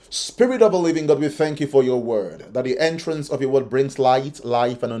Spirit of the living God, we thank you for your word, that the entrance of your word brings light,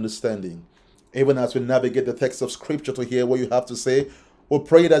 life, and understanding. Even as we navigate the text of scripture to hear what you have to say, we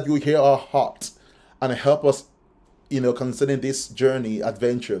pray that you hear our heart and help us, concerning this journey,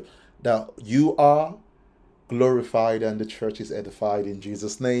 adventure, that you are glorified and the church is edified in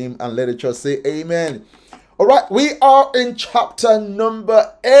Jesus' name. And let the church say amen. All right, we are in chapter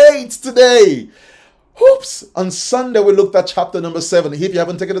number 8 today. Oops, on Sunday we looked at chapter number 7. If you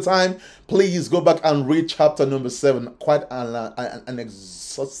haven't taken the time, please go back and read chapter number 7. Quite an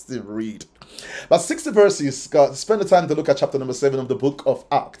exhaustive read. But 60 verses, spend the time to look at chapter number 7 of the book of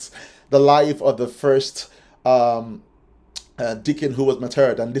Acts. The life of the first deacon who was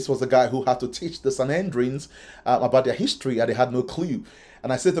martyred. And this was the guy who had to teach the Sanhedrins about their history, and they had no clue.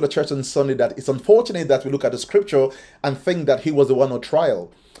 And I said to the church on Sunday that it's unfortunate that we look at the scripture and think that he was the one on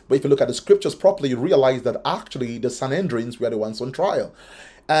trial. But if you look at the scriptures properly, you realize that actually the Sanhedrins were the ones on trial.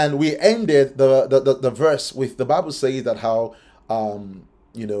 And we ended the verse with the Bible says that how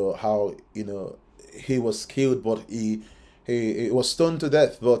he was killed, but he was stoned to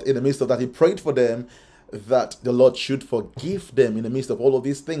death. But in the midst of that, he prayed for them that the Lord should forgive them in the midst of all of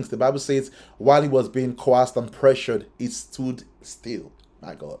these things. The Bible says while he was being coerced and pressured, he stood still.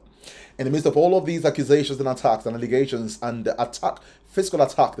 My God. In the midst of all of these accusations and attacks and allegations and the attack, physical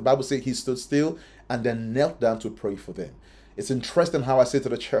attack, the Bible says he stood still and then knelt down to pray for them. It's interesting how I say to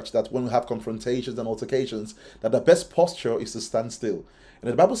the church that when we have confrontations and altercations, that the best posture is to stand still.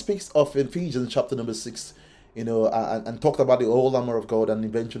 And the Bible speaks of in Ephesians chapter number 6, and talked about the whole armor of God, and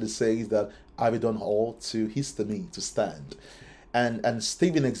eventually says that I've done all to hister me to stand. And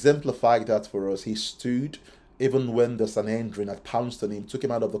Stephen exemplified that for us. He stood even when the Sanhedrin had pounced on him, took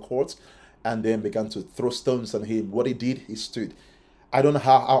him out of the court, and then began to throw stones on him. What he did, he stood. I don't know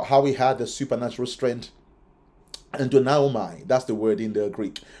how he had the supernatural strength. And dunaomai, that's the word in the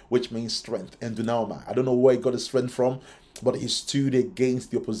Greek, which means strength. And dunaomai, I don't know where he got his strength from, but he stood against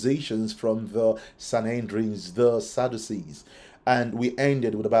the oppositions from the Sanhedrins, the Sadducees. And we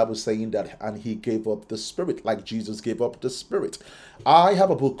ended with the Bible saying that, and he gave up the spirit, like Jesus gave up the spirit. I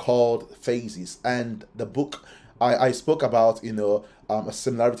have a book called Phases, and the book I spoke about,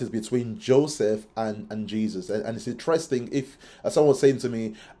 similarities between Joseph and Jesus. And it's interesting, if someone was saying to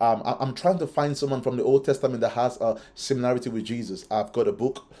me, I'm trying to find someone from the Old Testament that has a similarity with Jesus. I've got a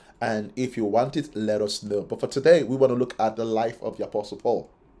book, and if you want it, let us know. But for today, we want to look at the life of the Apostle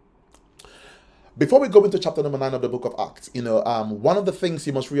Paul. Before we go into chapter number 9 of the book of Acts, one of the things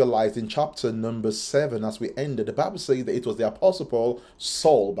you must realize in chapter number 7, as we ended, the Bible says that it was the Apostle Paul,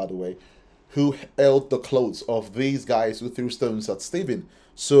 Saul, by the way, who held the clothes of these guys who threw stones at Stephen.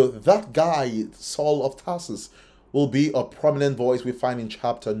 So that guy, Saul of Tarsus, will be a prominent voice we find in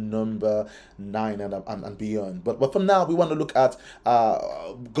chapter number 9 and beyond. But for now, we want to look at,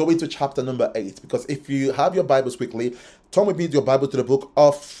 go into chapter number 8, because if you have your Bibles quickly, turn with me your Bible to the book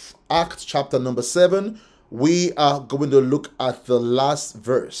of Acts chapter number 7. We are going to look at the last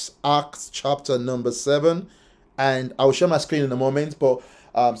verse, Acts chapter number 7, and I'll share my screen in a moment, but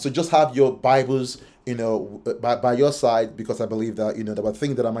so just have your Bibles, by your side, because I believe that, there are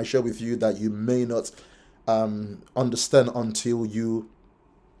things that I might share with you that you may not understand until you...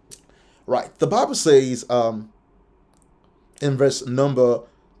 Right, the Bible says in verse number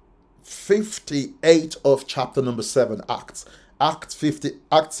 58 of chapter number 7, Acts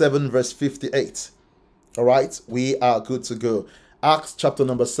 7 verse 58. All right, we are good to go. Acts chapter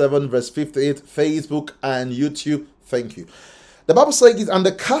number 7 verse 58, Facebook and YouTube, thank you. The Bible says, and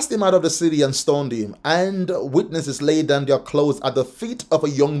they cast him out of the city and stoned him, and witnesses laid down their clothes at the feet of a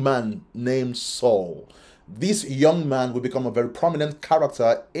young man named Saul. This young man will become a very prominent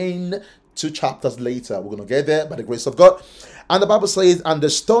character in 2 chapters later. We're going to get there by the grace of God. And the Bible says, and they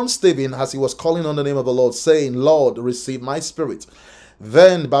stoned Stephen as he was calling on the name of the Lord, saying, Lord, receive my spirit.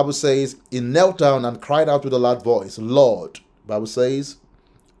 Then the Bible says, he knelt down and cried out with a loud voice, Lord. The Bible says,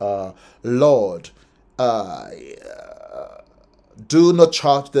 Lord, do not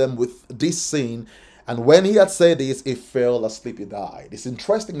charge them with this sin. And when he had said this, he fell asleep, he died. It's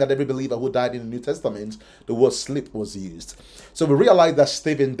interesting that every believer who died in the New Testament, the word sleep was used. So we realize that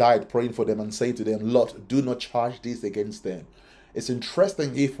Stephen died praying for them and saying to them, Lord, do not charge this against them. It's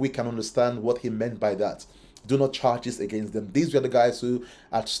interesting if we can understand what he meant by that. Do not charge this against them. These were the guys who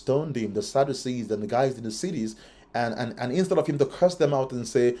had stoned him, the Sadducees and the guys in the cities. And instead of him to curse them out and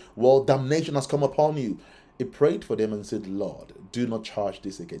say, well, damnation has come upon you, he prayed for them and said, Lord, do not charge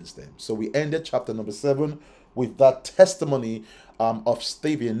this against them. So we ended chapter number 7 with that testimony of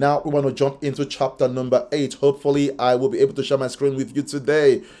Stephen. Now we want to jump into chapter number 8. Hopefully I will be able to share my screen with you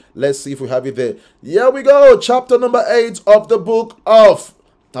today. Let's see if we have it there. Here we go. Chapter number 8 of the book of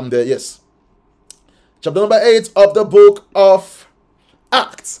I'm there, yes. Chapter number 8 of the book of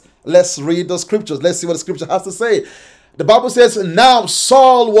Acts. Let's read the scriptures. Let's see what the scripture has to say. The Bible says, now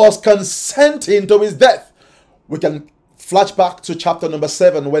Saul was consenting to his death. We can flash back to chapter number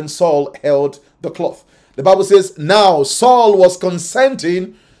 7 when Saul held the cloth. The Bible says, now Saul was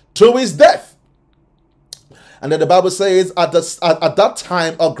consenting to his death. And then the Bible says, at that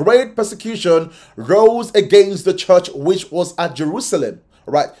time, a great persecution rose against the church which was at Jerusalem.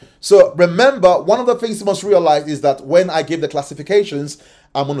 Right? So remember, one of the things you must realize is that when I give the classifications,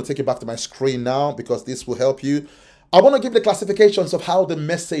 I'm going to take it back to my screen now because this will help you. I want to give the classifications of how the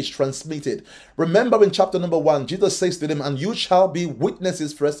message transmitted. Remember in chapter number 1, Jesus says to them, and you shall be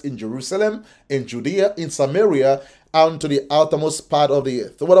witnesses first in Jerusalem, in Judea, in Samaria, and to the outermost part of the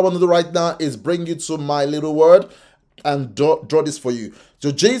earth. So what I want to do right now is bring you to my little word and draw this for you.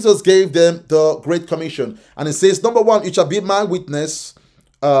 So Jesus gave them the Great Commission. And it says, number 1, you shall be my witness.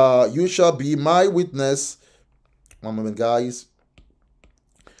 You shall be my witness. One moment, guys.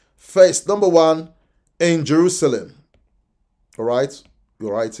 First, number 1, in Jerusalem. All right,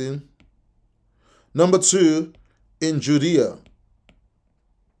 you're writing. Number 2, in Judea.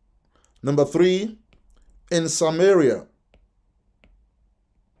 Number 3, in Samaria.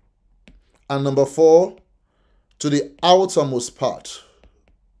 And number 4, to the outermost part.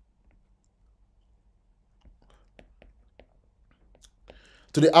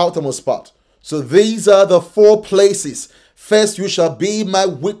 To the outermost part. So these are the 4 places. First, you shall be my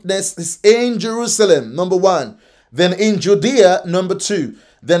witnesses in Jerusalem, number 1. Then in Judea, number 2.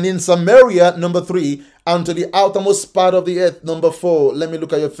 Then in Samaria, number 3. And to the outermost part of the earth, number 4. Let me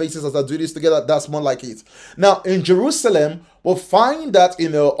look at your faces as I do this together. That's more like it. Now, in Jerusalem, we'll find that,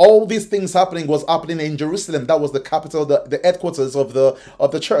 all these things was happening in Jerusalem. That was the capital, the headquarters of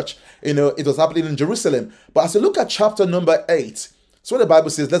the church. It was happening in Jerusalem. But as you look at chapter number 8, so what the Bible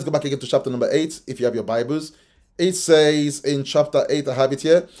says, let's go back again to chapter number 8, if you have your Bibles. It says in chapter 8, I have it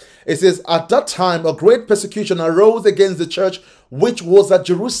here. It says, at that time, a great persecution arose against the church, which was at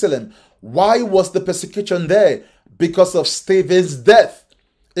Jerusalem. Why was the persecution there? Because of Stephen's death.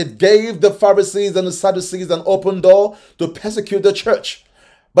 It gave the Pharisees and the Sadducees an open door to persecute the church.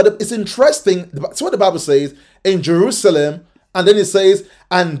 But it's interesting. So what the Bible says, in Jerusalem, and then it says,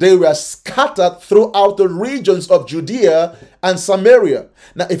 and they were scattered throughout the regions of Judea and Samaria.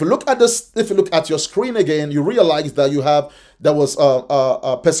 Now, if you look at your screen again, you realize that there was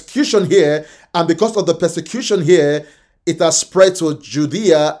a persecution here, and because of the persecution here, it has spread to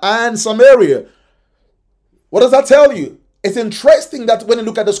Judea and Samaria. What does that tell you? It's interesting that when you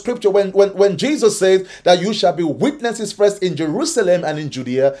look at the scripture, when Jesus says that you shall be witnesses first in Jerusalem and in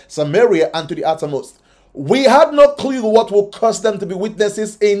Judea, Samaria, and to the uttermost. We had no clue what will cause them to be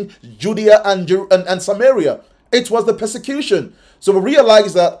witnesses in Judea and Samaria. It was the persecution. So we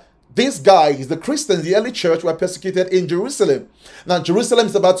realize that these guys, the Christians, the early church, were persecuted in Jerusalem. Now, Jerusalem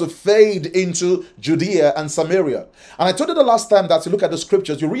is about to fade into Judea and Samaria. And I told you the last time that you look at the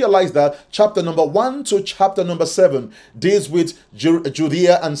scriptures, you realize that chapter number 1 to chapter number 7 deals with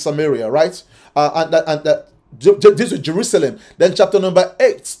Judea and Samaria, right? This is Jerusalem. Then chapter number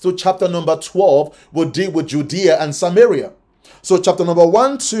 8 to chapter number 12 will deal with Judea and Samaria. So chapter number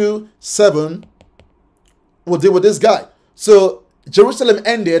 1 to 7 will deal with this guy. So Jerusalem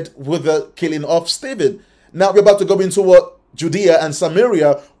ended with the killing of Stephen. Now we're about to go into what Judea and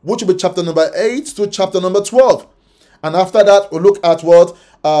Samaria, which will be chapter number 8 to chapter number 12. And after that, we'll look at what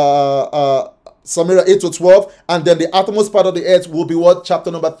Samaria 8 to 12, and then the uttermost part of the earth will be what?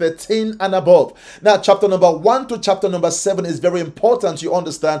 Chapter number 13 and above. Now, chapter number 1 to chapter number 7 is very important. You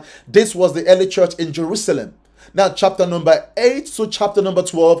understand, this was the early church in Jerusalem. Now, chapter number 8 to chapter number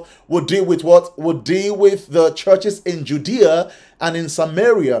 12 will deal with what? Will deal with the churches in Judea and in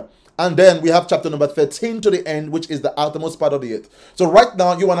Samaria. And then we have chapter number 13 to the end, which is the outermost part of the earth. So right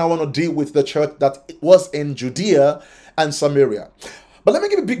now, you and I want to deal with the church that was in Judea and Samaria. But let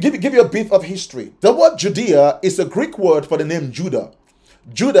me give you a bit of history. The word Judea is a Greek word for the name Judah.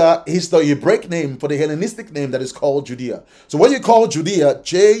 Judah is the Hebraic name for the Hellenistic name that is called Judea. So when you call Judea,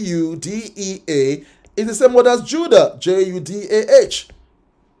 Judea, is the same word as Judah, Judah.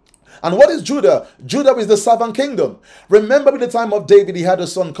 And what is Judah? Judah is the southern kingdom. Remember, in the time of David, he had a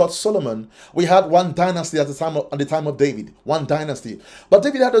son called Solomon. We had one dynasty at the time of David, one dynasty. But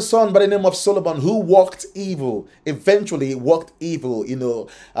David had a son by the name of Solomon who walked evil. Eventually, walked evil,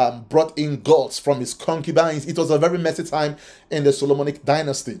 brought in gods from his concubines. It was a very messy time in the Solomonic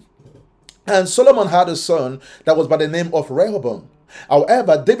dynasty. And Solomon had a son that was by the name of Rehoboam.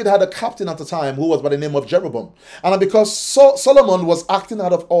 However, David had a captain at the time who was by the name of Jeroboam. And because Solomon was acting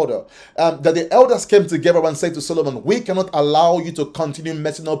out of order, that the elders came together and said to Solomon, we cannot allow you to continue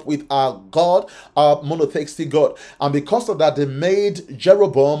messing up with our God, our monotheistic God. And because of that, they made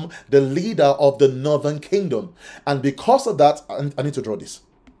Jeroboam the leader of the northern kingdom. And because of that, I need to draw this.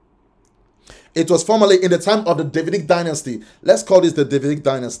 It was formerly in the time of the Davidic dynasty. Let's call this the Davidic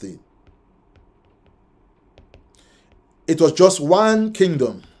dynasty. It was just one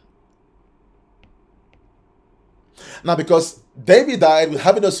kingdom. Now, because David died with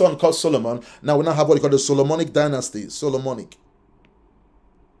having a son called Solomon, now we now have what we call the Solomonic dynasty. Solomonic.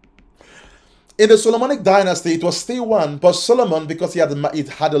 In the Solomonic dynasty, it was still one, but Solomon, because he had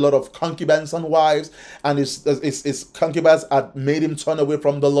a lot of concubines and wives, and his concubines had made him turn away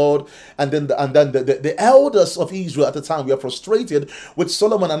from the Lord, and then the elders of Israel at the time were frustrated with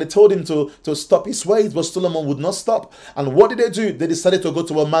Solomon, and they told him to stop his ways, but Solomon would not stop. And what did they do? They decided to go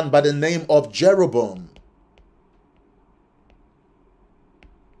to a man by the name of Jeroboam.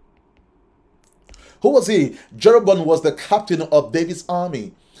 Who was he? Jeroboam was the captain of David's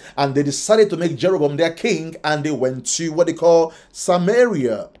army. And they decided to make Jeroboam their king, and they went to what they call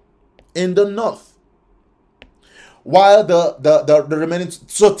Samaria in the north. While the remaining,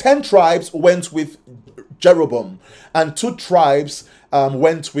 so 10 tribes went with Jeroboam, and 2 tribes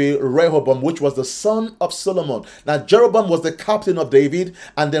went with Rehoboam, which was the son of Solomon. Now, Jeroboam was the captain of David,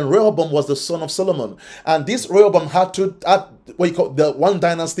 and then Rehoboam was the son of Solomon. And this Rehoboam had what you call the one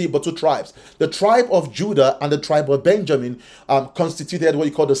dynasty, but 2 tribes. The tribe of Judah and the tribe of Benjamin constituted what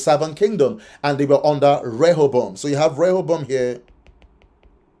you call the southern kingdom, and they were under Rehoboam. So you have Rehoboam here,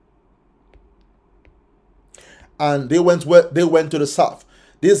 and they went to the south.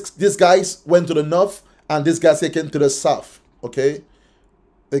 These guys went to the north, and these guys came to the south. Okay.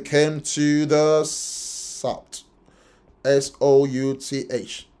 They came to the south.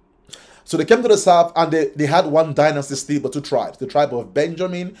 S-O-U-T-H. So they came to the south, and they had one dynasty still, but 2 tribes. The tribe of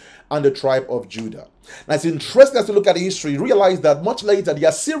Benjamin and the tribe of Judah. Now it's interesting as you look at the history, realize that much later the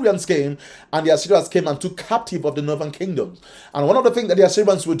Assyrians came, and the Assyrians came and took captive of the northern kingdoms. And one of the things that the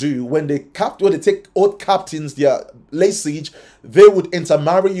Assyrians would do when they take old captains, their lay siege, they would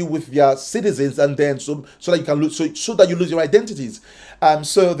intermarry you with their citizens, and then so that you can lose, so that you lose your identities.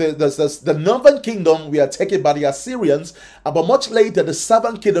 So the northern kingdom we are taken by the Assyrians, but much later the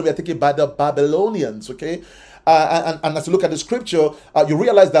southern kingdom we are taken by the Babylonians. Okay. And as you look at the scripture, you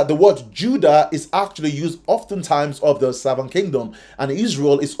realize that the word Judah is actually used oftentimes of the southern kingdom, and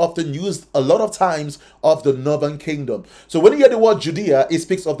Israel is often used a lot of times of the northern kingdom. So when you hear the word Judea, it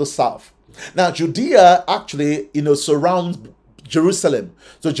speaks of the south. Now, Judea actually, surrounds Jerusalem.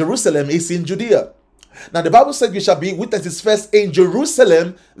 So Jerusalem is in Judea. Now, the Bible said you shall be witnesses first in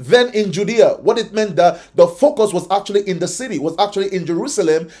Jerusalem, then in Judea. What it meant that the focus was actually in the city, was actually in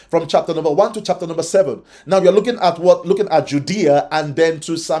Jerusalem from chapter number 1 to chapter number 7. Now we are looking at Judea and then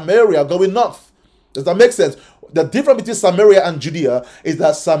to Samaria going north. Does that make sense? The difference between Samaria and Judea is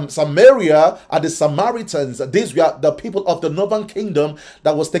that Samaria are the Samaritans. These were the people of the northern kingdom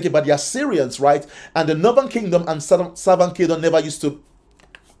that was taken by the Assyrians, right? And the northern kingdom and southern kingdom never used to,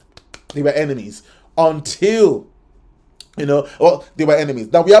 they were enemies. Until they were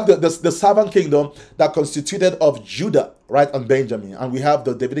enemies. Now we have the southern kingdom that constituted of Judah, right, and Benjamin, and we have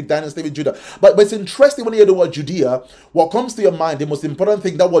the Davidic dynasty with Judah. But it's interesting when you hear the word Judea, what comes to your mind, the most important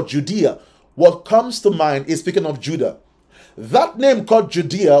thing, that word Judea, what comes to mind is speaking of Judah. That name called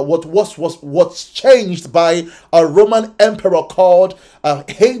Judea was changed by a Roman emperor called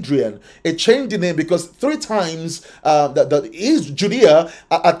Hadrian. It changed the name because 3 times Judea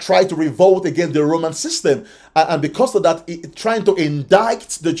tried to revolt against the Roman system. And because of that, trying to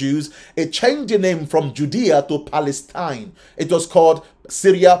indict the Jews, it changed the name from Judea to Palestine. It was called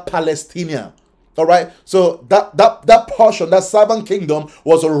Syria Palestina. All right. So that portion, that southern kingdom,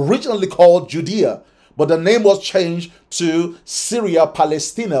 was originally called Judea. But the name was changed to Syria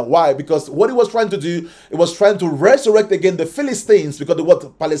Palestina. Why? Because what it was trying to do, it was trying to resurrect again the Philistines, because the word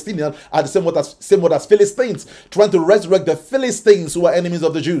Palestinian are the same word as Philistines, trying to resurrect the Philistines who are enemies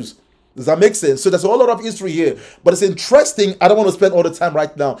of the Jews. Does that make sense? So there's a whole lot of history here. But it's interesting. I don't want to spend all the time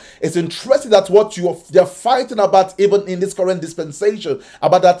right now. It's interesting that what they're fighting about, even in this current dispensation,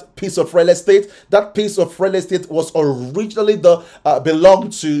 about that piece of real estate. That piece of real estate was originally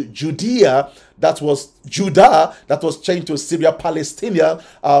belonged to Judea. That was Judah, that was changed to Syria Palestina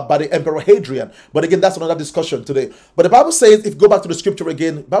by the Emperor Hadrian. But again, that's another discussion today. But the Bible says, if you go back to the scripture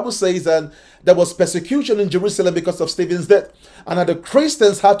again, the Bible says there was persecution in Jerusalem because of Stephen's death, and that the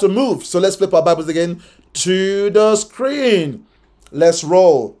Christians had to move. So let's flip our Bibles again to the screen. Let's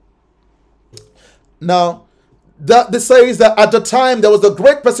roll. Now, That this says that at the time there was a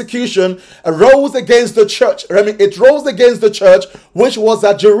great persecution arose against the church. I mean, it rose against the church, which was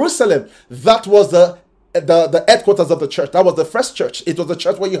at Jerusalem. That was the headquarters of the church. That was the first church. It was the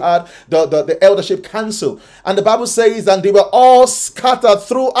church where you had the eldership council. And the Bible says, and they were all scattered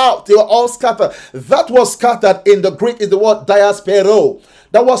throughout. They were all scattered. That was scattered in the Greek is the word diaspero.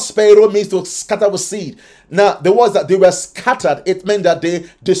 That word spero means to scatter with seed. Now, the words that they were scattered, it meant that they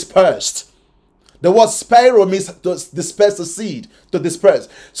dispersed. The word spiro means to disperse the seed, to disperse.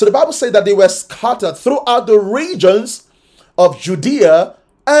 So the Bible says that they were scattered throughout the regions of Judea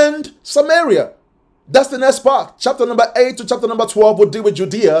and Samaria. That's the next part. Chapter number 8 to chapter number 12 will deal with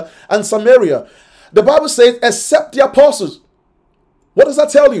Judea and Samaria. The Bible says, except the apostles. What does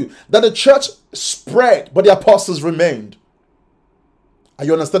that tell you? That the church spread, but the apostles remained. Are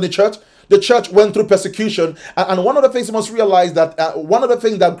you understanding, church? The church went through persecution, and one of the things you must realize that one of the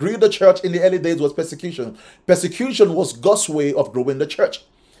things that grew the church in the early days was persecution. Persecution was God's way of growing the church.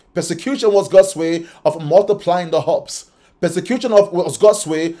 Persecution was God's way of multiplying the hops. Persecution was God's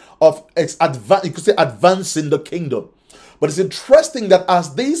way of advancing the kingdom. But it's interesting that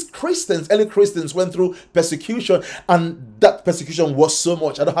as these Christians, early Christians, went through persecution, and that persecution was so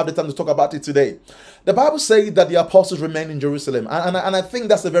much, I don't have the time to talk about it today. The Bible says that the apostles remained in Jerusalem, and I think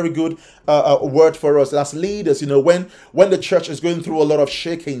that's a very good word for us as leaders. You know, when the church is going through a lot of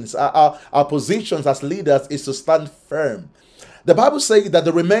shakings, our positions as leaders is to stand firm. The Bible says that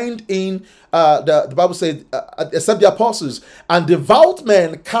they remained in, the Bible says, except the apostles, and devout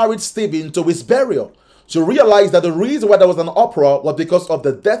men carried Stephen to his burial. So realize that the reason why there was an uproar was because of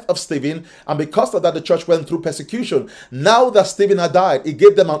the death of Stephen, and because of that the church went through persecution. Now that Stephen had died, it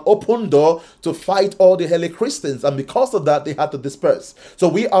gave them an open door to fight all the early Christians, and because of that they had to disperse. So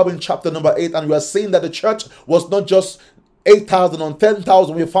we are in chapter number 8, and we are seeing that the church was not just 8,000 or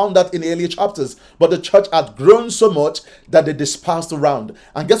 10,000. We found that in the earlier chapters, but the church had grown so much that they dispersed around.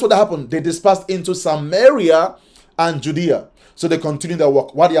 And guess what happened? They dispersed into Samaria and Judea. So they continued their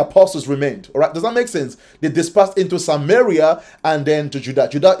work while the apostles remained. All right, does that make sense? They dispersed into Samaria and then to Judah.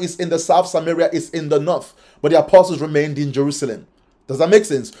 Judah is in the south, Samaria is in the north, but the apostles remained in Jerusalem. Does that make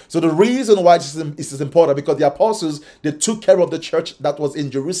sense? So the reason why this is important, because the apostles, they took care of the church that was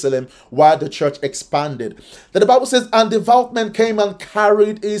in Jerusalem while the church expanded. Then the Bible says, and devout men came and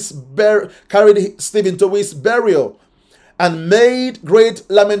carried Stephen to his burial, and made great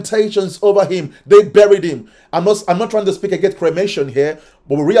lamentations over him. They buried him. I'm not trying to speak against cremation here,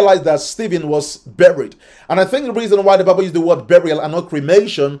 but we realize that Stephen was buried. And I think the reason why the Bible used the word burial and not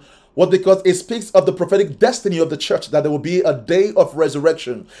cremation was because it speaks of the prophetic destiny of the church, that there will be a day of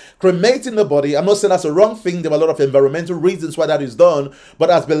resurrection. Cremating the body, I'm not saying that's a wrong thing. There are a lot of environmental reasons why that is done. But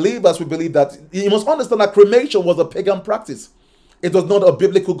as believers, we believe that you must understand that cremation was a pagan practice. It was not a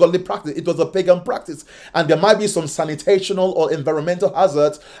biblical godly practice. It was a pagan practice, and there might be some sanitational or environmental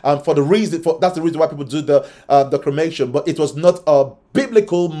hazards. That's the reason why people do the cremation. But it was not a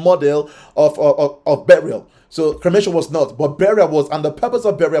biblical model of burial. So cremation was not, but burial was. And the purpose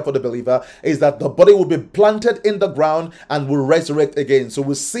of burial for the believer is that the body will be planted in the ground and will resurrect again. So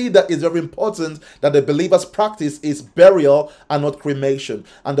we see that it's very important that the believer's practice is burial and not cremation.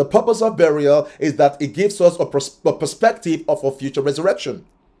 And the purpose of burial is that it gives us a perspective of a future resurrection.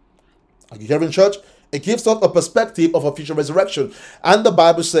 Are you hearing, church? It gives us a perspective of a future resurrection. And the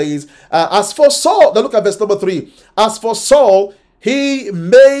Bible says, as for Saul, now look at verse number 3. As for Saul, he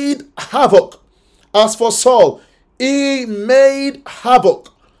made havoc. As for Saul, he made havoc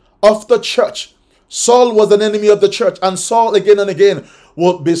of the church. Saul was an enemy of the church, and Saul again and again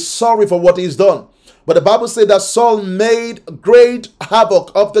would be sorry for what he's done. But the Bible said that Saul made great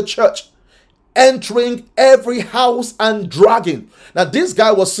havoc of the church, entering every house and dragging. Now this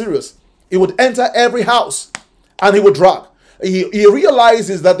guy was serious. He would enter every house and he would drag. He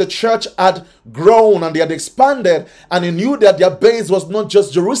realizes that the church had grown and they had expanded, and he knew that their base was not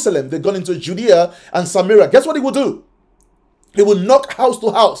just Jerusalem. They'd gone into Judea and Samaria. Guess what he would do? He would knock house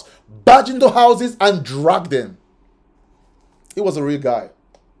to house, barge into houses and drag them. He was a real guy.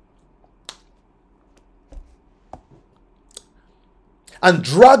 And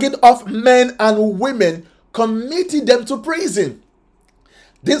dragging off men and women, committing them to prison.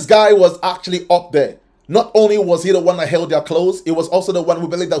 This guy was actually up there. Not only was he the one that held their clothes, he was also the one who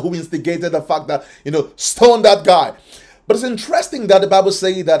believed that who instigated the fact that, stone that guy. But it's interesting that the Bible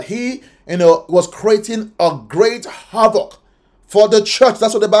says that he, was creating a great havoc for the church.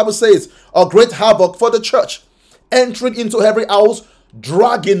 That's what the Bible says. A great havoc for the church. Entering into every house,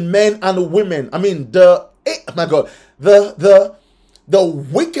 dragging men and women. I mean, the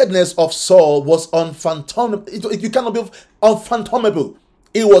wickedness of Saul was unfathomable. You cannot be unfathomable.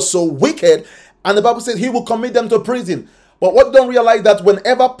 It was so wicked. And the Bible says he will commit them to prison. But what you don't realize that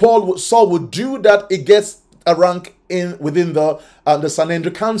whenever Saul would do that, it gets a rank within the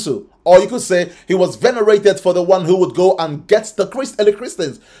Sanhedrin council. Or you could say he was venerated for the one who would go and get the early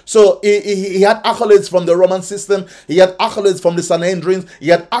Christians. So he had accolades from the Roman system. He had accolades from the Sanhedrin. He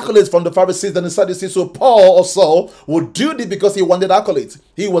had accolades from the Pharisees and the Sadducees. So Paul or Saul would do this because he wanted accolades.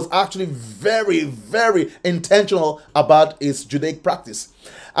 He was actually very, very intentional about his Judaic practice.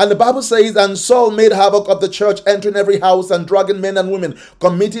 And the Bible says, and Saul made havoc of the church, entering every house and dragging men and women,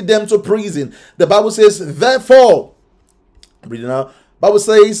 committed them to prison. The Bible says, therefore, reading now, Bible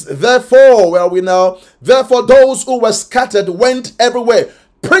says, therefore, where are we now? Therefore, those who were scattered went everywhere,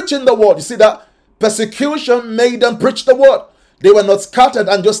 preaching the word. You see that? Persecution made them preach the word. They were not scattered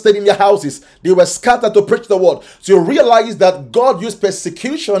and just stayed in their houses. They were scattered to preach the word. So you realize that God used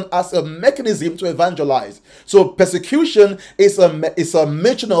persecution as a mechanism to evangelize. So persecution is a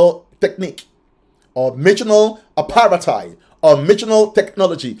missional technique, or missional apparatus, or missional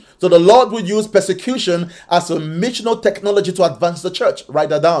technology. So the Lord will use persecution as a missional technology to advance the church. Write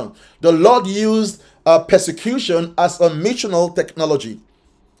that down. The Lord used persecution as a missional technology.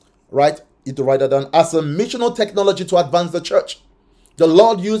 Right? You to write that down. As a missional technology to advance the church. The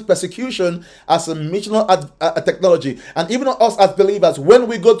Lord used persecution as a missional technology. And even us as believers, when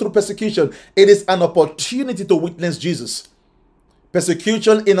we go through persecution, it is an opportunity to witness Jesus.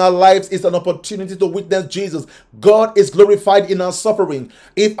 Persecution in our lives is an opportunity to witness Jesus. God is glorified in our suffering.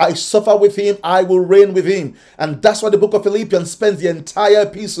 If I suffer with him, I will reign with him. And that's why the book of Philippians spends the entire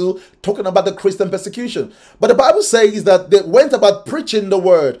epistle talking about the Christian persecution. But the Bible says that they went about preaching the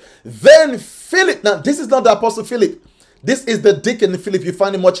word. Then Philip, now this is not the apostle Philip. This is the deacon Philip. You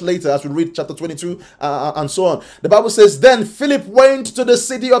find him much later as we read chapter 22 and so on. The Bible says, then Philip went to the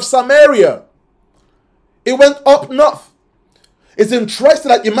city of Samaria. He went up north. It's interesting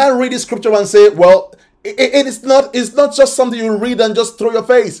that you might read this scripture and say, well, it's not just something you read and just throw your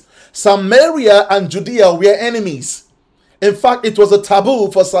face. Samaria and Judea were enemies. In fact, it was a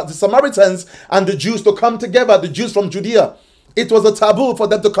taboo for the Samaritans and the Jews to come together, the Jews from Judea. It was a taboo for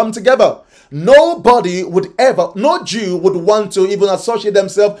them to come together. No Jew would want to even associate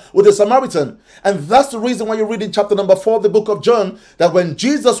themselves with a Samaritan. And that's the reason why you read in chapter number 4 of the book of John, that when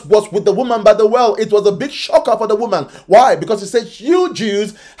Jesus was with the woman by the well, it was a big shocker for the woman. Why? Because he said, you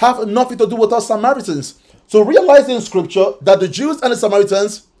Jews have nothing to do with us Samaritans. So realize in scripture that the Jews and the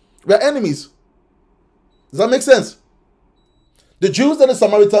Samaritans were enemies. Does that make sense? The Jews and the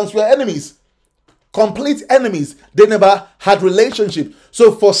Samaritans were enemies. Complete enemies. They never had relationship.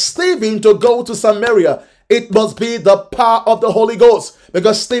 So for Stephen to go to Samaria, it must be the power of the Holy Ghost.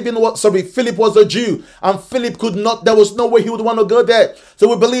 Because Philip was a Jew. And Philip there was no way he would want to go there. So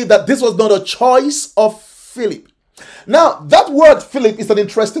we believe that this was not a choice of Philip. Now, that word Philip is an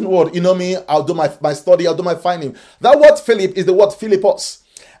interesting word. You know me, I'll do my study, I'll do my finding. That word Philip is the word Philippos.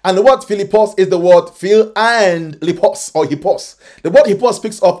 And the word Philippos is the word Phil and Lipos or Hippos. The word Hippos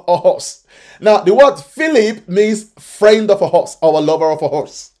speaks of a horse. Now, the word Philip means friend of a horse or a lover of a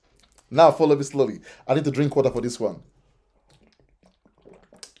horse. Now, follow me slowly. I need to drink water for this one.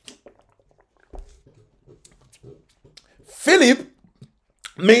 Philip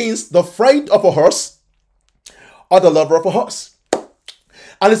means the friend of a horse or the lover of a horse.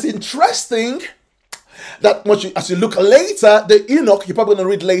 And it's interesting that as you look later, the Enoch, you're probably going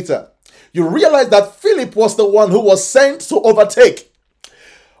to read later, you realize that Philip was the one who was sent to overtake.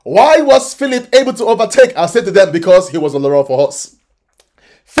 Why was Philip able to overtake? I said to them, because he was a lover of a horse.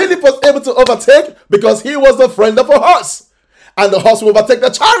 Philip was able to overtake because he was a friend of a horse. And the horse will overtake the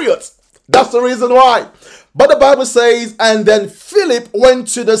chariot. That's the reason why. But the Bible says, and then Philip went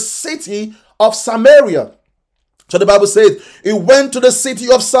to the city of Samaria. So the Bible says, he went to the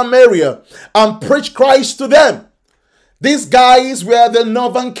city of Samaria and preached Christ to them. These guys were the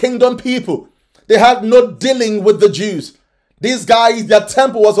northern kingdom people. They had no dealing with the Jews. These guys, their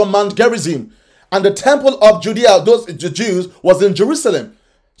temple was on Mount Gerizim. And the temple of Judea, the Jews, was in Jerusalem.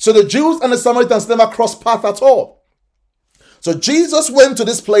 So the Jews and the Samaritans never crossed paths at all. So Jesus went to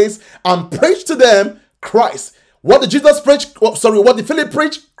this place and preached to them Christ. What did Jesus preach? What did Philip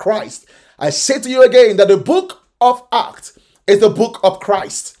preach? Christ. I say to you again that the book of Acts is the book of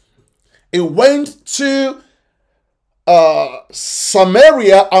Christ. It went to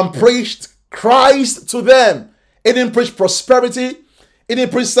Samaria and preached Christ to them. It didn't preach prosperity. It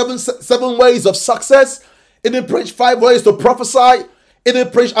didn't preach seven ways of success. It didn't preach 5 ways to prophesy. It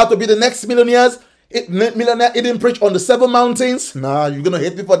didn't preach how to be the next millionaire. It didn't preach on the 7 mountains. Nah, you're going to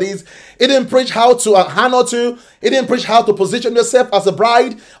hate me for this. It didn't preach how to honor to. It didn't preach how to position yourself as a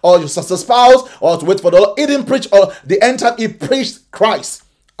bride or as a spouse or to wait for the Lord. It didn't preach the end time. It preached Christ.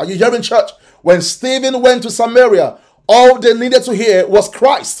 Are you hearing, church? When Stephen went to Samaria, all they needed to hear was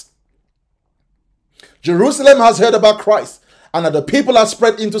Christ. Jerusalem has heard about Christ, and that the people have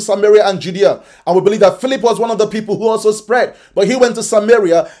spread into Samaria and Judea. And we believe that Philip was one of the people who also spread. But he went to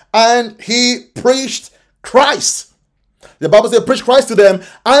Samaria and he preached Christ. The Bible says, preach Christ to them,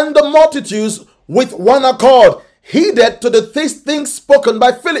 and the multitudes with one accord heeded to the things spoken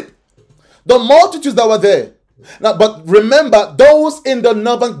by Philip. The multitudes that were there. Now, but remember, those in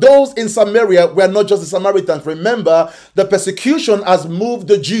Samaria were not just the Samaritans. Remember, the persecution has moved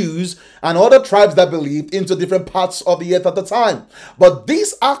the Jews and other tribes that believed into different parts of the earth at the time. But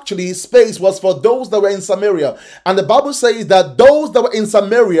this actually space was for those that were in Samaria. And the Bible says that those that were in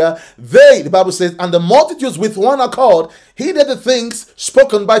Samaria, the Bible says, and the multitudes with one accord heeded the things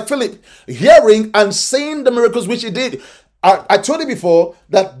spoken by Philip, hearing and seeing the miracles which he did. I told you before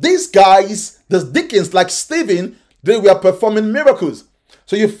that these guys, the deacons like Stephen, they were performing miracles.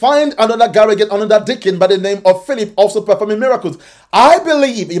 So you find another guy again, another deacon by the name of Philip also performing miracles. I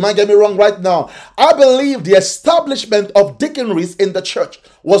believe, you might get me wrong right now, I believe the establishment of deaconries in the church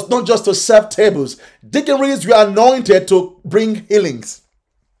was not just to serve tables. Deaconries were anointed to bring healings.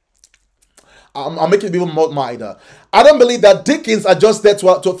 I'm making it even more milder. I don't believe that deacons are just there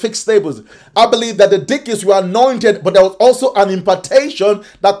to fix tables. I believe that the deacons were anointed, but there was also an impartation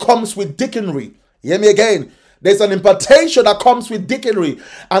that comes with deaconry. Hear me again. There's an impartation that comes with deaconry.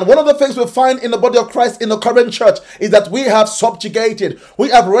 And one of the things we find in the body of Christ in the current church is that we have subjugated, we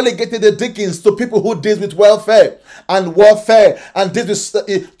have relegated the deacons to people who deal with welfare and warfare and deal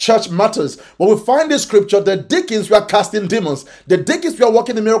with church matters. When we find in scripture, the deacons were casting demons. The deacons were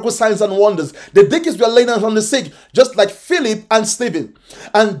working in miracle signs and wonders. The deacons were laying hands on the sick, just like Philip and Stephen.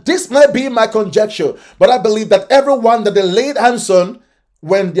 And this might be my conjecture, but I believe that everyone that they laid hands on,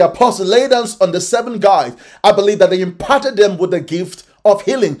 when the apostle laid hands on the 7 guys, I believe that they imparted them with the gift of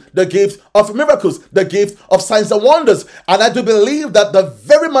healing, the gift of miracles, the gift of signs and wonders. And I do believe that the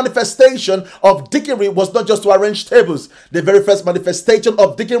very manifestation of deaconry was not just to arrange tables. The very first manifestation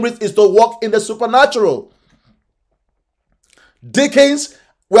of deaconry is to walk in the supernatural. Deacons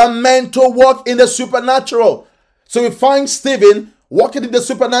were meant to walk in the supernatural. So we find Stephen walking in the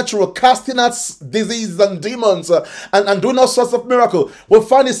supernatural, casting out diseases and demons and doing all sorts of miracles. We'll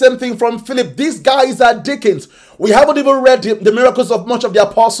find the same thing from Philip. These guys are deacons. We haven't even read the miracles of much of the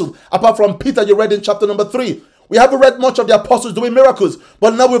apostles, apart from Peter you read in chapter number 3. We haven't read much of the apostles doing miracles,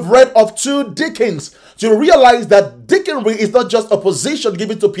 but now we've read of 2 deacons. So you realize that deaconry is not just a position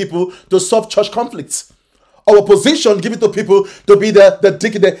given to people to solve church conflicts, or a position given to people to be the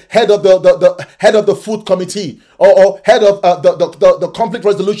deacon, the head of the head of the food committee, or head of the conflict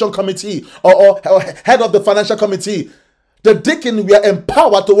resolution committee, or head of the financial committee. The deacon were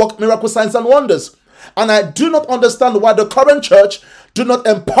empowered to work miracle signs and wonders. And I do not understand why the current church do not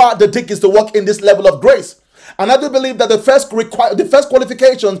empower the deacons to work in this level of grace. And I do believe that the first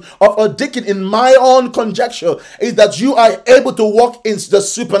qualification of a deacon, in my own conjecture, is that you are able to walk in the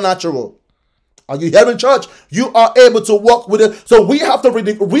supernatural. Are you hearing, church? You are able to walk with it. So we have to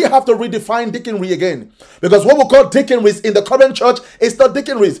redefine deaconry again. Because what we call deaconries in the current church is not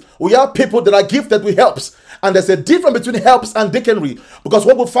deaconries. We have people that are gifted with helps. And there's a difference between helps and deaconry. Because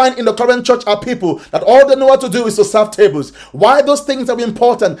what we find in the current church are people that all they know how to do is to serve tables. Why those things are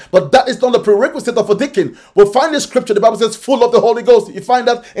important, but that is not the prerequisite of a deacon. We'll find the scripture, the Bible says, full of the Holy Ghost. You find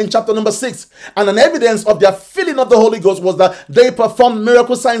that in chapter number 6. And an evidence of their filling of the Holy Ghost was that they performed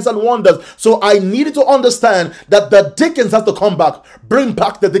miracle signs and wonders. So I needed to understand that the deacons have to come back. Bring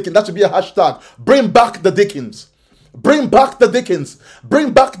back the deacons. That should be a hashtag. Bring back the deacons. Bring back the deacons.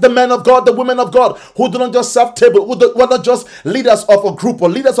 Bring back the men of God, the women of God, who do not just serve table, who are not just leaders of a group or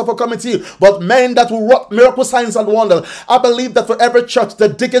leaders of a committee, but men that will work miracle signs and wonders. I believe that for every church, the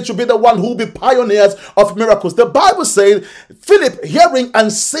deacons should be the one who will be pioneers of miracles. The Bible says, Philip hearing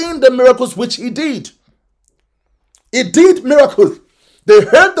and seeing the miracles which he did. He did miracles. They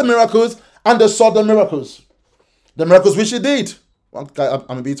heard the miracles and they saw the miracles. The miracles which he did. I'm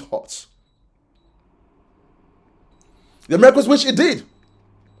a bit hot. The miracles which he did.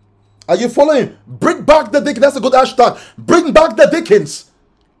 Are you following? Bring back the deacons. That's a good hashtag. Bring back the deacons.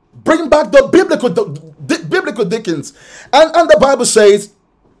 Bring back the biblical deacons. And the Bible says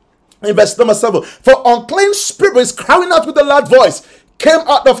in verse number 7, for unclean spirits crying out with a loud voice came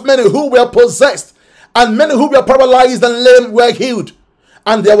out of many who were possessed, and many who were paralyzed and lame were healed.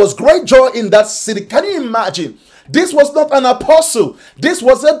 And there was great joy in that city. Can you imagine? This was not an apostle. This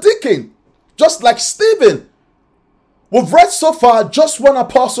was a deacon. Just like Stephen. We've read so far just one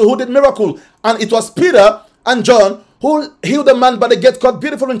apostle who did miracle. And it was Peter and John who healed a man by the gate called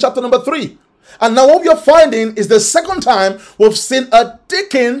Beautiful in chapter number 3. And now what we are finding is the second time we've seen a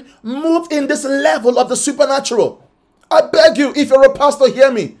deacon move in this level of the supernatural. I beg you, if you're a pastor,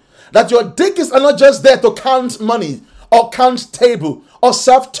 hear me, that your deacons are not just there to count money or count table or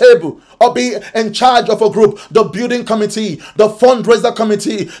serve table or be in charge of a group, the building committee, the fundraiser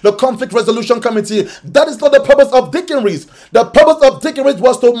committee, the conflict resolution committee. That is not the purpose of deaconries. The purpose of deaconries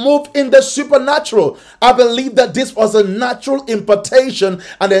was to move in the supernatural. I believe that this was a natural impartation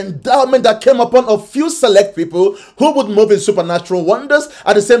and endowment that came upon a few select people who would move in supernatural wonders,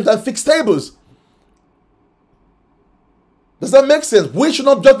 at the same time fix tables. Does that make sense? We should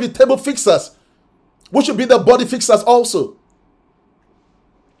not just be table fixers. We should be the body fixers also.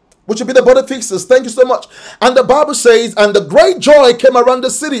 We should be the body fixers. Thank you so much. And the Bible says, and the great joy came around the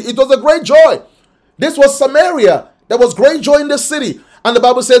city. It was a great joy. This was Samaria. There was great joy in the city. And the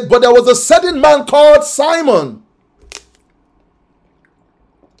Bible said, but there was a certain man called Simon.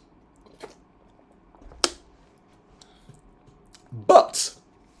 But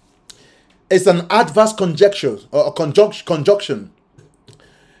it's an adverse conjecture or a conjunction.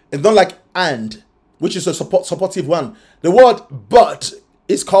 It's not like and, which is a supportive one. The word but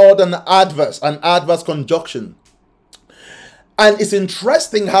is called an adverse conjunction. And it's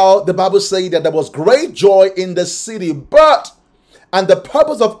interesting how the Bible says that there was great joy in the city, but, and the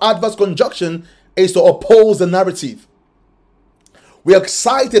purpose of adverse conjunction is to oppose the narrative. We're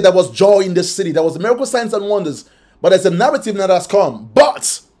excited there was joy in the city. There was miracle signs and wonders, but there's a narrative that has come.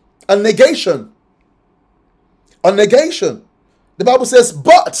 But a negation. A negation. The Bible says,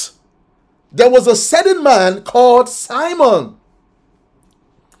 but there was a certain man called Simon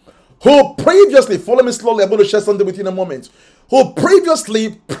who previously, follow me slowly, I'm going to share something with you in a moment, who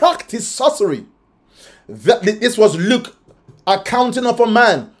previously practiced sorcery. This was Luke accounting of a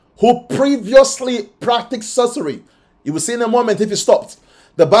man who previously practiced sorcery. You will see in a moment if you stopped.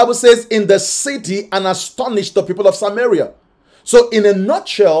 The Bible says, in the city and astonished the people of Samaria. So in a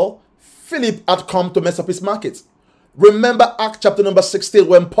nutshell, Philip had come to mess up his market. Remember Acts chapter number 16,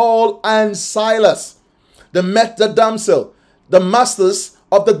 when Paul and Silas, they met the damsel. The masters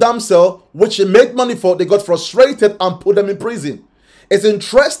of the damsel, which he made money for, they got frustrated and put them in prison. It's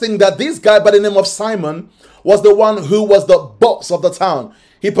interesting that this guy by the name of Simon was the one who was the boss of the town.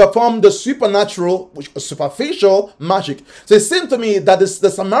 He performed the supernatural, which was superficial magic. So it seemed to me that the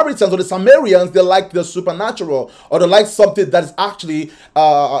Samaritans or the Samaritans, they like the supernatural, or they like something that is actually,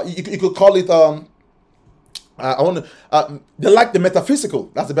 you could call it, they like the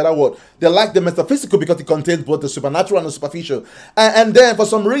metaphysical. That's a better word. They like the metaphysical because it contains both the supernatural and the superficial. And then for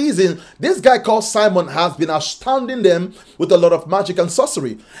some reason, this guy called Simon has been astounding them with a lot of magic and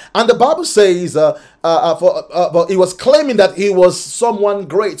sorcery. And the Bible says, but he was claiming that he was someone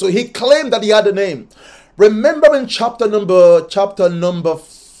great. So he claimed that he had a name. Remember in chapter number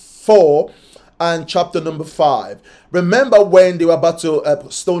 4 and chapter number 5. Remember when they were about to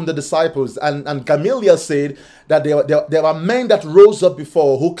stone the disciples, and Gamaliel said that there were men that rose up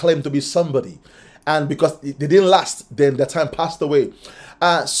before who claimed to be somebody. And because they didn't last, then their time passed away.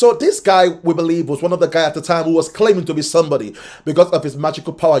 So this guy, we believe, was one of the guys at the time who was claiming to be somebody because of his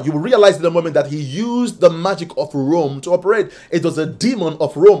magical power. You will realize in a moment that he used the magic of Rome to operate. It was a demon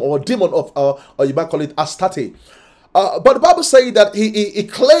of Rome, or a demon of, or you might call it Astarte. But the Bible says that he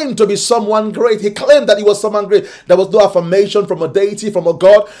claimed to be someone great. He claimed that he was someone great. There was no affirmation from a deity, from a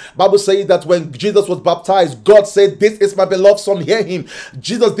God. The Bible says that when Jesus was baptized, God said, "This is my beloved son, hear him."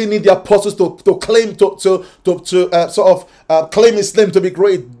 Jesus didn't need the apostles to claim claim his name to be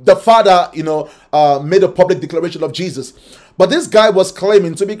great. The Father, made a public declaration of Jesus. But this guy was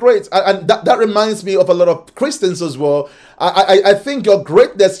claiming to be great. And that reminds me of a lot of Christians as well. I think your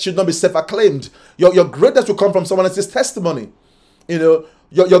greatness should not be self-acclaimed. Your greatness will come from someone else's testimony.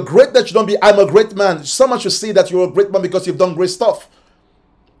 Your greatness should not be, "I'm a great man." Someone should see that you're a great man because you've done great stuff.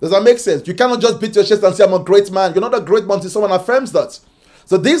 Does that make sense? You cannot just beat your chest and say, "I'm a great man." You're not a great man until someone affirms that.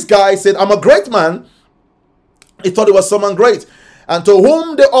 So this guy said, "I'm a great man." He thought he was someone great. And to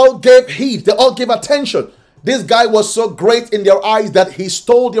whom they all gave heed, they all gave attention. This guy was so great in their eyes that he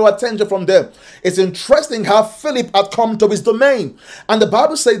stole their attention from them. It's interesting how Philip had come to his domain. And the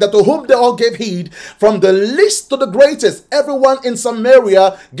Bible says that to whom they all gave heed, from the least to the greatest, everyone in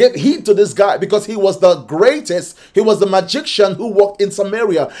Samaria gave heed to this guy because he was the greatest. He was the magician who walked in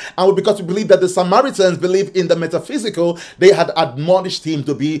Samaria. And because we believe that the Samaritans believe in the metaphysical, they had admonished him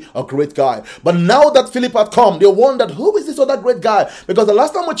to be a great guy. But now that Philip had come, they wondered, who is this other great guy? Because the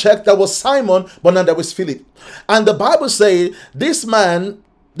last time we checked, there was Simon, but now there was Philip. And the Bible says this man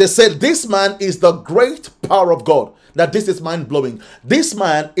is the great power of God. Now this is mind-blowing. This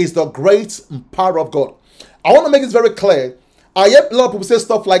man is the great power of God. I want to make this very clear. I hear a lot of people say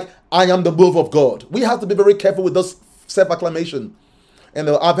stuff like, I am the move of God. We have to be very careful with this self-acclamation. And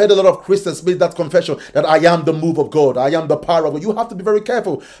I've heard a lot of Christians make that confession that I am the move of God. I am the power of God. You have to be very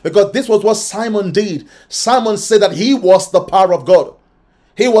careful, because this was what Simon did. Simon said that he was the power of God.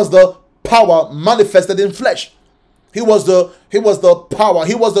 He was the power manifested in flesh. He was the power.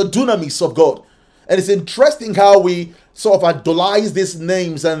 He was the dunamis of God. And it's interesting how we sort of idolize these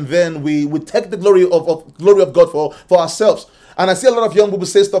names, and then we take the glory of God for ourselves. And I see a lot of young people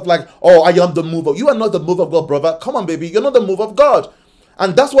say stuff like, oh, I am the move of. You are not the move of God, brother. Come on, baby. You're not the move of God.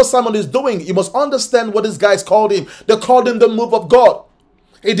 And that's what Simon is doing. You must understand what these guys called him. They called him the move of God.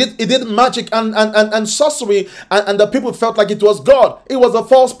 He did magic and sorcery, and the people felt like it was God. It was a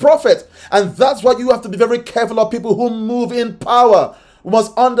false prophet. And that's why you have to be very careful of people who move in power. We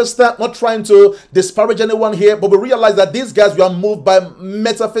must understand, not trying to disparage anyone here, but we realize that these guys were moved by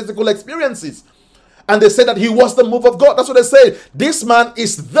metaphysical experiences. And they said that he was the move of God. That's what they say. This man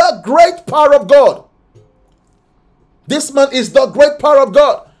is the great power of God. This man is the great power of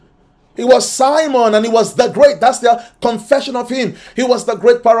God. He was Simon, and he was the great. That's their confession of him. He was the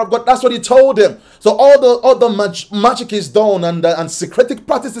great power of God. That's what he told them. So all the magic is done, and secretic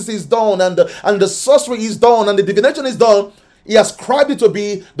practices is done, and the sorcery is done, and the divination is done. He ascribed it to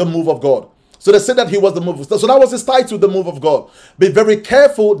be the move of God. So they said that he was the move of God. So that was his title, the move of God. Be very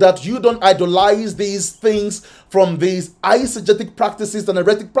careful that you don't idolize these things from these eisegetic practices and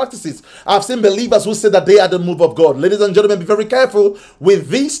heretic practices. I've seen believers who say that they are the move of God. Ladies and gentlemen, be very careful with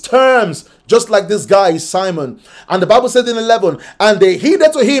these terms, just like this guy, Simon. And the Bible said in 11, and they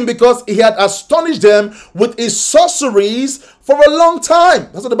heeded to him because he had astonished them with his sorceries for a long time.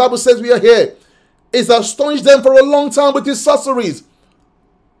 That's what the Bible says we are here. He's astonished them for a long time with his sorceries.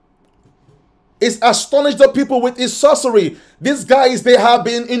 He's astonished the people with his sorcery. These guys, they have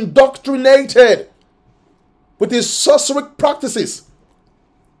been indoctrinated with his sorceric practices.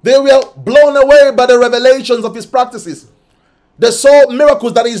 They were blown away by the revelations of his practices. They saw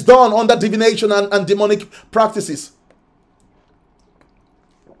miracles that he's done under divination and demonic practices.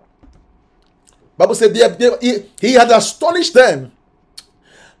 Bible said he had astonished them.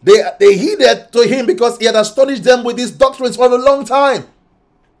 They heeded to him because he had astonished them with his doctrines for a long time.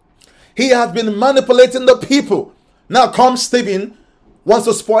 He has been manipulating the people. Now comes Stephen, wants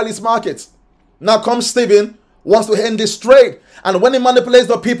to spoil his market. Now comes Stephen, wants to end this trade. And when he manipulates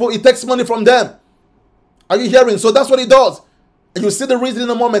the people, he takes money from them. Are you hearing? So that's what he does. And you see the reason in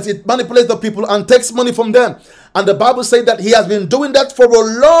a moment. He manipulates the people and takes money from them. And the Bible says that he has been doing that for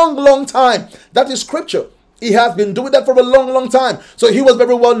a long, long time. That is scripture. He has been doing that for a long, long time. So he was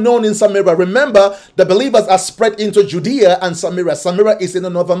very well known in Samaria. Remember, the believers are spread into Judea and Samaria. Samaria is in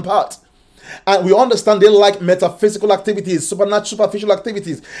the northern part. And we understand they like metaphysical activities, supernatural, superficial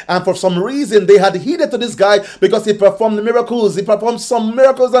activities. And for some reason, they had heeded to this guy because he performed miracles. He performed some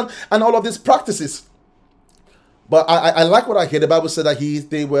miracles and all of these practices. But I like what I hear. The Bible said that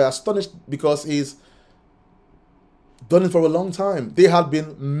they were astonished because he's done it for a long time. They had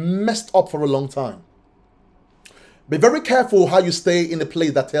been messed up for a long time. Be very careful how you stay in a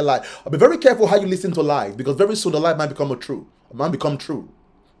place that tell lies. Be very careful how you listen to lies, because very soon the lie might become true. It might become true.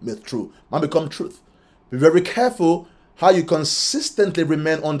 Might become truth. Be very careful how you consistently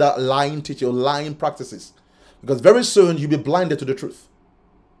remain under lying teaching or lying practices, because very soon you'll be blinded to the truth.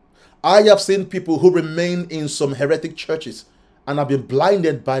 I have seen people who remain in some heretic churches and have been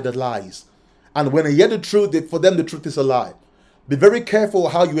blinded by the lies. And when they hear the truth, for them the truth is a lie. Be very careful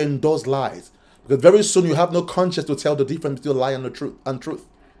how you endorse lies, because very soon you have no conscience to tell the difference between lie and the truth.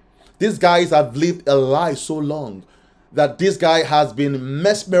 These guys have lived a lie so long that this guy has been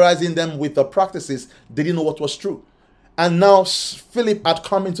mesmerizing them with the practices. They didn't know what was true. And now Philip had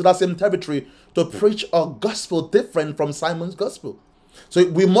come into that same territory to preach a gospel different from Simon's gospel. So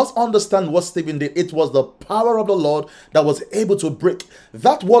we must understand what Stephen did. It was the power of the Lord that was able to break.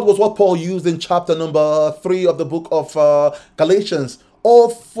 That word was what Paul used in chapter number 3 of the book of Galatians. Oh,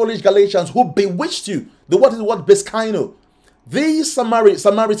 foolish Galatians, who bewitched you. The word is the word Beskaino. These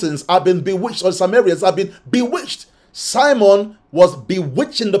Samaritans have been bewitched, or Samaritans have been bewitched. Simon was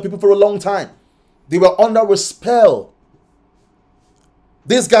bewitching the people for a long time. They were under a spell.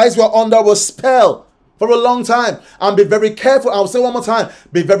 These guys were under a spell for a long time. And be very careful. I'll say one more time.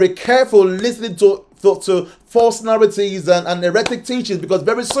 Be very careful listening to false narratives and heretic teachings, because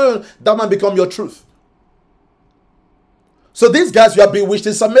very soon that might become your truth. So these guys were bewitched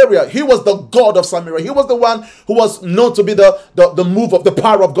in Samaria. He was the god of Samaria. He was the one who was known to be the move of the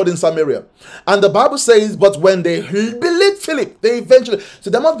power of God in Samaria. And the Bible says, but when they believed Philip, they eventually, so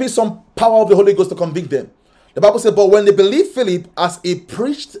there must be some power of the Holy Ghost to convict them. The Bible says, but when they believed Philip as he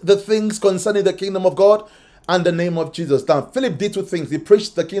preached the things concerning the kingdom of God and the name of Jesus. Now, Philip did two things. He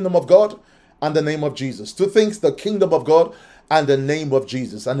preached the kingdom of God and the name of Jesus. Two things, the kingdom of God and the name of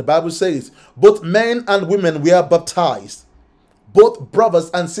Jesus. And the Bible says, both men and women were baptized. Both brothers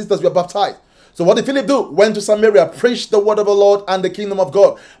and sisters were baptized. So what did Philip do? Went to Samaria, preached the word of the Lord and the kingdom of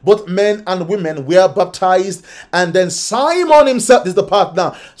God. Both men and women were baptized. And then Simon himself, this is the part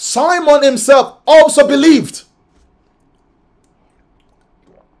now, Simon himself also believed.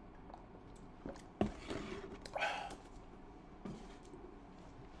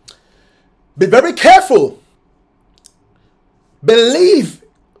 Be very careful. Believe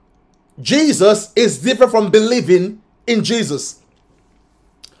Jesus is different from believing in Jesus.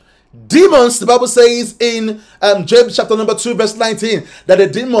 Demons, the Bible says in James chapter number 2 verse 19, that the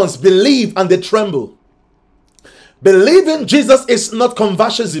demons believe and they tremble. Believing Jesus is not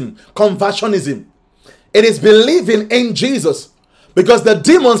conversionism. It is believing in Jesus, because the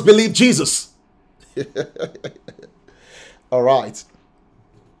demons believe Jesus. All right.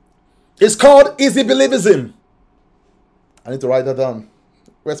 It's called easy believism. I need to write that down.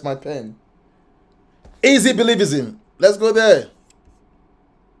 Where's my pen? Easy believism. Let's go there.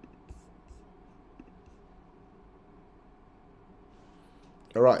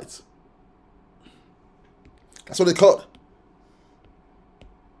 All right. That's what they call it.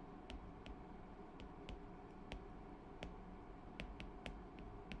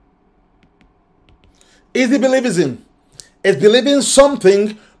 Easy believism is believing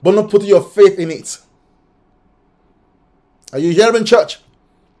something but not putting your faith in it. Are you hearing, church?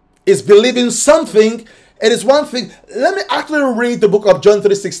 It's believing something. It is one thing. Let me actually read the book of John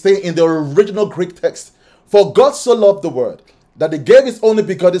 3:16 in the original Greek text. For God so loved the world that he gave his only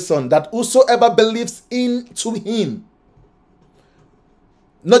begotten Son, that whosoever believes into him,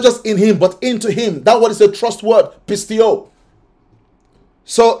 not just in him, but into him. That word is a trust word, pistio.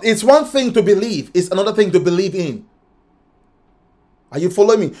 So it's one thing to believe, it's another thing to believe in. Are you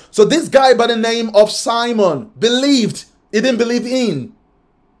following me? So this guy by the name of Simon believed. He didn't believe in.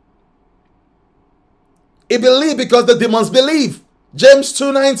 He believed because the demons believe. James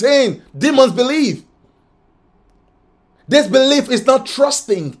 2:19, demons believe. This belief is not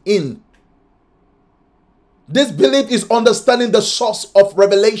trusting in. This belief is understanding the source of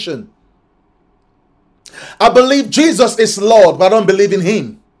revelation. I believe Jesus is Lord, but I don't believe in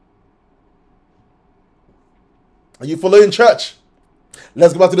him. Are you following, church?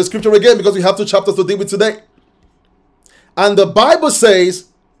 Let's go back to the scripture again, because we have 2 chapters to deal with today. And the Bible says,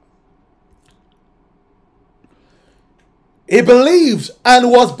 he believed and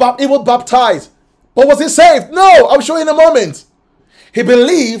was baptized. But was he saved? No, I'll show you in a moment. He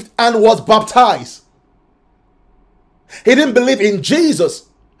believed and was baptized. He didn't believe in Jesus.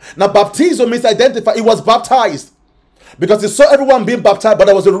 Now, baptism means identify. He was baptized because he saw everyone being baptized, but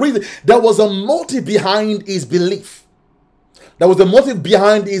there was a reason. There was a motive behind his belief. There was a motive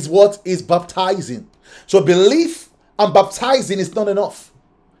behind his what? Is baptizing. So belief and baptizing is not enough.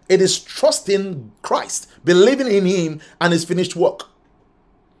 It is trusting Christ, believing in him and his finished work.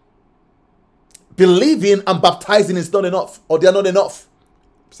 Believing and baptizing is not enough, or they are not enough.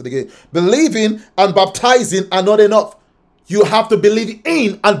 So again, believing and baptizing are not enough. You have to believe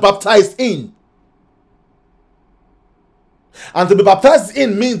in and baptize in. And to be baptized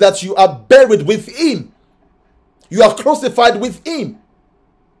in means that you are buried with him. You are crucified with him.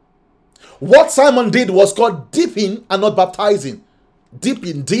 What Simon did was called dipping and not baptizing.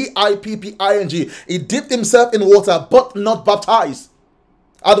 Dipping, D-I-P-P-I-N-G. He dipped himself in water but not baptized.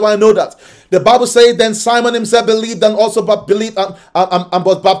 How do I know that? The Bible says, then Simon himself believed and also believed and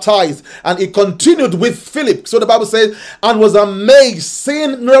was baptized. And he continued with Philip. So the Bible says, and was amazed,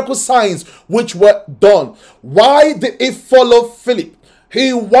 seeing miracle signs which were done. Why did he follow Philip?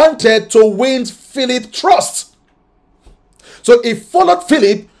 He wanted to win Philip's trust. So he followed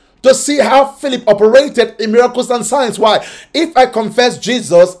Philip to see how Philip operated in miracles and signs. Why? If I confess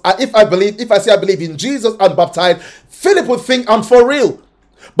Jesus, and if I say I believe in Jesus and baptized, Philip would think I'm for real.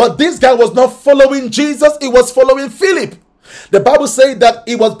 But this guy was not following Jesus, he was following Philip. The Bible says that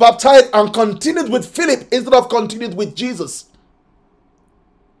he was baptized and continued with Philip instead of continued with Jesus.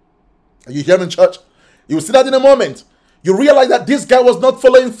 Are you hearing, church? You will see that in a moment. You realize that this guy was not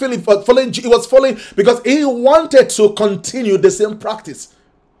following Philip, but he was following because he wanted to continue the same practice.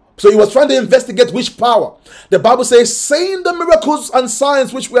 So he was trying to investigate which power. The Bible says, saying the miracles and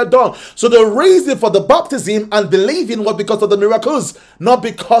signs which were done. So the reason for the baptism and believing was because of the miracles, not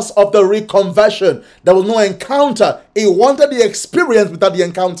because of the reconversion. There was no encounter. He wanted the experience without the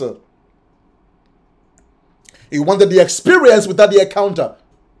encounter. He wanted the experience without the encounter.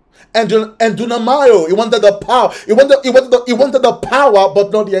 And dunamayo, he wanted the power. He wanted the power,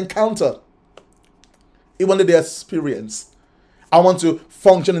 but not the encounter. He wanted the experience. I want to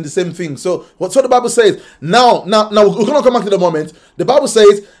function in the same thing. So what the Bible says, now we're going to come back to the moment. The Bible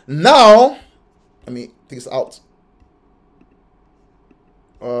says, now, let me take this out.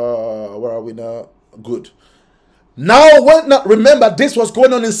 Where are we now? Good. Now, remember, this was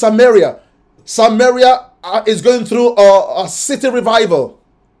going on in Samaria. Samaria is going through a city revival.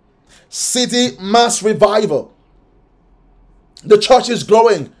 City mass revival. The church is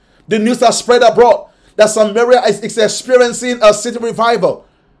growing. The news has spread abroad that Samaria is experiencing a city revival.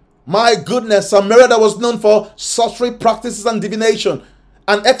 My goodness, Samaria that was known for sorcery practices and divination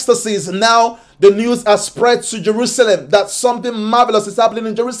and ecstasies. Now the news has spread to Jerusalem that something marvelous is happening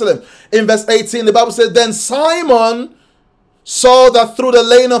in Jerusalem. In verse 18, the Bible says, then Simon saw that through the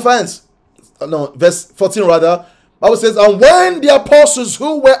laying of hands. No, verse 14 rather. Bible says, and when the apostles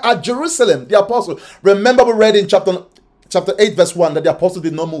who were at Jerusalem, the apostles, remember we read in chapter 8 verse 1 that the apostles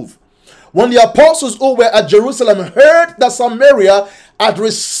did not move. When the apostles who were at Jerusalem heard that Samaria had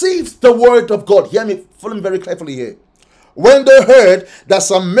received the word of God. Hear me, follow me very carefully here. When they heard that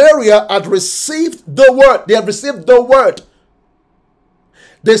Samaria had received the word, they have received the word,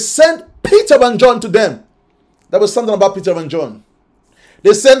 they sent Peter and John to them. There was something about Peter and John.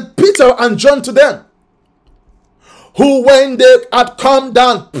 They sent Peter and John to them, who when they had come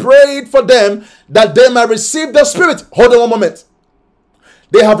down, prayed for them that they might receive the Spirit. Hold on one moment.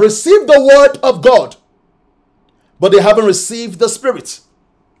 They have received the word of God, but they haven't received the Spirit.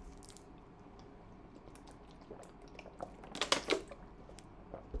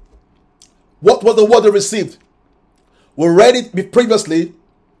 What was the word they received? We read it previously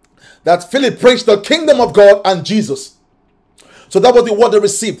that Philip preached the kingdom of God and Jesus. So that was the word they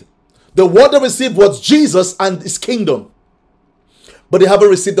received. The word they received was Jesus and his kingdom. But they haven't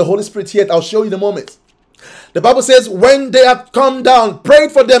received the Holy Spirit yet. I'll show you in a moment. The Bible says, when they had come down,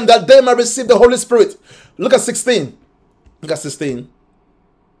 prayed for them that they might receive the Holy Spirit. Look at 16. Look at 16.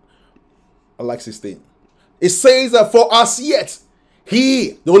 I like 16. It says that for as yet,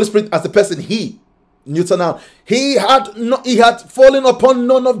 he, the Holy Spirit as the person, he, neuter noun, he had fallen upon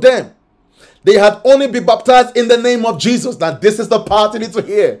none of them. They had only been baptized in the name of Jesus. Now this is the part you need to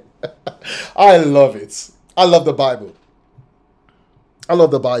hear. I love it. I love the Bible. I love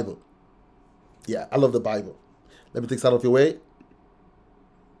the Bible. Yeah, I love the Bible. Let me take this out of your way.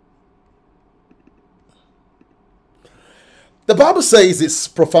 The Bible says this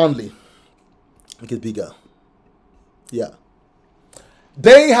profoundly. Make it bigger. Yeah.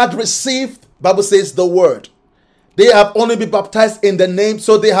 They had received, Bible says, the word. They have only been baptized in the name,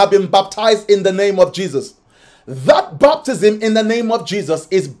 so they have been baptized in the name of Jesus. That baptism in the name of Jesus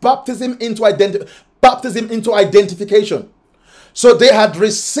is baptism into identification. So they had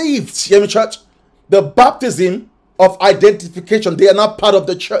received, hear me church, the baptism of identification. They are not part of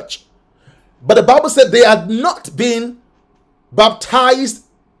the church. But the Bible said they had not been baptized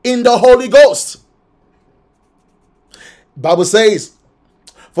in the Holy Ghost. Bible says,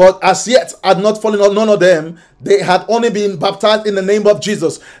 for as yet had not fallen on none of them, they had only been baptized in the name of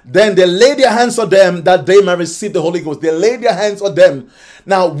Jesus. Then they laid their hands on them that they might receive the Holy Ghost. They laid their hands on them.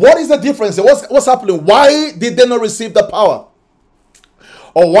 Now, what is the difference? What's happening? Why did they not receive the power?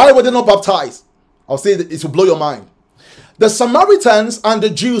 Or why were they not baptized? I'll say that it will blow your mind. The Samaritans and the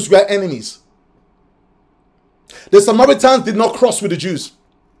Jews were enemies. The Samaritans did not cross with the Jews.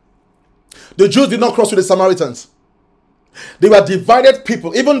 The Jews did not cross with the Samaritans. They were divided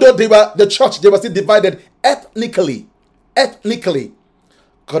people. Even though they were the church, they were still divided ethnically. Ethnically.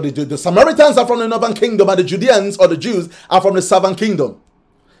 Because the Samaritans are from the northern kingdom and the Judeans or the Jews are from the southern kingdom.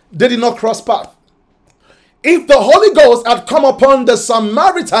 They did not cross paths. If the Holy Ghost had come upon the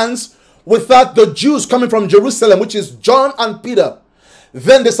Samaritans without the Jews coming from Jerusalem, which is John and Peter,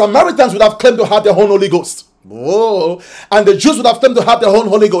 then the Samaritans would have claimed to have their own Holy Ghost. Whoa. And the Jews would have claimed to have their own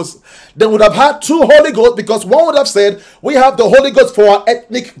Holy Ghost. They would have had two Holy Ghosts, because one would have said, we have the Holy Ghost for our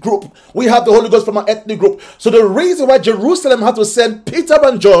ethnic group. We have the Holy Ghost from our ethnic group. So the reason why Jerusalem had to send Peter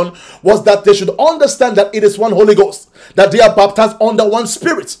and John was that they should understand that it is one Holy Ghost, that they are baptized under one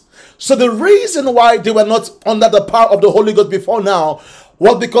Spirit. So the reason why they were not under the power of the Holy Ghost before now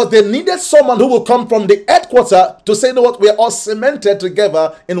was because they needed someone who will come from the headquarters to say, you know what, we are all cemented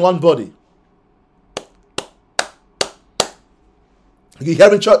together in one body. You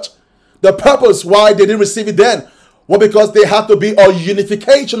hear in church? The purpose why they didn't receive it then was because they had to be a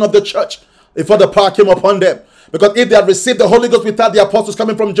unification of the church before the power came upon them. Because if they had received the Holy Ghost without the apostles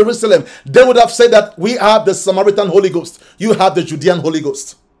coming from Jerusalem, they would have said that we have the Samaritan Holy Ghost. You have the Judean Holy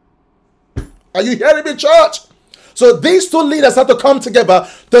Ghost. Are you hearing me, church? So these two leaders had to come together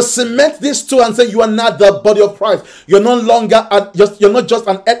to cement these two and say, you are not the body of Christ. You're no longer you're not just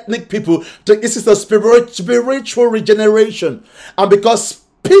an ethnic people. This is a spiritual regeneration. And because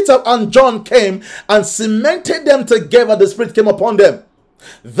Peter and John came and cemented them together, the Spirit came upon them.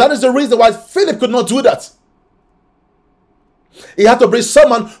 That is the reason why Philip could not do that. He had to bring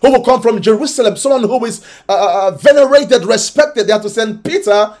someone who will come from Jerusalem, someone who is venerated, respected. They had to send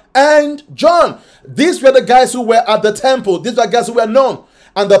Peter and John. These were the guys who were at the temple. These were the guys who were known.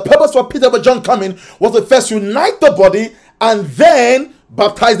 And the purpose for Peter and John coming was to first unite the body and then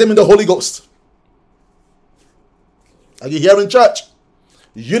baptize them in the Holy Ghost. Are you hearing, church?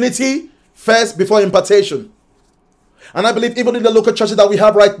 Unity first before impartation. And I believe even in the local churches that we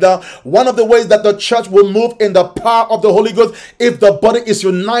have right now, one of the ways that the church will move in the power of the Holy Ghost, if the body is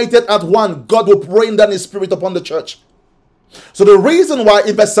united at one, God will rain down His Spirit upon the church. So the reason why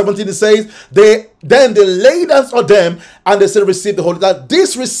in verse 17 it says, they laid hands on them and they said, receive the Holy Spirit. Now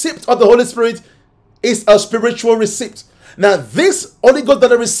this receipt of the Holy Spirit is a spiritual receipt. Now this Holy Ghost that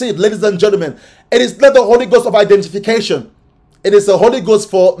they received, ladies and gentlemen, it is not the Holy Ghost of identification. It is the Holy Ghost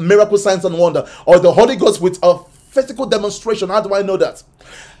for miracle, signs and wonder, or the Holy Ghost with a physical demonstration. How do I know that?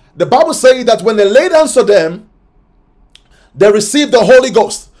 The Bible says that when they laid hands on them, they received the Holy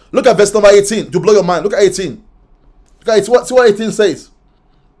Ghost. Look at verse number 18 to blow your mind. Look at 18. Look at it. See what 18 says.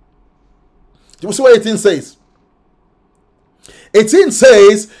 You see what 18 says? 18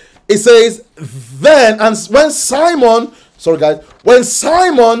 says, it says, then, and when Simon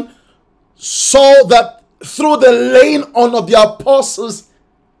saw that through the laying on of the apostles,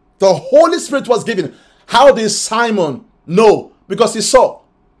 the Holy Spirit was given. How did Simon know? Because he saw.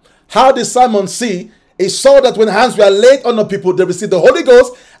 How did Simon see? He saw that when hands were laid on the people, they received the Holy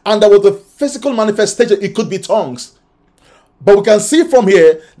Ghost, and there was a physical manifestation. It could be tongues. But we can see from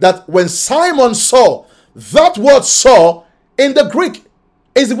here that when Simon saw, that word saw in the Greek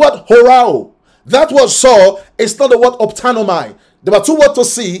is the word horao. That word saw is not the word optanomai. There were two words to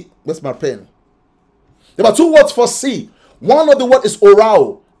see. Where's my pen? There were two words for see. One of the word is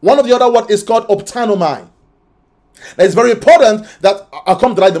horao. One of the other word is called optanomai. Now it's very important that I'll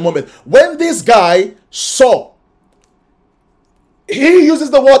come to that in a moment. When this guy saw, he uses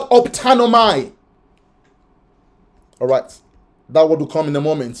the word optanomai. All right. That word will come in a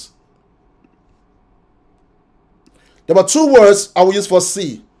moment. There were two words I will use for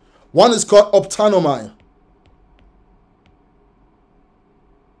see. One is called optanomai.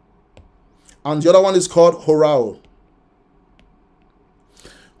 And the other one is called horao.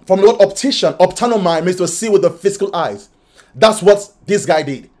 From the word optician, optanomai means to see with the physical eyes. That's what this guy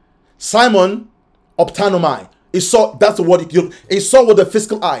did. Simon, optanomai. He saw, that's the word he saw with the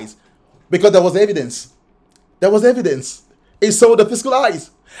physical eyes. Because there was evidence. There was evidence. He saw with the physical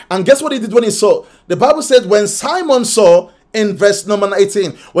eyes. And guess what he did when he saw? The Bible said when Simon saw, in verse number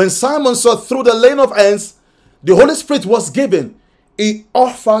 18, when Simon saw through the laying of hands, the Holy Spirit was given. He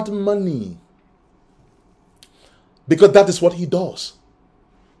offered money. Because that is what he does.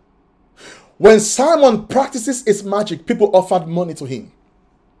 When Simon practices his magic, people offered money to him.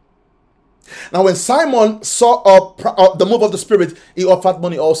 Now, when Simon saw the move of the Spirit, he offered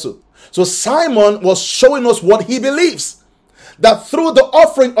money also. So Simon was showing us what he believes. That through the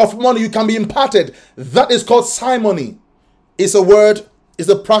offering of money, you can be imparted. That is called simony. It's a word, it's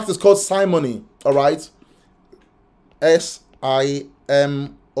a practice called simony. All right? S-I-M-O-N-Y.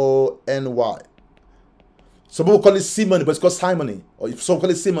 Some people call it simony, but it's called simony. Or some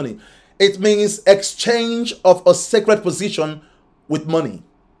call it simony. It means exchange of a sacred position with money.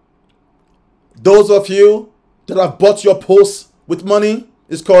 Those of you that have bought your post with money,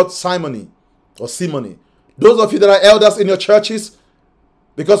 it's called simony or simony. Those of you that are elders in your churches,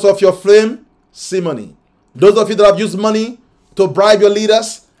 because of your fame, simony. Those of you that have used money to bribe your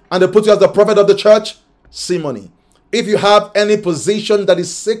leaders and they put you as the prophet of the church, simony. If you have any position that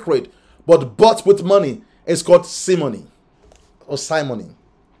is sacred but bought with money, it's called simony or simony.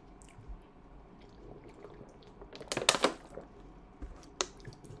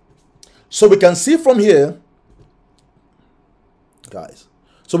 So we can see from here, guys,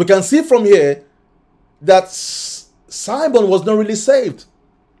 that Simon was not really saved.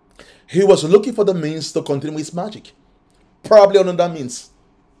 He was looking for the means to continue his magic. Probably another means.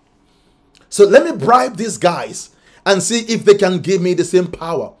 So let me bribe these guys and see if they can give me the same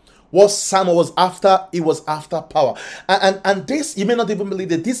power. What Simon was after, he was after power. And this, you may not even believe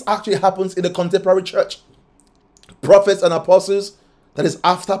that this actually happens in the contemporary church. Prophets and apostles that is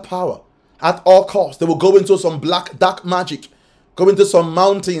after power. At all costs, they will go into some black, dark magic, go into some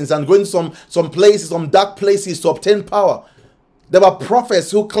mountains and go into some places, some dark places to obtain power. There were prophets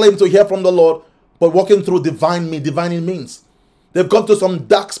who claimed to hear from the Lord, but working through divining means. They've gone to some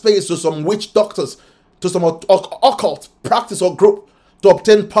dark space, to some witch doctors, to some occult practice or group to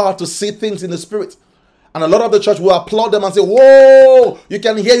obtain power to see things in the spirit. And a lot of the church will applaud them and say, whoa, you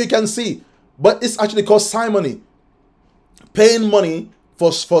can hear, you can see. But it's actually called simony. Paying money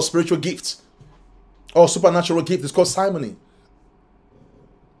for spiritual gifts or supernatural gifts is called simony.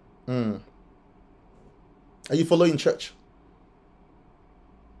 Are you following, church?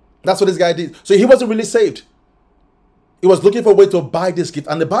 That's what this guy did. So he wasn't really saved. He was looking for a way to buy this gift.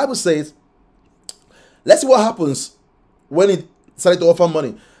 And the Bible says, let's see what happens when he started to offer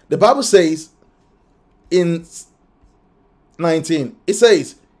money. The Bible says in 19, it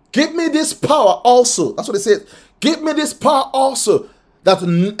says, give me this power also. That's what it says. Give me this power also, that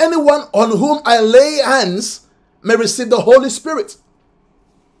anyone on whom I lay hands may receive the Holy Spirit.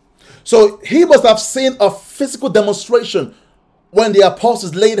 So he must have seen a physical demonstration when the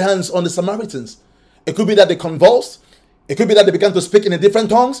apostles laid hands on the Samaritans. It could be that they convulsed. It could be that they began to speak in different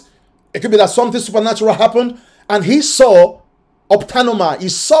tongues. It could be that something supernatural happened and he saw optanomai. He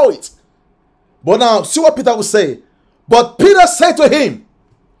saw it. But now, see what Peter will say. But Peter said to him,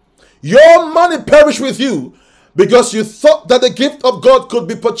 your money perish with you, because you thought that the gift of God could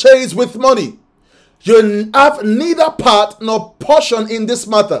be purchased with money. You have neither part nor portion in this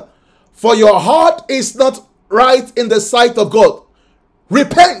matter, for your heart is not right in the sight of God.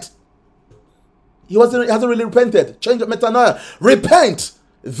 Repent. He hasn't really repented. Change of metanoia. Repent,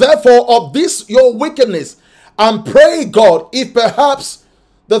 therefore, of this your wickedness, and pray God, if perhaps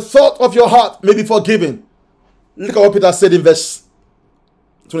the thought of your heart may be forgiven. Look at what Peter said in verse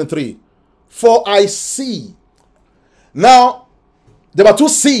 23. For I see. Now, there were two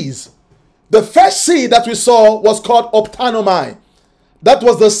sees. The first see that we saw was called optanomai. That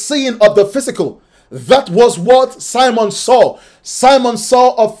was the seeing of the physical. That was what Simon saw. Simon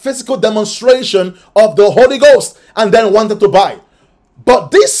saw a physical demonstration of the Holy Ghost and then wanted to buy.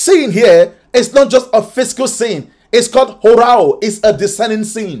 But this scene here is not just a physical scene. It's called horao. It's a descending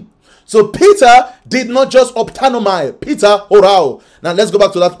scene. So Peter did not just optanomai. Peter horao. Now let's go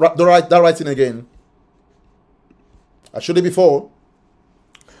back to that writing again. I showed it before.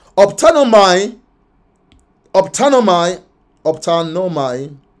 Optanomai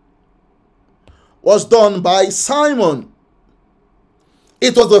was done by Simon.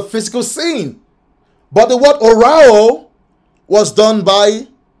 It was a physical scene. But the word orao was done by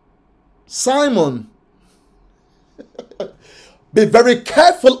Simon. Be very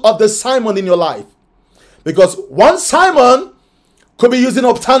careful of the Simon in your life. Because one Simon could be using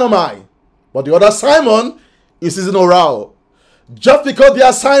optanomai, but the other Simon is using orao. Just because they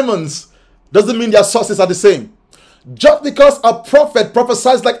are Simons doesn't mean their sources are the same. Just because a prophet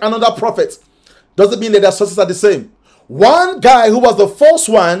prophesies like another prophet doesn't mean that their sources are the same. One guy who was the false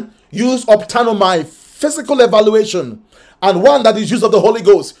one used optanomai, physical evaluation, and one that is used of the Holy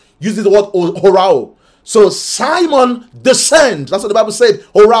Ghost uses the word horao. So Simon discerned. That's what the Bible said.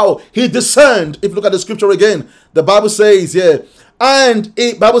 Horao, he discerned. If you look at the scripture again, the Bible says, and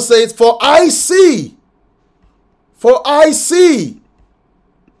the Bible says, for I see.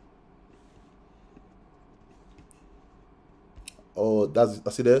 Oh,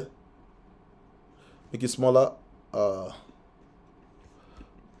 that's it there. Make it smaller. How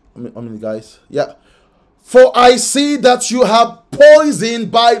many guys? Yeah. For I see that you have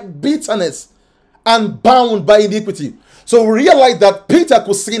poisoned by bitterness and bound by iniquity. So we realize that Peter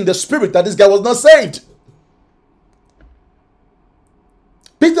could see in the spirit that this guy was not saved.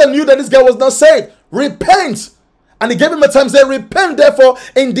 Peter knew that this guy was not saved. Repent. And he gave him a time to say, repent therefore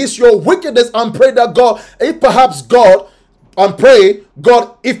in this your wickedness, and pray that God, if perhaps God, and pray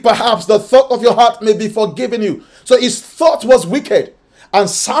God, if perhaps the thought of your heart may be forgiven you. So his thought was wicked, and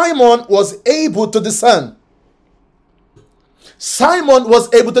Simon was able to discern. Simon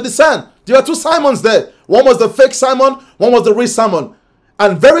was able to discern. There were two Simons there. One was the fake Simon, one was the real Simon.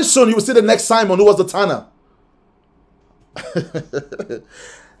 And very soon you will see the next Simon, who was the tanner.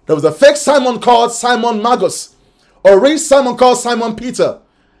 There was a fake Simon called Simon Magus, a real Simon called Simon Peter,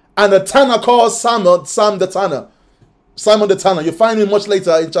 and a tanner called Sam the Tanner. Simon the Tanner. You find him much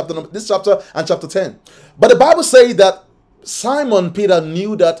later in this chapter and chapter 10. But the Bible says that Simon Peter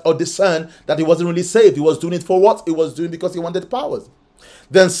knew that, or discerned that he wasn't really saved. He was doing it for what? He was doing it because he wanted powers.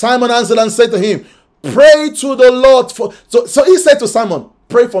 Then Simon answered and said to him, pray to the Lord for... So he said to Simon,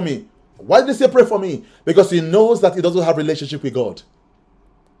 pray for me. Why did he say pray for me? Because he knows that he doesn't have a relationship with God.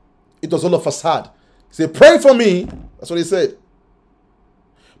 It was all a facade. He said, pray for me. That's what he said.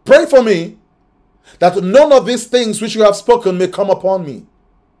 Pray for me, that none of these things which you have spoken may come upon me.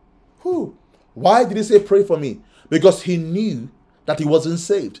 Who? Why did he say pray for me? Because he knew that he wasn't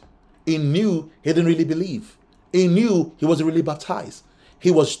saved. He knew he didn't really believe. He knew he wasn't really baptized.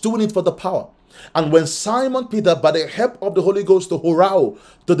 He was doing it for the power. And when Simon Peter, by the help of the Holy Ghost, to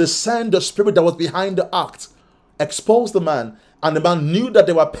discern the spirit that was behind the act, exposed the man, and the man knew that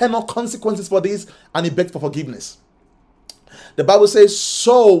there were penal consequences for this, and he begged for forgiveness. The Bible says,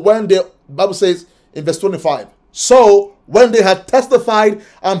 Bible says in verse 25, so when they had testified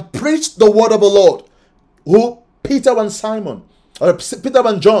and preached the word of the Lord, Peter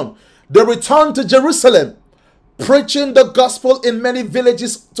and John, they returned to Jerusalem, preaching the gospel in many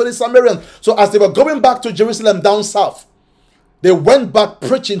villages to the Samaritans. So as they were going back to Jerusalem down south, they went back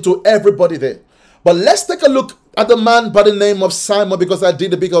preaching to everybody there. But let's take a look at the man by the name of Simon, because I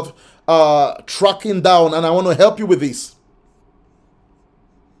did a bit of tracking down, and I want to help you with this.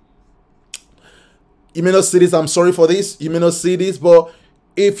 You may not see this. I'm sorry for this. You may not see this, but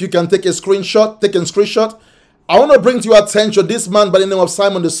if you can take a screenshot, I want to bring to your attention this man by the name of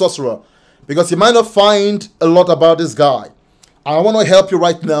Simon the sorcerer, because you might not find a lot about this guy. I want to help you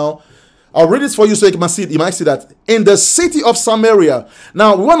right now. I'll read this for you so you might see that. In the city of Samaria.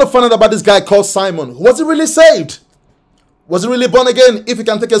 Now, we want to find out about this guy called Simon. Was he really saved? Was he really born again? If you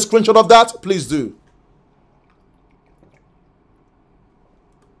can take a screenshot of that, please do.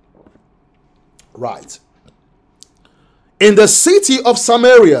 Right. In the city of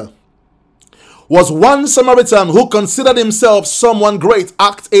Samaria was one Samaritan who considered himself someone great.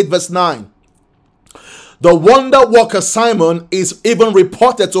 Acts 8 verse 9. The wonder worker Simon is even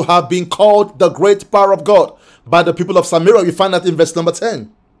reported to have been called the great power of God by the people of Samaria. We find that in verse number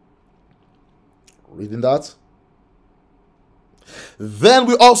 10. Reading that. Then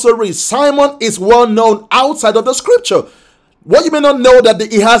we also read, Simon is well known outside of the scripture. What you may not know,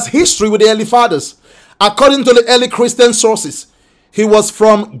 that he has history with the early fathers. According to the early Christian sources, he was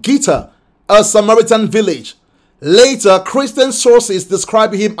from Gita, a Samaritan village. Later, Christian sources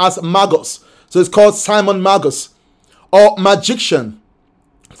describe him as Magus. So it's called Simon Magus, or magician.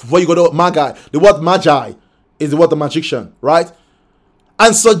 Before you go to Magi, the word Magi is the word of magician, right?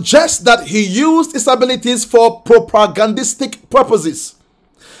 And suggests that he used his abilities for propagandistic purposes.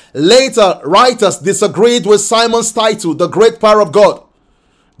 Later, writers disagreed with Simon's title, the great power of God.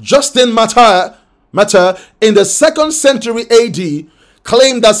 Justin Martyr, in the 2nd century AD,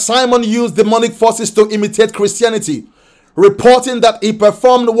 claimed that Simon used demonic forces to imitate Christianity, reporting that he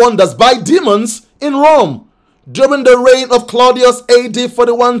performed wonders by demons in Rome during the reign of Claudius AD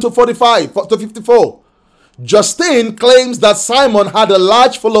 41 to 54. Justin claims that Simon had a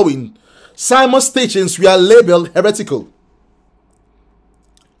large following. Simon's teachings were labeled heretical.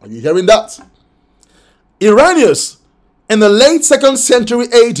 Are you hearing that? Irenaeus, in the late 2nd century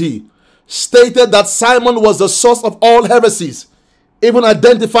AD, stated that Simon was the source of all heresies, even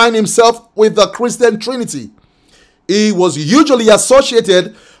identifying himself with the Christian Trinity. He was usually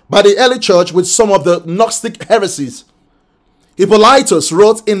associated by the early church with some of the Gnostic heresies. Hippolytus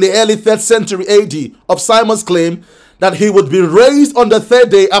wrote in the early 3rd century AD of Simon's claim that he would be raised on the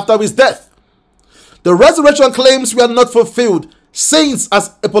 3rd day after his death. The resurrection claims were not fulfilled, since,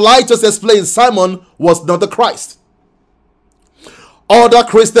 as Hippolytus explained, Simon was not the Christ. Other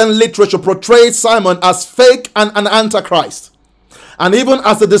Christian literature portrayed Simon as fake and an antichrist, and even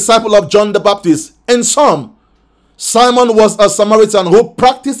as the disciple of John the Baptist. In some, Simon was a Samaritan who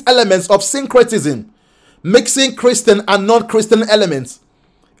practiced elements of syncretism, mixing Christian and non-Christian elements.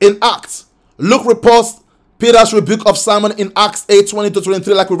 In Acts, Luke reports Peter's rebuke of Simon in Acts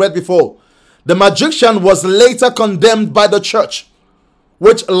 8:20-23, like we read before. The magician was later condemned by the church,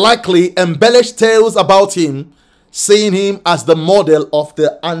 which likely embellished tales about him, seeing him as the model of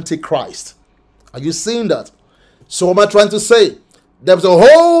the Antichrist. Are you seeing that? So what am I trying to say? There's a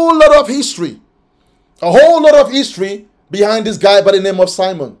whole lot of history behind this guy by the name of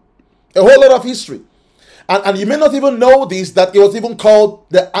Simon. A whole lot of history. And you may not even know this, that it was even called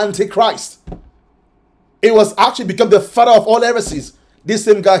the Antichrist. It was actually become the father of all heresies. This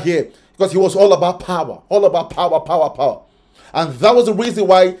same guy here, because he was all about power. Power. And that was the reason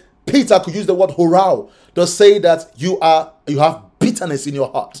why Peter could use the word horal to say that you have bitterness in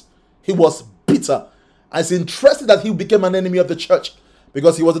your heart. He was bitter. And it's interesting that he became an enemy of the church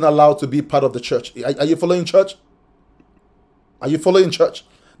because he wasn't allowed to be part of the church. Are you following church? Are you following church?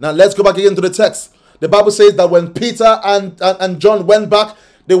 Now let's go back again to the text. The Bible says that when Peter and John went back,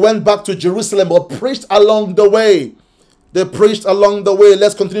 they went back to Jerusalem, but preached along the way. They preached along the way.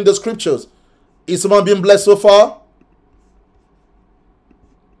 Let's continue the scriptures. Is someone being blessed so far?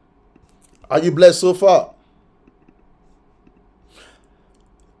 Are you blessed so far?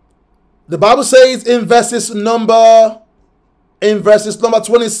 The Bible says in verses number 26,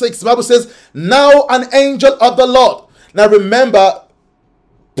 the Bible says, now an angel of the Lord. Now remember,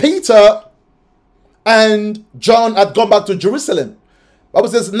 Peter and John had gone back to Jerusalem. The Bible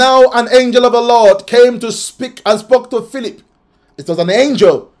says, now an angel of the Lord came to speak and spoke to Philip. It was an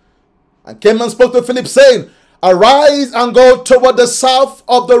angel, and came and spoke to Philip, saying, arise and go toward the south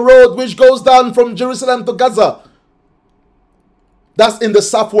of the road which goes down from Jerusalem to Gaza. That's in the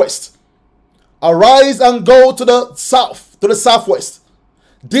southwest. Arise and go to the south, to the southwest.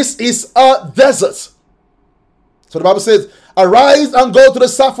 This is a desert. So the Bible says, arise and go to the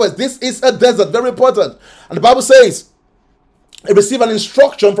southwest. This is a desert, very important. And the Bible says, he received an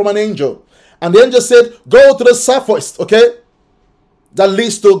instruction from an angel. And the angel said, go to the southwest, okay? That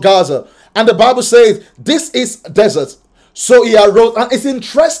leads to Gaza. And the Bible says, this is desert. So he arose. And it's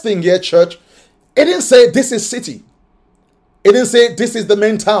interesting here, church. It didn't say this is city. It didn't say this is the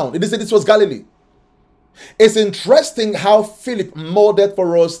main town. It didn't say this was Galilee. It's interesting how Philip molded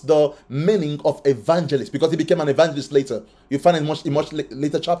for us the meaning of evangelist, because he became an evangelist later. You find it in much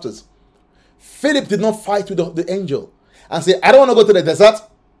later chapters. Philip did not fight with the angel and say, I don't want to go to the desert.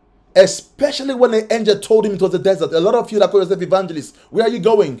 Especially when the angel told him it was a desert. A lot of you that call yourself evangelists, where are you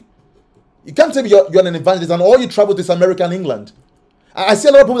going? You can't tell me you're an evangelist and all you travel to is America and England. I see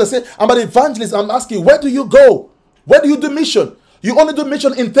a lot of people that say, I'm an evangelist. I'm asking, where do you go? Where do you do mission? You only do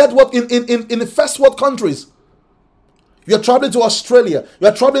mission in third world, in the first world countries. You're traveling to Australia.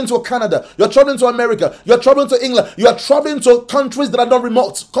 You're traveling to Canada. You're traveling to America. You're traveling to England. You are traveling to countries that are not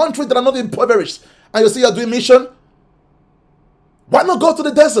remote, countries that are not impoverished. And you say you're doing mission. Why not go to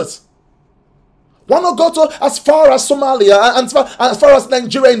the desert? Why not go to as far as Somalia and as far as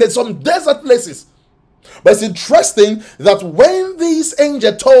Nigeria, and there's some desert places? But it's interesting that when this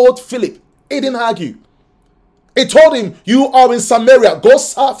angel told Philip, he didn't argue. He told him, you are in Samaria, go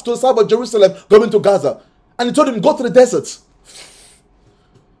south to the south of Jerusalem, go into Gaza. And he told him, go to the desert.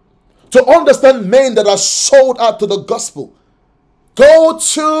 To understand men that are sold out to the gospel, go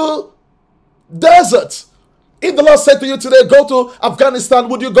to desert. If the Lord said to you today, go to Afghanistan,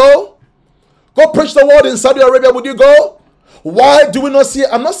 would you go? Go preach the word in Saudi Arabia, would you go? Why do we not see,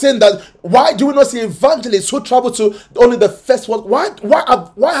 I'm not saying that, why do we not see evangelists who travel to only the first world?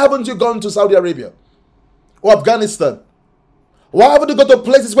 Why haven't you gone to Saudi Arabia or Afghanistan? Why haven't you gone to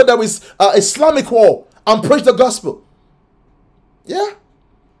places where there is Islamic war and preach the gospel? Yeah.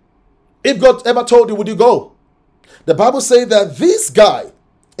 If God ever told you, would you go? The Bible says that this guy,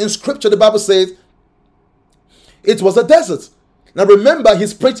 in scripture, the Bible says, it was a desert. Now remember,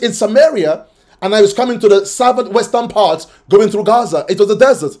 he's preached in Samaria, and I was coming to the southwestern part, going through Gaza. It was a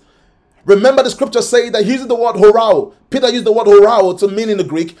desert. Remember, the scripture say that he used the word horao. Peter used the word horao to mean in the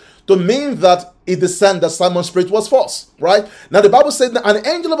Greek, to mean that it discerned that Simon's spirit was false, right? Now the Bible said that an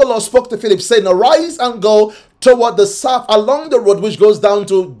angel of the Lord spoke to Philip, saying, arise and go toward the south along the road which goes down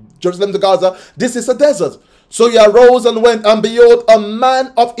to Jerusalem to Gaza. This is a desert. So he arose and went, and behold, a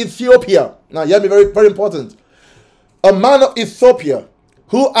man of Ethiopia. Now hear me, very, very important. A man of Ethiopia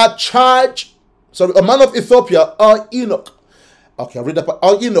who had charge, a man of Ethiopia, Enoch. Okay, I'll read that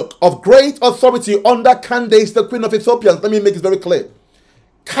part. Enoch, of great authority under Candace, the queen of Ethiopians. Let me make it very clear.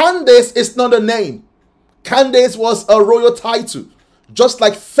 Candace is not a name. Candace was a royal title. Just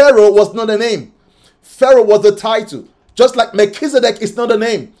like Pharaoh was not a name. Pharaoh was a title. Just like Melchizedek is not a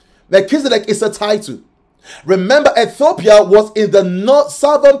name. Melchizedek is a title. Remember, Ethiopia was in the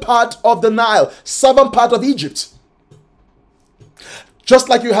southern part of the Nile, southern part of Egypt. Just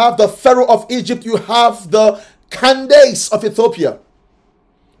like you have the Pharaoh of Egypt, you have the Candace of Ethiopia.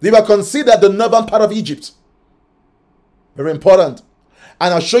 They were considered the northern part of Egypt. Very important.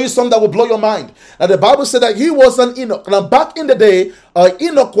 And I'll show you something that will blow your mind. Now the Bible said that he was an Enoch. Now back in the day,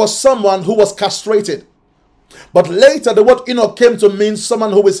 Enoch was someone who was castrated. But later the word Enoch came to mean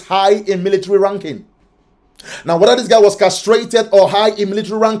someone who is high in military ranking. Now whether this guy was castrated or high in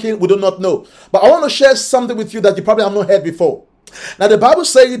military ranking, we do not know. But I want to share something with you that you probably have not heard before. Now the Bible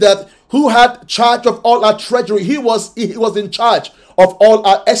says that who had charge of all our treasury, he was in charge of all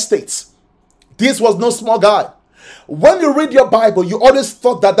our estates. This was no small guy. When you read your Bible, you always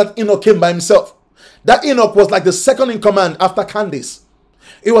thought that Enoch came by himself. That Enoch was like the second in command after Candace.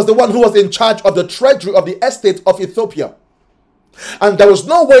 He was the one who was in charge of the treasury of the estate of Ethiopia. And there was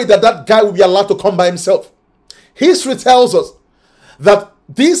no way that guy would be allowed to come by himself. History tells us that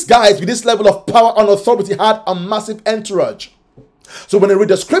these guys with this level of power and authority had a massive entourage. So when you read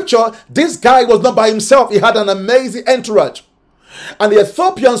the scripture, this guy was not by himself. He had an amazing entourage. And the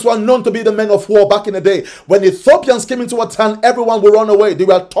Ethiopians were known to be the men of war back in the day. When the Ethiopians came into a town, everyone would run away. They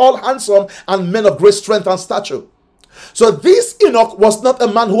were tall, handsome, and men of great strength and stature. So this Enoch was not a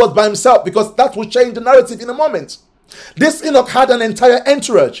man who was by himself, because that would change the narrative in a moment. This Enoch had an entire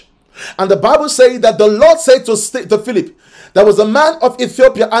entourage. And the Bible says that the Lord said to Philip, there was a man of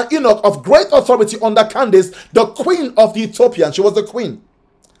Ethiopia, an eunuch of great authority under Candace, the queen of the Ethiopians. She was the queen.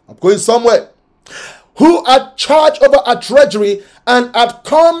 I'm going somewhere. Who had charge over a treasury and had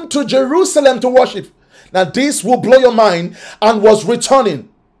come to Jerusalem to worship. Now this will blow your mind. And was returning.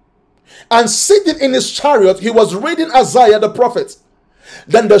 And sitting in his chariot, he was reading Isaiah the prophet.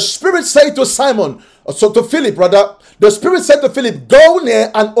 Then the Spirit said to Simon, so to Philip rather, the Spirit said to Philip, go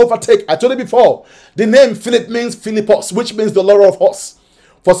near and overtake. I told you before, the name Philip means Philippos, which means the Lord of hosts.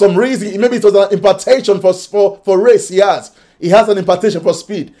 For some reason, maybe it was an impartation for race he has. He has an impartation for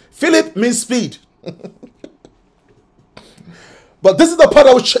speed. Philip means speed. But this is the part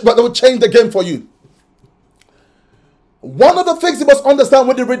that will change the game for you. One of the things you must understand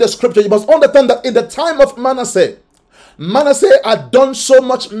when you read the scripture, you must understand that in the time of Manasseh had done so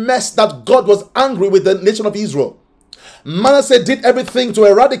much mess that God was angry with the nation of Israel. Manasseh did everything to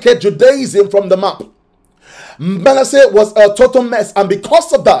eradicate Judaism from the map. Manasseh was a total mess, and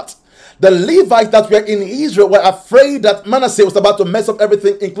because of that, the Levites that were in Israel were afraid that Manasseh was about to mess up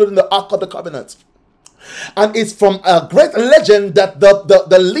everything, including the Ark of the Covenant. And it's from a great legend that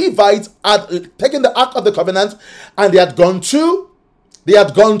the Levites had taken the Ark of the Covenant and they had gone to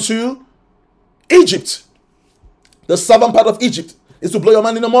Egypt. The southern part of Egypt is to blow your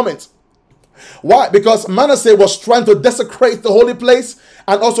mind in a moment. Why? Because Manasseh was trying to desecrate the holy place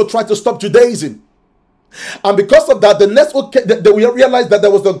and also try to stop Judaism. And because of that, we realized that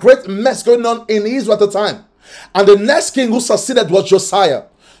there was a great mess going on in Israel at the time. And the next king who succeeded was Josiah.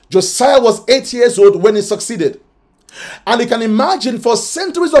 Josiah was 8 years old when he succeeded. And you can imagine for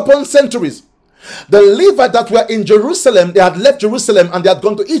centuries upon centuries, the Levites that were in Jerusalem, they had left Jerusalem and they had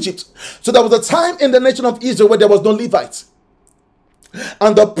gone to Egypt. So there was a time in the nation of Israel where there was no Levites.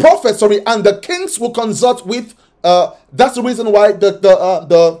 And the prophets, and the kings will consult with, that's the reason why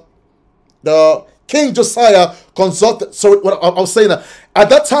the King Josiah consulted, what I was saying, at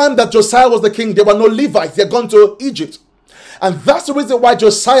that time that Josiah was the king, there were no Levites, they had gone to Egypt. And that's the reason why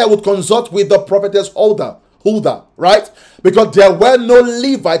Josiah would consult with the prophetess Huldah, right? Because there were no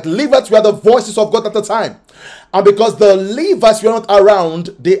Levites. Levites were the voices of God at the time. And because the Levites were not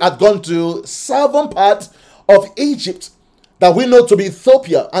around, they had gone to southern part of Egypt that we know to be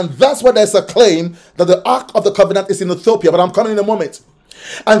Ethiopia. And that's why there's a claim that the Ark of the Covenant is in Ethiopia. But I'm coming in a moment.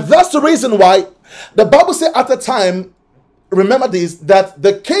 And that's the reason why the Bible said at the time, remember this, that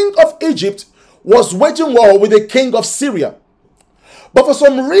the king of Egypt was waging war with the king of Syria. But for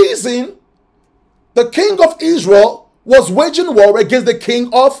some reason, the king of Israel was waging war against the king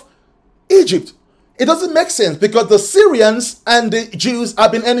of Egypt. It doesn't make sense because the Syrians and the Jews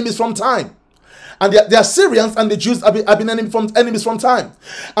have been enemies from time. And the Assyrians and the Jews have been enemies from time.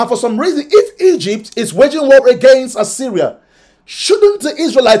 And for some reason, if Egypt is waging war against Assyria, shouldn't the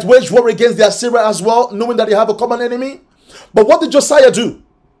Israelites wage war against the Assyria as well, knowing that they have a common enemy? But what did Josiah do?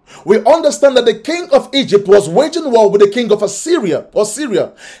 We understand that the king of Egypt was waging war with the king of Assyria or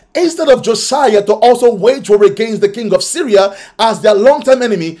Syria. Instead of Josiah to also wage war against the king of Syria as their long-term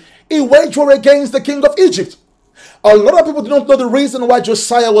enemy, he waged war against the king of Egypt. A lot of people do not know the reason why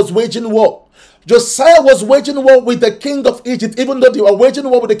Josiah was waging war. Josiah was waging war with the king of Egypt, even though they were waging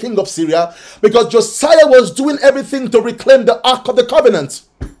war with the king of Syria, because Josiah was doing everything to reclaim the Ark of the Covenant.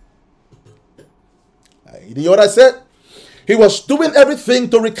 You know what I said? He was doing everything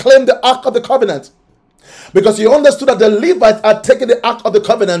to reclaim the Ark of the Covenant. Because he understood that the Levites had taken the Ark of the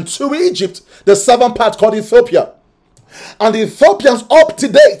Covenant to Egypt, the southern part called Ethiopia. And the Ethiopians up to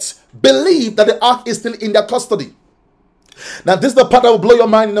date believe that the Ark is still in their custody. Now this is the part that will blow your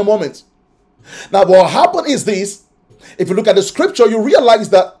mind in a moment. Now what happened is this. If you look at the scripture, you realize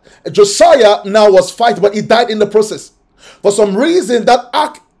that Josiah now was fighting, but he died in the process. For some reason, that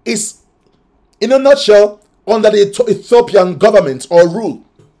Ark is, in a nutshell, under the Ethiopian government or rule.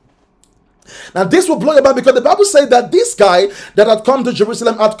 Now this will blow your mind because the Bible says that this guy that had come to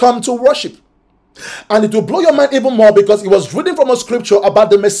Jerusalem had come to worship. And it will blow your mind even more because he was reading from a scripture about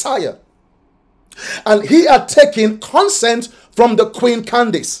the Messiah. And he had taken consent from the Queen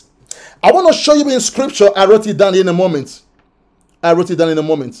Candace. I want to show you in scripture. I wrote it down in a moment.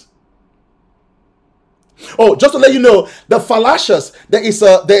 Oh, just to let you know, the Falashas, the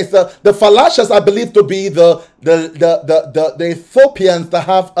Falashas are believed to be the Ethiopians that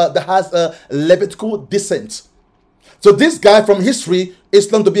has a Levitical descent. So this guy from history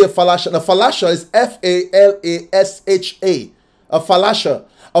is known to be a Falasha. A Falasha is Falasha.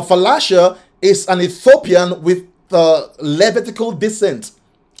 A Falasha is an Ethiopian with Levitical descent.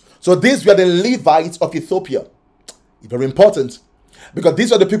 So these were the Levites of Ethiopia. Very important. because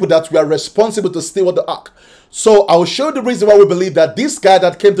these are the people that were responsible to steward the ark. So I'll show you the reason why we believe that this guy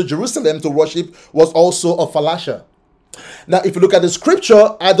that came to Jerusalem to worship was also a Phalasher. Now, if you look at the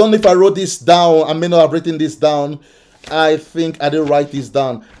scripture, I don't know if I wrote this down. I may not have written this down. I think I didn't write this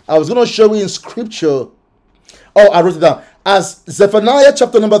down. I was going to show you in scripture. Oh, I wrote it down. As Zephaniah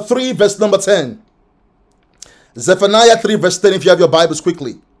chapter number 3, verse number 10. Zephaniah 3, verse 10, if you have your Bibles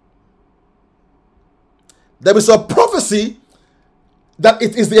quickly. There is a prophecy that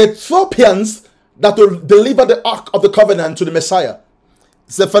it is the Ethiopians that will deliver the ark of the covenant to the Messiah.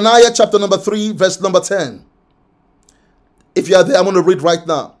 Zephaniah chapter number 3, verse number 10. If you are there, I'm going to read right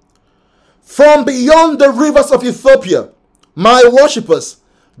now. From beyond the rivers of Ethiopia, my worshippers,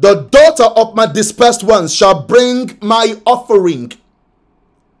 the daughter of my dispersed ones, shall bring my offering.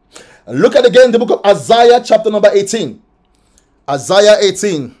 And look at again the book of Isaiah chapter number 18. Isaiah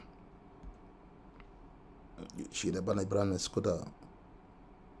 18.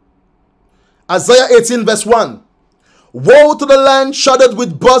 Isaiah 18 verse 1. Woe to the land shadowed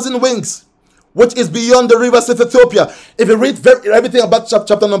with buzzing wings, which is beyond the rivers of Ethiopia. If you read everything about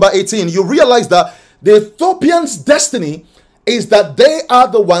chapter number 18, you realize that the Ethiopians' destiny is that they are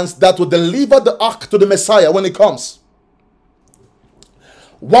the ones that will deliver the ark to the Messiah when it comes.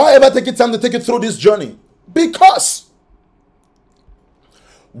 Why ever take it time to take it through this journey? Because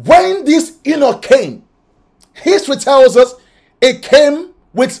when this Enoch came, history tells us it came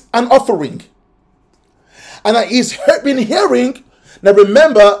with an offering. And he's been hearing, now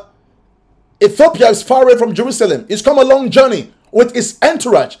remember, Ethiopia is far away from Jerusalem. He's come a long journey with his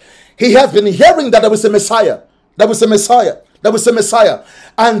entourage. He has been hearing that there was a Messiah. There was a Messiah. There was a Messiah.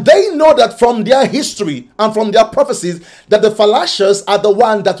 And they know that from their history and from their prophecies that the Phalashers are the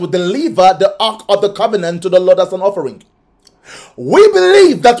one that will deliver the Ark of the Covenant to the Lord as an offering. We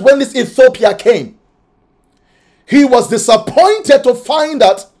believe that when this Ethiopia came, he was disappointed to find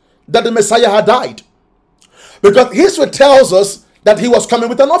out that the Messiah had died. Because history tells us that he was coming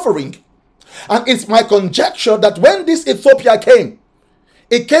with an offering. And it's my conjecture that when this Ethiopia came,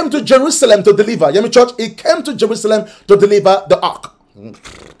 it came to Jerusalem to deliver. Hear me, church? It came to Jerusalem to deliver the ark.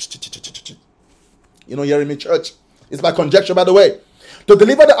 You know, hearing me, church? It's my conjecture, by the way. To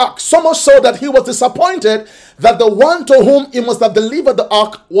deliver the ark. So much so that he was disappointed that the one to whom he must have delivered the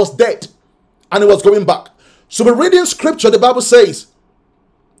ark was dead. And he was going back. So we're reading scripture. The Bible says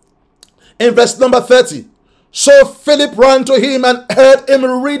in verse number 30. So Philip ran to him and heard him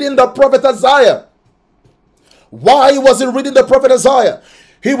reading the prophet Isaiah. Why was he reading the prophet Isaiah?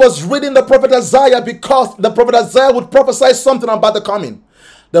 He was reading the prophet Isaiah because the prophet Isaiah would prophesy something about the coming.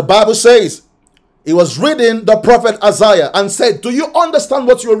 The Bible says he was reading the prophet Isaiah and said, do you understand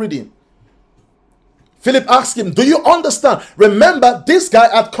what you're reading? Philip asked him, do you understand? Remember, this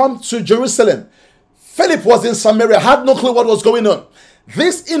guy had come to Jerusalem. Philip was in Samaria, had no clue what was going on.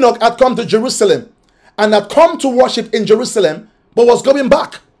 This Enoch had come to Jerusalem and had come to worship in Jerusalem, but was going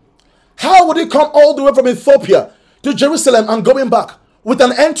back. How would he come all the way from Ethiopia to Jerusalem and going back with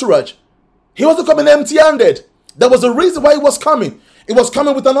an entourage? He wasn't coming empty-handed. There was a reason why he was coming. He was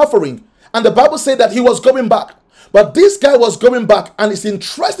coming with an offering. And the Bible said that he was going back. But this guy was going back, and it's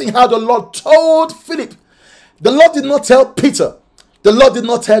interesting how the Lord told Philip. The Lord did not tell Peter. The Lord did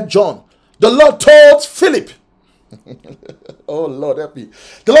not tell John. The Lord told Philip. Oh, Lord, help me.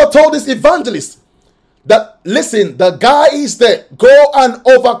 The Lord told this evangelist that, listen, the guy is there. Go and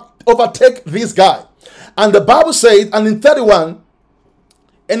overtake this guy. And the Bible said, and in 31,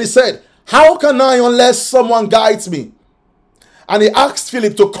 and he said, how can I unless someone guides me? And he asked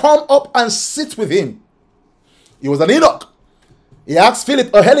Philip to come up and sit with him. He was an Enoch. He asked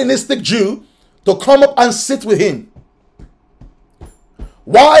Philip, a Hellenistic Jew, to come up and sit with him.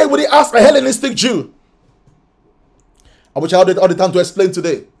 Why would he ask a Hellenistic Jew? I wish I had all the time to explain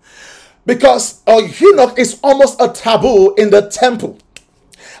today. Because a eunuch is almost a taboo in the temple.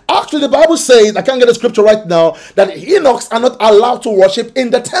 Actually, the Bible says, I can't get the scripture right now, that eunuchs are not allowed to worship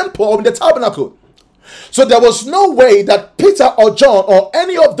in the temple or in the tabernacle. So there was no way that Peter or John or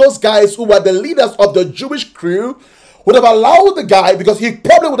any of those guys who were the leaders of the Jewish crew would have allowed the guy, because he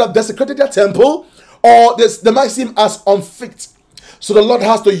probably would have desecrated their temple, or they might see him as unfit. So the Lord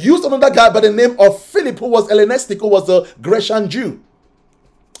has to use another guy by the name of Philip, who was Hellenistic, who was a Grecian Jew.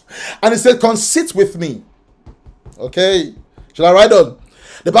 And he said, come sit with me. Okay. Shall I write on?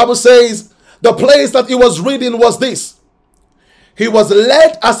 The Bible says the place that he was reading was this. He was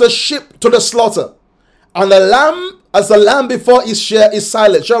led as a sheep to the slaughter, and a lamb as a lamb before his shear is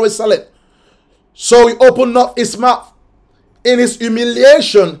silent. Shear is silent. So he opened up his mouth. In his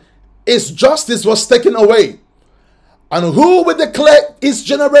humiliation, his justice was taken away. And who will declare his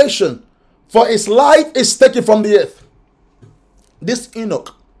generation? For his life is taken from the earth. This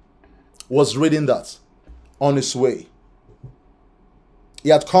Enoch was reading that on his way. He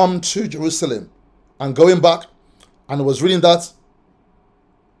had come to Jerusalem and going back, and was reading that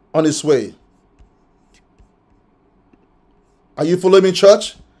on his way. Are you following me,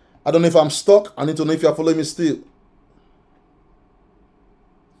 church? I don't know if I'm stuck. I need to know if you're following me still.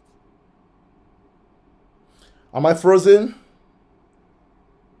 Am I frozen?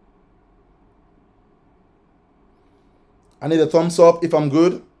 I need a thumbs up if I'm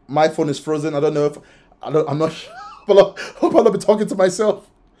good. My phone is frozen. I don't know if I'm not sure. Hope I'll not be talking to myself.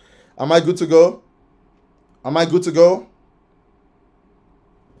 Am I good to go? Am I good to go?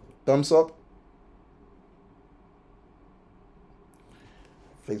 Thumbs up.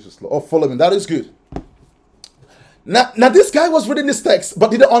 Face is slow. Oh, follow me. That is good. Now this guy was reading this text, but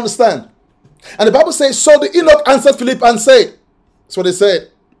didn't understand. And the Bible says, so the Enoch answered Philip and said, that's what they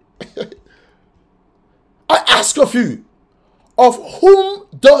said. I ask of you, of whom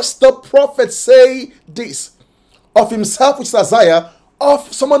does the prophet say this? Of himself, which is Isaiah,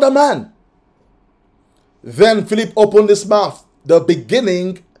 of some other man? Then Philip opened his mouth, the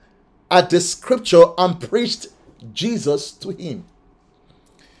beginning at the scripture, and preached Jesus to him.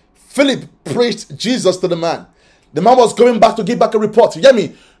 Philip preached Jesus to the man. The man was going back to give back a report. You hear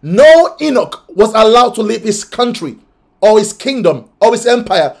me? No Enoch was allowed to leave his country or his kingdom or his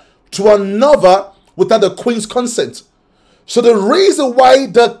empire to another without the queen's consent. So the reason why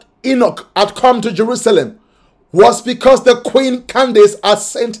the Enoch had come to Jerusalem was because the Queen Candace had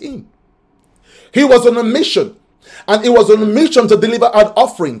sent him. He was on a mission, and he was on a mission to deliver an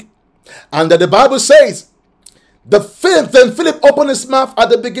offering. And the Bible says, then Philip opened his mouth at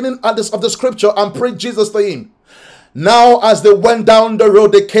the beginning of the scripture and preached Jesus to him. Now as they went down the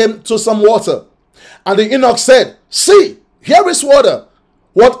road, they came to some water. And the Enoch said, see, here is water.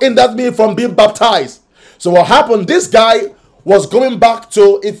 What hinders me from being baptized? So what happened? This guy was going back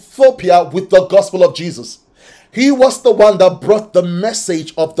to Ethiopia with the gospel of Jesus. He was the one that brought the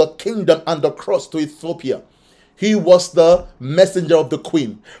message of the kingdom and the cross to Ethiopia. He was the messenger of the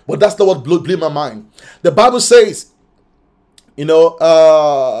queen. But that's not what blew my mind. The Bible says, then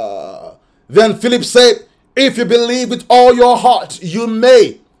Philip said, if you believe with all your heart, you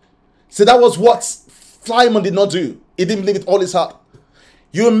may. See, that was what Simon did not do. He didn't believe with all his heart.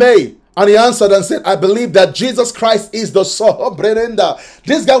 You may. And he answered and said, I believe that Jesus Christ is the Son of Brenda.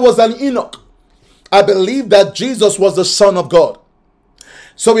 This guy was an Enoch. I believe that Jesus was the Son of God.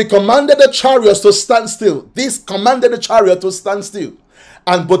 So he commanded the chariots to stand still. This commanded the chariot to stand still.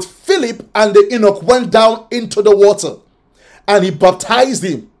 And both Philip and the Enoch went down into the water. And he baptized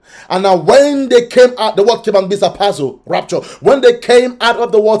him. And now when they came out, the word came and bisapazo, rapture. When they came out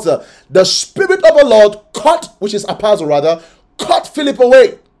of the water, the Spirit of the Lord caught, which is apazo rather, caught Philip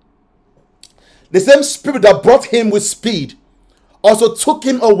away. The same Spirit that brought him with speed also took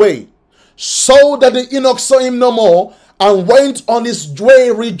him away, so that the Enoch saw him no more and went on his way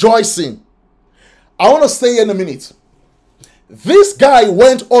rejoicing. I want to stay here in a minute. This guy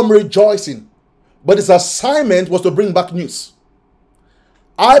went home rejoicing, but his assignment was to bring back news.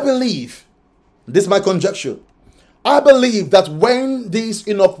 I believe, this is my conjecture, I believe that when this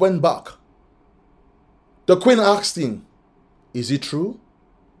Enoch went back, the queen asked him, is it true?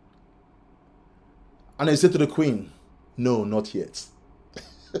 And he said to the queen, no, not yet.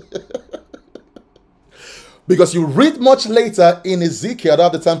 Because you read much later in Ezekiel, I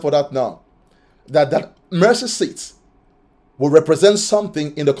don't have the time for that now, that mercy seat will represent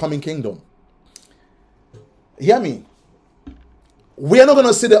something in the coming kingdom. Hear me. We are not going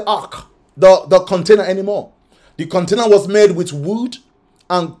to see the ark, the container anymore. The container was made with wood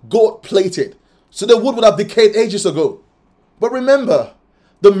and gold plated. So the wood would have decayed ages ago. But remember,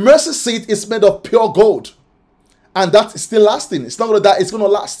 the mercy seat is made of pure gold. And that is still lasting. It's not going to die, it's going to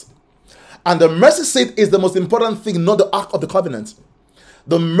last. And the mercy seat is the most important thing, not the ark of the covenant.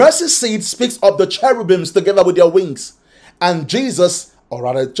 The mercy seat speaks of the cherubims together with their wings. And Jesus, or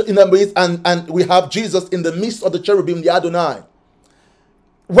rather, in the midst, and we have Jesus in the midst of the cherubim, the Adonai.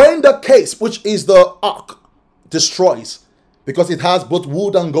 When the case, which is the ark, destroys, because it has both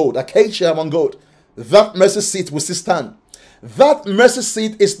wood and gold, acacia and gold, that mercy seat will still stand. That mercy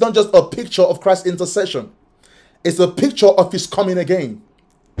seat is not just a picture of Christ's intercession. It's a picture of his coming again.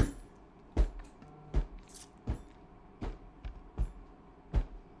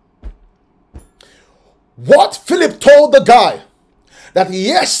 What Philip told the guy, that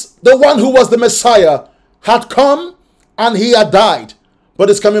yes, the one who was the Messiah had come and he had died, but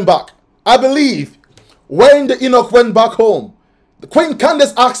is coming back. I believe when the Enoch went back home, the Queen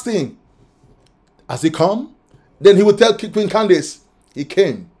Candace asked him, has he come? Then he would tell Queen Candace, he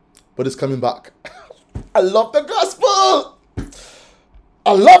came, but is coming back. I love the gospel.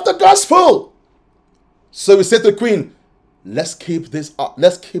 I love the gospel. So he said to the queen, let's keep this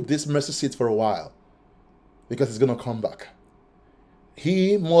mercy seat for a while, because it's going to come back.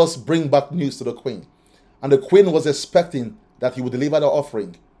 He must bring back news to the queen. And the queen was expecting that he would deliver the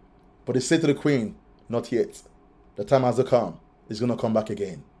offering. But he said to the queen, not yet. The time has to come. He's going to come back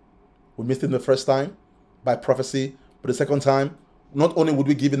again. We missed him the first time by prophecy. But the second time, not only would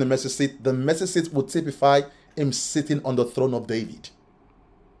we give him the mercy seat would typify him sitting on the throne of David.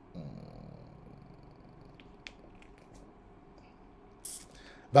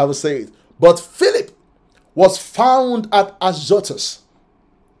 Bible says, but Philip was found at Azotus.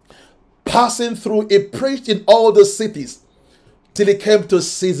 Passing through, he preached in all the cities till he came to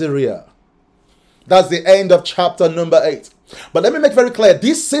Caesarea. That's the end of chapter number 8. But let me make very clear,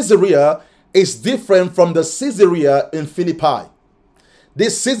 this Caesarea is different from the Caesarea in Philippi.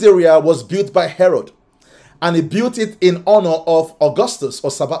 This Caesarea was built by Herod, and he built it in honor of Augustus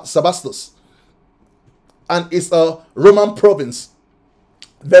or Sebastus. And it's a Roman province,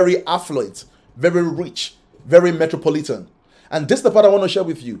 very affluent, very rich, very metropolitan. And this is the part I want to share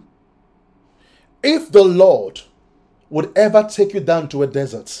with you. If the Lord would ever take you down to a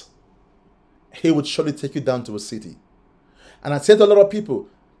desert, he would surely take you down to a city. And I said to a lot of people,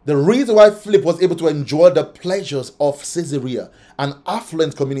 the reason why Philip was able to enjoy the pleasures of Caesarea, an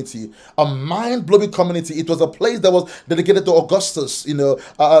affluent community, a mind-blowing community, it was a place that was dedicated to Augustus,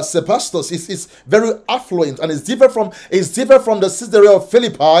 Sebastus. It's very affluent, and it's different from the Caesarea of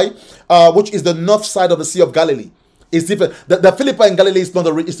Philippi, which is the north side of the Sea of Galilee. It's different. The Philippi in Galilee is not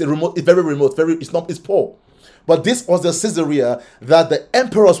it's remote. It's very remote. It's poor. But this was the Caesarea that the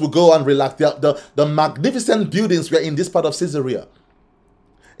emperors would go and relax. The magnificent buildings were in this part of Caesarea.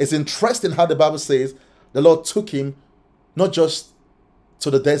 It's interesting how the Bible says the Lord took him not just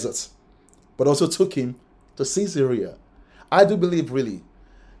to the desert, but also took him to Caesarea. I do believe really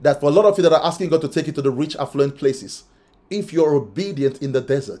that for a lot of you that are asking God to take you to the rich, affluent places, if you're obedient in the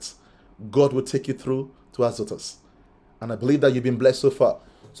desert, God will take you through to Azotus. And I believe that you've been blessed so far.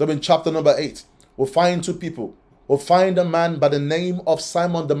 So in chapter number 8, we'll find two people. We'll find a man by the name of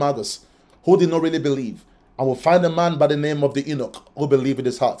Simon the Magus, who did not really believe. And we'll find a man by the name of the Enoch, who believed in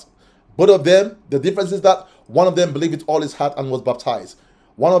his heart. Both of them, the difference is that one of them believed with all his heart and was baptized.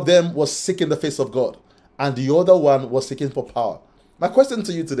 One of them was seeking the face of God, and the other one was seeking for power. My question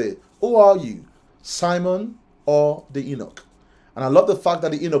to you today, who are you, Simon or the Enoch? And I love the fact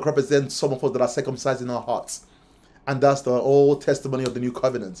that the Enoch represents some of us that are circumcised in our hearts. And that's the old testimony of the new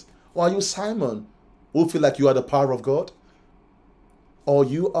covenant. Or are you Simon, who feel like you are the power of God? Or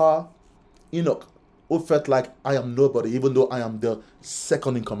you are Enoch, who felt like I am nobody, even though I am the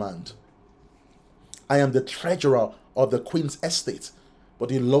second in command. I am the treasurer of the queen's estate. But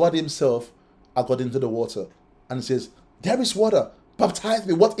he lowered himself and got into the water. And he says, there is water. Baptize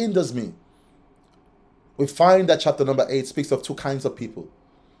me. What hinders me? We find that chapter number 8 speaks of two kinds of people.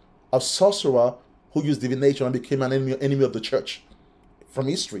 A sorcerer who used divination and became an enemy of the church from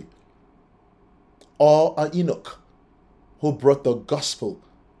history. Or an Enoch who brought the gospel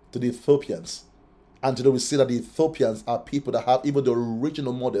to the Ethiopians. And today we see that the Ethiopians are people that have even the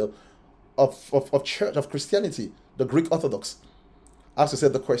original model of church, of Christianity, the Greek Orthodox. Ask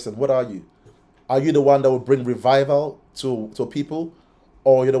yourself the question, what are you? Are you the one that will bring revival to people,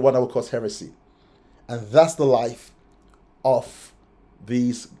 or you're the one that will cause heresy? And that's the life of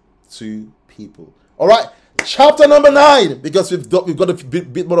these two people. All right, chapter number 9, because we've got a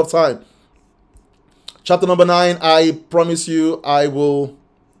bit more of time. Chapter number 9, I promise you I will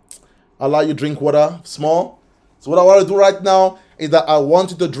allow you drink water small. So what I want to do right now is that I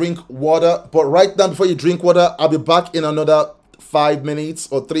want you to drink water. But right now, before you drink water, I'll be back in another 5 minutes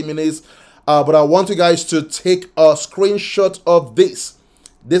or 3 minutes. But I want you guys to take a screenshot of this.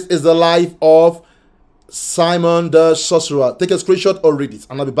 This is the life of Simon the sorcerer. Take a screenshot or read it.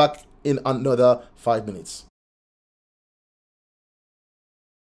 And I'll be back in another 5 minutes.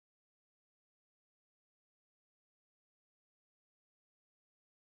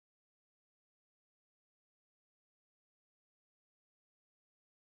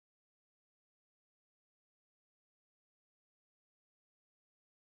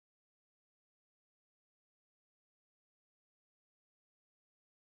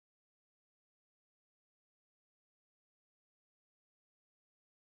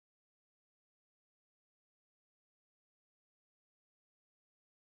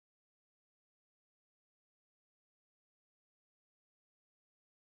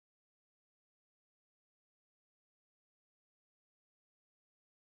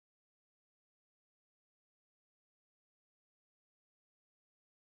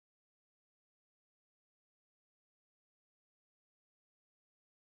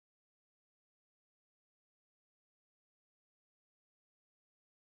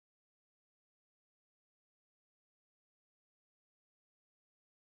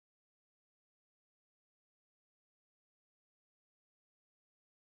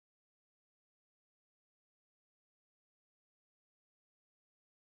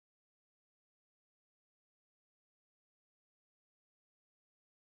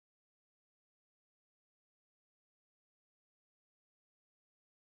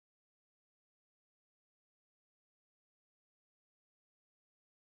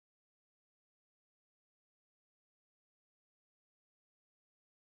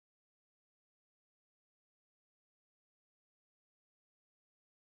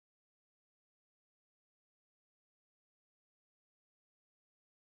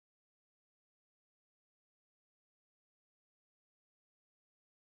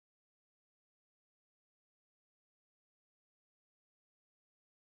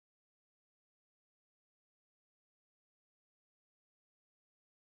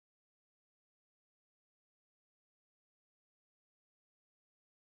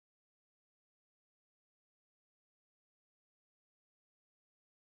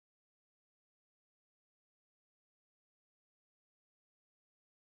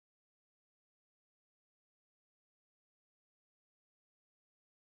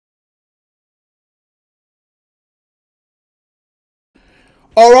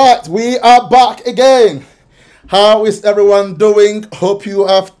 All right, we are back again. How is everyone doing? Hope you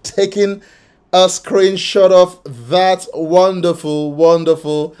have taken a screenshot of that wonderful,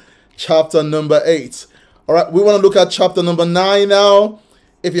 wonderful chapter number 8. All right, we want to look at chapter number 9 now.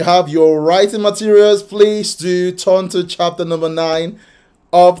 If you have your writing materials, please do turn to chapter number 9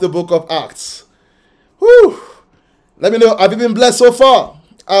 of the book of Acts. Whew. Let me know, have you been blessed so far?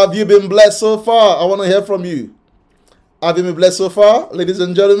 Have you been blessed so far? I want to hear from you. Have you been blessed so far, ladies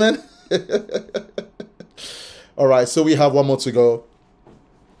and gentlemen? All right, so we have one more to go.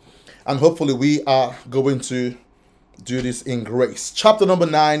 And hopefully we are going to do this in grace. Chapter number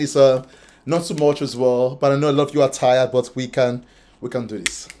 9 is not too much as well, but I know a lot of you are tired, but we can do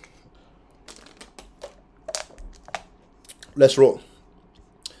this. Let's roll.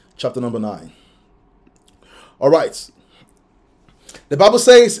 Chapter number 9. All right. The Bible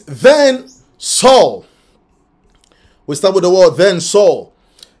says, then Saul. We start with the word then Saul.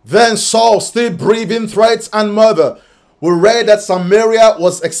 Then Saul, still breathing threats and murder. We read that Samaria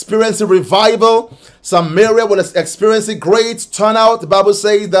was experiencing revival. Samaria was experiencing great turnout. The Bible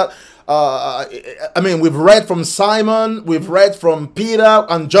says that, we've read from Simon, we've read from Peter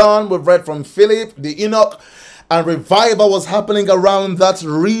and John, we've read from Philip, the Enoch, and revival was happening around that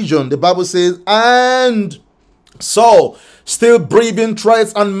region. The Bible says, and Saul, still breathing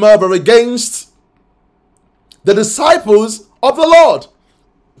threats and murder against the disciples of the Lord.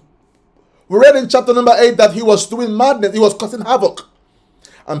 We read in chapter number 8 that he was doing madness, he was causing havoc.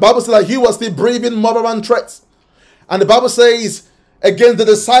 And the Bible says that he was still breathing murder and threats. And the Bible says, against the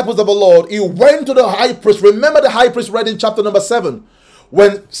disciples of the Lord, he went to the high priest. Remember the high priest read in chapter number 7.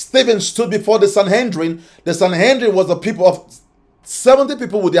 When Stephen stood before the Sanhedrin was a people of 70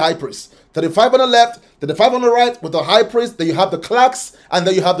 people with the high priest. 35 on the left, 35 on the right with the high priest. Then you have the clerks, and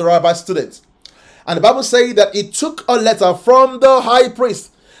then you have the rabbi students. And the Bible says that he took a letter from the high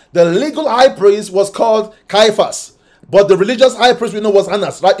priest. The legal high priest was called Caiaphas, but the religious high priest we know was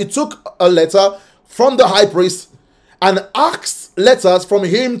Annas, right? He took a letter from the high priest and asked letters from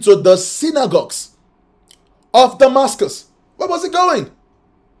him to the synagogues of Damascus. Where was he going?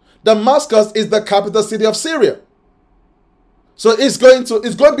 Damascus is the capital city of Syria. So it's going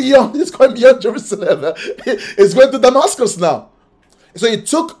beyond Jerusalem. It's going to Damascus now. So he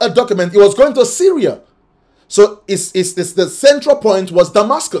took a document. He was going to Syria. So it's the central point was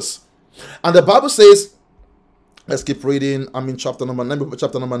Damascus. And the Bible says, let's keep reading. I'm in chapter number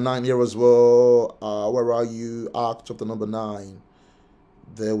 9 here as well. Where are you? Acts chapter number 9.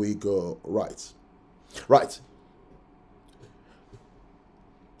 There we go. Right.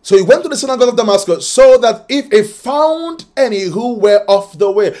 So he went to the synagogue of Damascus so that if he found any who were off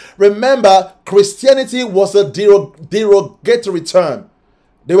the way. Remember, Christianity was a derogatory term.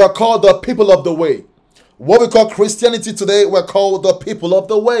 They were called the people of the way. What we call Christianity today, we're called the people of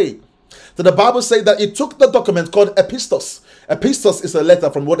the way. So the Bible says that he took the document called epistos. Epistos is a letter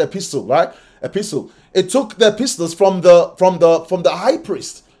from what epistle, right? Epistle. It took the epistles from the high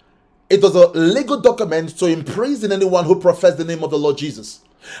priest. It was a legal document to imprison anyone who professed the name of the Lord Jesus.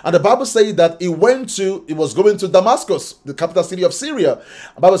 And the Bible says that he was going to Damascus, the capital city of Syria.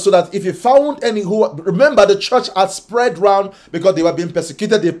 The Bible said that if he found any remember the church had spread around because they were being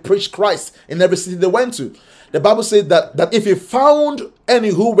persecuted, they preached Christ in every city they went to. The Bible says that if he found any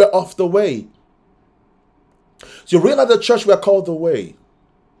who were off the way. So you realize the church were called the way.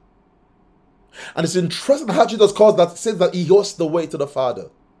 And it's interesting how Jesus says that he was the way to the Father.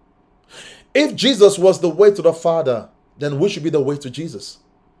 If Jesus was the way to the Father, then we should be the way to Jesus.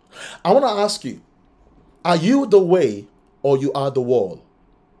 I want to ask you, are you the way or you are the wall?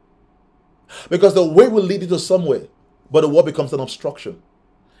 Because the way will lead you to somewhere, but the wall becomes an obstruction.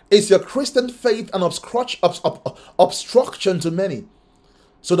 Is your Christian faith an obstruction to many?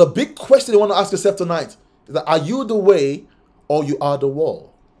 So the big question you want to ask yourself tonight is that, are you the way or you are the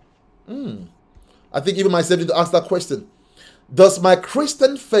wall? I think even myself need to ask that question. Does my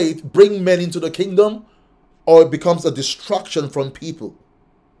Christian faith bring men into the kingdom, or it becomes a distraction from people?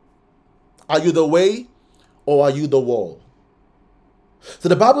 Are you the way or are you the wall? So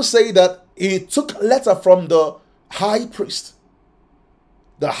the Bible says that he took a letter from the high priest,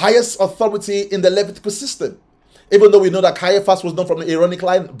 the highest authority in the Levitical system, even though we know that Caiaphas was not from the Aaronic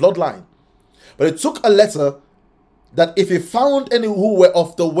bloodline. But he took a letter that if he found any who were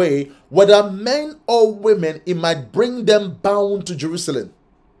off the way, whether men or women, he might bring them bound to Jerusalem.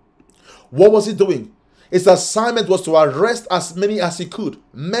 What was he doing? His assignment was to arrest as many as he could,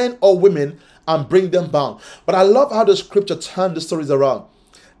 men or women, and bring them bound. But I love how the scripture turned the stories around.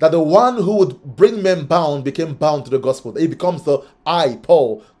 That the one who would bring men bound became bound to the gospel. He becomes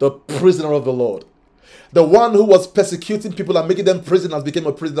Paul, the prisoner of the Lord. The one who was persecuting people and making them prisoners became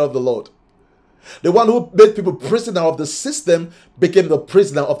a prisoner of the Lord. The one who made people prisoner of the system became the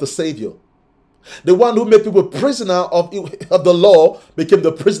prisoner of the Savior. The one who made people prisoner of the law became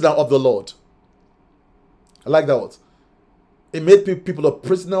the prisoner of the Lord. I like that word. It made people a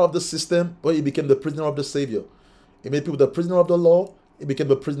prisoner of the system, but he became the prisoner of the Savior. It made people the prisoner of the law, he became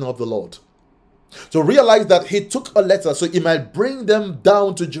the prisoner of the Lord. So realize that he took a letter so he might bring them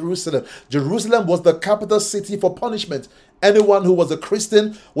down to Jerusalem. Jerusalem was the capital city for punishment. Anyone who was a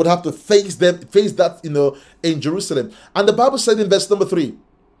Christian would have to face that, in Jerusalem. And the Bible said in verse number 3,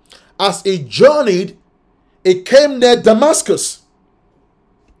 as he journeyed, it came near Damascus.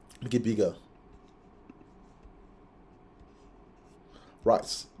 Make it bigger.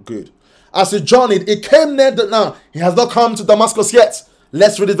 Right, good. As he journeyed, it came near now. He has not come to Damascus yet.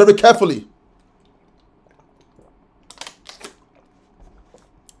 Let's read it very carefully.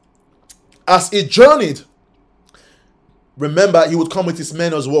 As he journeyed, remember he would come with his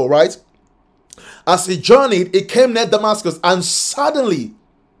men as well, right? As he journeyed, it came near Damascus, and suddenly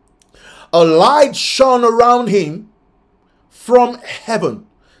a light shone around him from heaven.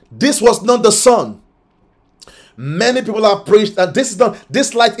 This was not the sun. Many people have preached that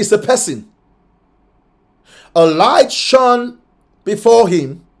this light is a person. A light shone before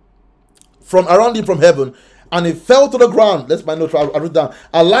him around him from heaven, and it fell to the ground. That's my note. I wrote down.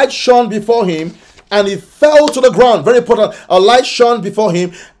 A light shone before him, and it fell to the ground. Very important. A light shone before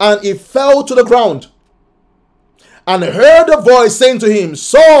him, and it fell to the ground. And heard a voice saying to him,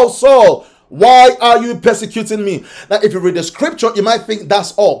 Saul, Saul, why are you persecuting me? Now, if you read the scripture, you might think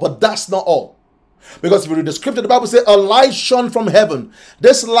that's all, but that's not all. Because if you read the scripture, the Bible says a light shone from heaven.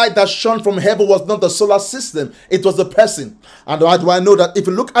 This light that shone from heaven was not the solar system. It was a person. And why do I know that? If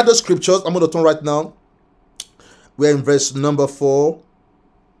you look at the scriptures, I'm going to turn right now. We're in verse number 4.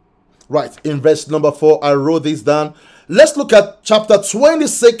 Right, in verse number 4, I wrote this down. Let's look at chapter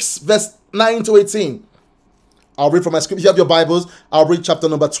 26, verse 9 to 18. I'll read from my scripture. If you have your Bibles, I'll read chapter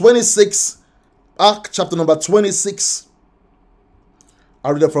number 26. Acts chapter number 26.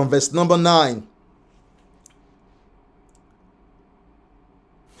 I'll read it from verse number 9.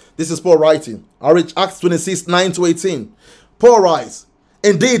 This is Paul writing. I'll read Acts 26, 9 to 18. Paul writes,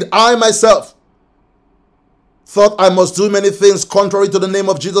 indeed, I myself thought I must do many things contrary to the name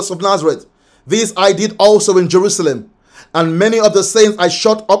of Jesus of Nazareth. These I did also in Jerusalem, and many of the saints I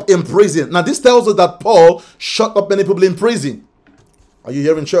shut up in prison. Now this tells us that Paul shut up many people in prison. Are you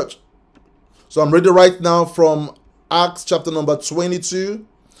here in church? So I'm reading right now from Acts chapter number 22.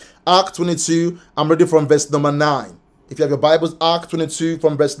 Acts 22, I'm reading from verse number 9. If you have your Bibles, Acts 22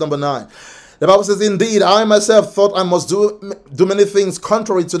 from verse number 9. The Bible says, indeed, I myself thought I must do many things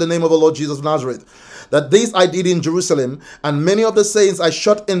contrary to the name of the Lord Jesus of Nazareth. That this I did in Jerusalem, and many of the saints I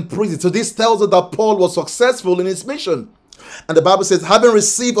shut in prison. So this tells us that Paul was successful in his mission. And the Bible says, having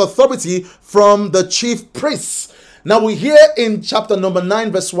received authority from the chief priests. Now we hear in chapter number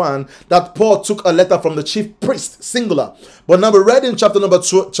 9 verse 1 that Paul took a letter from the chief priest, singular. But now we read in chapter number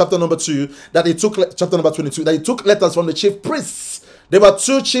 2 that he took, chapter number 22, that he took letters from the chief priests. There were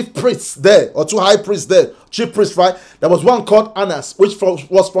two chief priests there, or two high priests there. Chief priests, right? There was one called Annas, which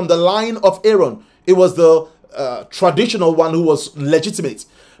was from the line of Aaron. It was the traditional one who was legitimate.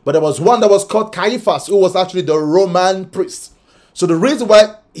 But there was one that was called Caiaphas, who was actually the Roman priest. So the reason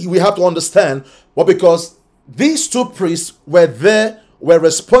why we have to understand, well, because these two priests were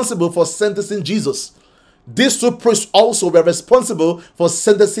responsible for sentencing Jesus. These two priests also were responsible for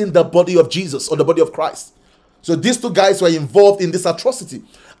sentencing the body of Jesus, or the body of Christ. So these two guys were involved in this atrocity.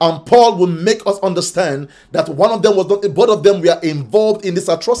 And Paul will make us understand that one of them was not, both of them were involved in these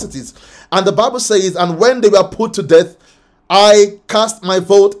atrocities. And the Bible says, and when they were put to death, I cast my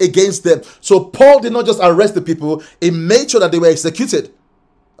vote against them. So Paul did not just arrest the people, he made sure that they were executed.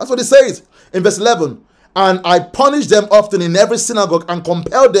 That's what it says in verse 11. And I punished them often in every synagogue and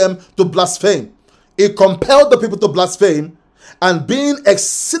compelled them to blaspheme. He compelled the people to blaspheme, and being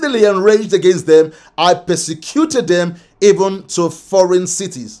exceedingly enraged against them, I persecuted them even to foreign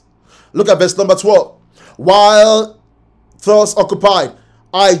cities. Look at verse number 12. While thus occupied,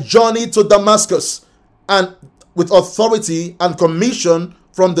 I journeyed to Damascus, and with authority and commission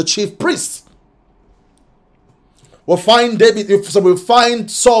from the chief priests. We'll find we'll find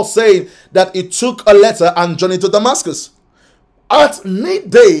Saul saying that he took a letter and journeyed to Damascus. At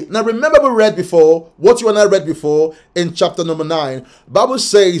midday, now remember we read before, what you and I read before in chapter number 9, Bible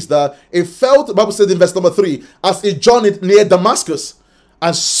says that it fell, the Bible says in verse number 3, as he journeyed near Damascus,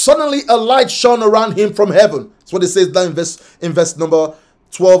 and suddenly a light shone around him from heaven. That's what it says down in verse number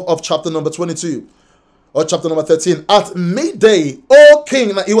 12 of chapter number 22, or chapter number 13. At midday, O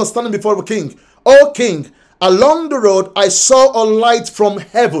king, now he was standing before the king, O king, along the road I saw a light from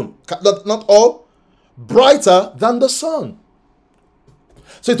heaven, not all, brighter than the sun.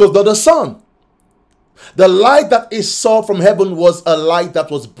 So it was not the sun. The light that he saw from heaven was a light that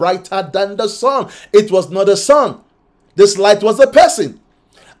was brighter than the sun. It was not the sun. This light was a person.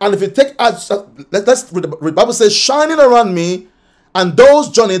 And if you take, let's read, the Bible says, shining around me and those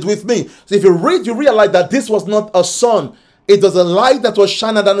journeyed with me. So if you read, you realize that this was not a sun. It was a light that was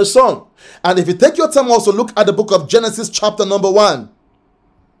shining than the sun. And if you take your time also, look at the book of Genesis chapter number 1.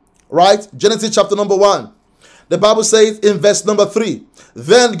 Right? Genesis chapter number 1. The Bible says in verse number 3,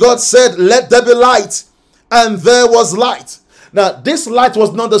 then God said, let there be light, and there was light. Now, this light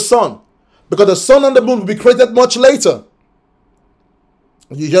was not the sun, because the sun and the moon will be created much later.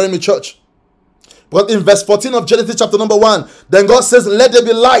 You hearing me, church? But in verse 14 of Genesis chapter number 1, then God says, let there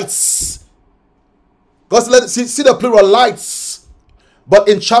be lights. God said, see the plural, lights. But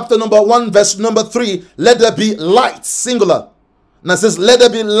in chapter number 1, verse number 3, let there be lights, singular. And it says, let there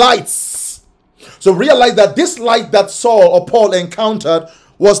be lights. So realize that this light that Saul or Paul encountered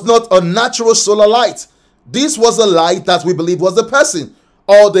was not a natural solar light. This was a light that we believe was the person,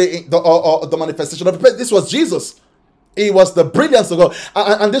 or the manifestation of the person. This was Jesus. He was the brilliance of God.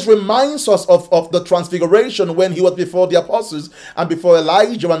 And this reminds us of the transfiguration when he was before the apostles and before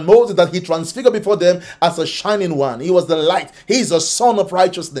Elijah and Moses, that he transfigured before them as a shining one. He was the light. He is a son of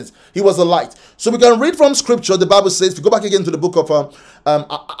righteousness. He was the light. So we can read from scripture. The Bible says, if you go back again to the book of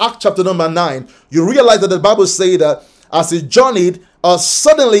Acts chapter number 9, you realize that the Bible says that as he journeyed,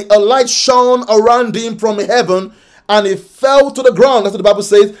 suddenly a light shone around him from heaven, and he fell to the ground. That's what the Bible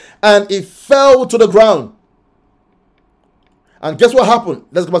says. And he fell to the ground. And guess what happened?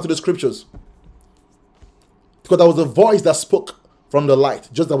 Let's go back to the scriptures. Because there was a voice that spoke from the light.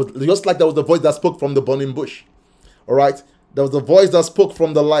 Just like there was the voice that spoke from the burning bush. All right? There was a voice that spoke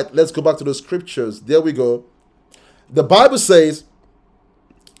from the light. Let's go back to the scriptures. There we go. The Bible says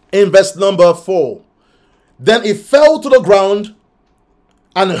in verse number 4, then he fell to the ground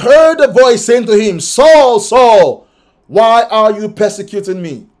and heard a voice saying to him, Saul, Saul, why are you persecuting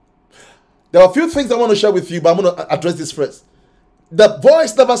me? There are a few things I want to share with you, but I'm going to address this first. The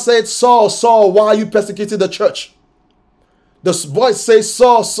voice never said, Saul, Saul, why are you persecuting the church? The voice says,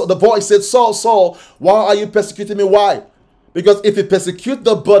 Saul, the voice said, Saul, Saul, why are you persecuting me? Why? Because if you persecute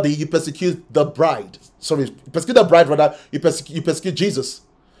the body, you persecute the bride. Sorry, you persecute the bride, rather, you persecute Jesus.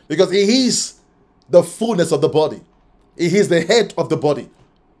 Because he is the fullness of the body. He is the head of the body.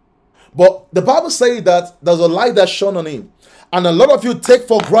 But the Bible says that there's a light that shone on him. And a lot of you take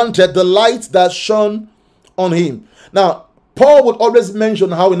for granted the light that shone on him. Now, Paul would always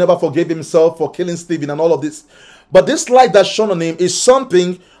mention how he never forgave himself for killing Stephen and all of this. But this light that shone on him is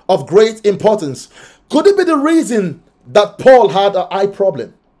something of great importance. Could it be the reason that Paul had an eye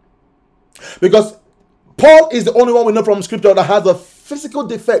problem? Because Paul is the only one we know from scripture that has a physical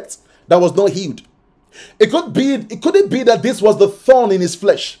defect that was not healed. Could it be that this was the thorn in his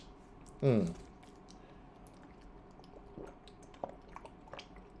flesh? Or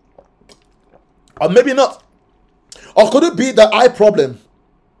maybe not. Or could it be the eye problem?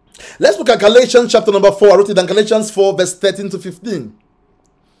 Let's look at Galatians chapter number 4. I wrote it down, Galatians 4 verse 13 to 15.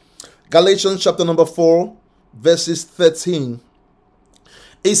 Galatians chapter number 4 verses 13.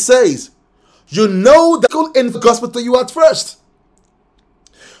 It says, you know that in the gospel to you at first.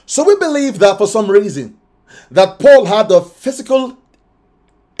 So we believe that for some reason that Paul had a physical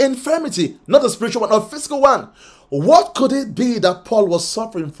infirmity, not a spiritual one, a physical one. What could it be that Paul was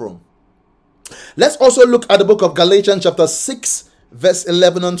suffering from? Let's also look at the book of Galatians chapter 6 verse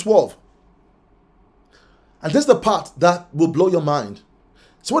 11 and 12. And this is the part that will blow your mind.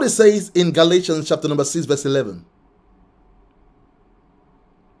 So what it says in Galatians chapter number 6 verse 11.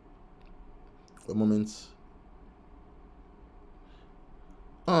 For a moment.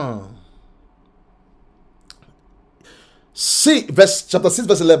 See, chapter 6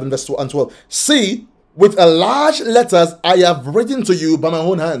 verse 11 verse 2 and 12. See, with a large letters I have written to you by my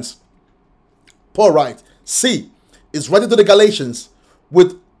own hands. Paul writes, see, is writing to the Galatians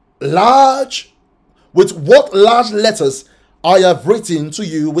with what large letters I have written to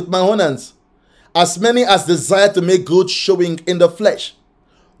you with my own hands, as many as desire to make good showing in the flesh.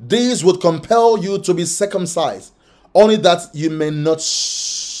 These would compel you to be circumcised, only that you may not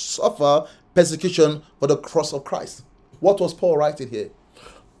suffer persecution for the cross of Christ. What was Paul writing here?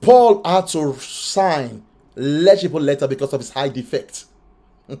 Paul had to sign legible letter because of his eye defect.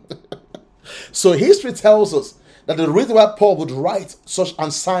 So history tells us that the reason why Paul would write such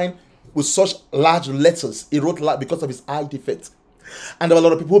and sign with such large letters, he wrote because of his eye defect. And there were a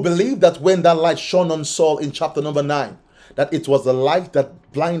lot of people who believe that when that light shone on Saul in chapter number 9, that it was the light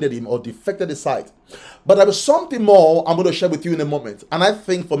that blinded him or defected his sight. But there was something more I'm going to share with you in a moment. And I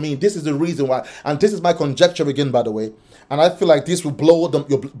think for me, this is the reason why, and this is my conjecture again, by the way, and I feel like this will blow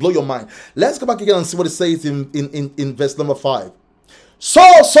your mind. Let's go back again and see what it says in verse number 5.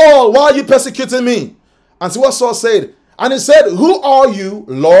 Saul, Saul, why are you persecuting me? And see what Saul said. And he said, who are you,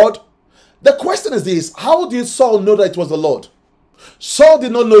 Lord? The question is this: how did Saul know that it was the Lord? Saul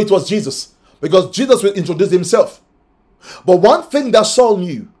did not know it was Jesus, because Jesus will introduce himself. But one thing that Saul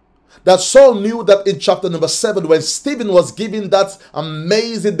knew that in chapter number 7, when Stephen was giving that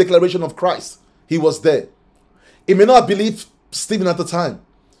amazing declaration of Christ, he was there. He may not have believed Stephen at the time.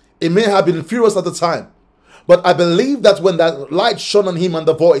 He may have been furious at the time. But I believe that when that light shone on him and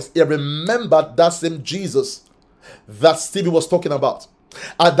the voice, he remembered that same Jesus that Stephen was talking about.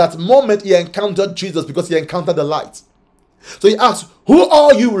 At that moment, he encountered Jesus because he encountered the light. So he asked, who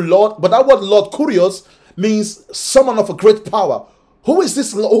are you, Lord? But that word Lord, kurios, means someone of a great power. Who is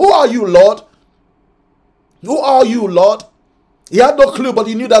this? Who are you, Lord? Who are you, Lord? He had no clue, but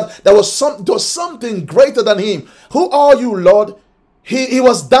he knew that there was something greater than him. Who are you, Lord? He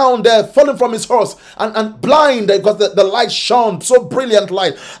was down there, falling from his horse and blind because the light shone, so brilliant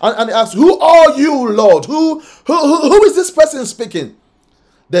light. And he asked, who are you, Lord? Who is this person speaking?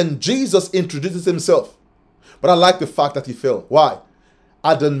 Then Jesus introduces himself. But I like the fact that he fell. Why?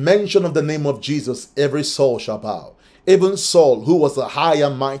 At the mention of the name of Jesus, every soul shall bow. Even Saul, who was a high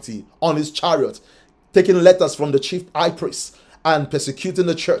and mighty on his chariot, taking letters from the chief high priest and persecuting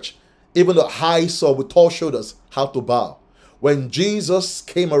the church, even the high Saul with tall shoulders had to bow. When Jesus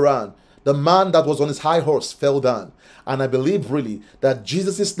came around, the man that was on his high horse fell down. And I believe really that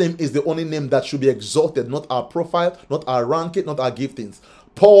Jesus' name is the only name that should be exalted, not our profile, not our ranking, not our giftings.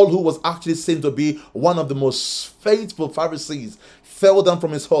 Paul, who was actually seen to be one of the most faithful Pharisees, fell down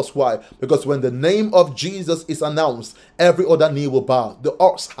from his horse. Why? Because when the name of Jesus is announced, every other knee will bow. The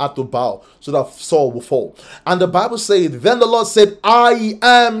ox had to bow so that Saul will fall. And the Bible said, then the Lord said, I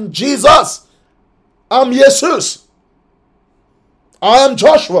am Jesus. I'm Jesus. I am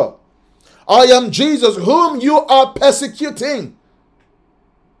Joshua. I am Jesus, whom you are persecuting.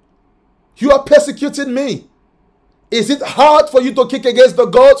 You are persecuting me. Is it hard for you to kick against the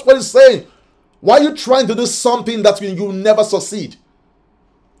gods? What is saying? Why are you trying to do something that you never succeed?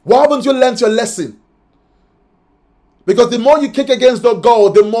 Why haven't you learned your lesson? Because the more you kick against the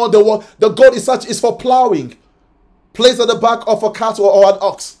goad, the more the goad is for plowing. Placed at the back of a cattle or an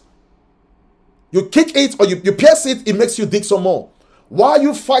ox. You kick it or you pierce it, it makes you dig some more. Why are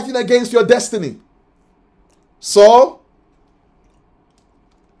you fighting against your destiny? So,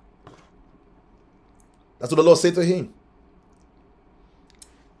 that's what the Lord said to him.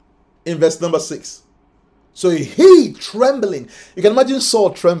 In verse number 6. So he trembling. You can imagine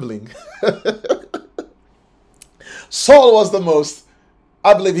Saul trembling. Saul was the most,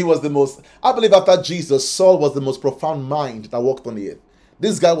 I believe after Jesus, Saul was the most profound mind that walked on the earth.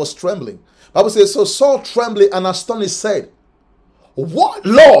 This guy was trembling. The Bible says, so Saul trembling and astonished said, what,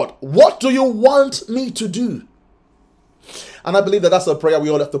 Lord, what do you want me to do? And I believe that that's a prayer we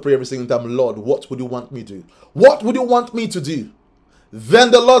all have to pray every single time. Lord, what would you want me to do? What would you want me to do? Then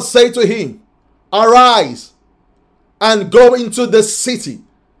the Lord said to him, arise and go into the city.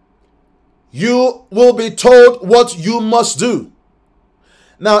 You will be told what you must do.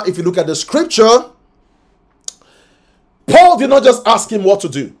 Now, if you look at the scripture, Paul did not just ask him what to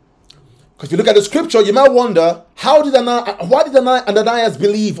do. Because if you look at the scripture, you might wonder, why did Ananias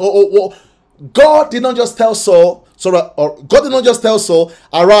believe? Or God did not just tell Saul,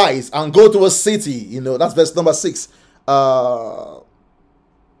 arise and go to a city. That's verse number 6.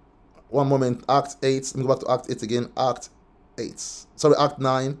 One moment, Act 8. Let me go back to Act 8 again. Act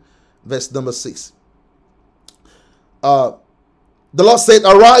 9, verse number 6. The Lord said,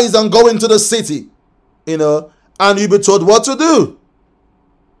 arise and go into the city, and you'll be told what to do.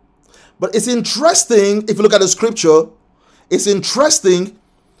 But it's interesting, if you look at the scripture, it's interesting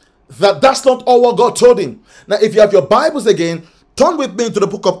that that's not all what God told him. Now, if you have your Bibles again, turn with me to the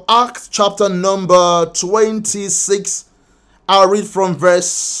book of Acts, chapter number 26. I'll read from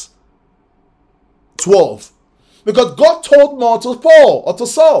verse 12. Because God told more to Paul or to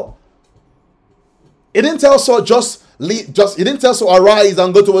Saul. He didn't tell Saul he didn't tell Saul, arise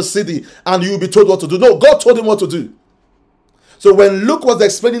and go to a city and you'll be told what to do. No, God told him what to do. So when Luke was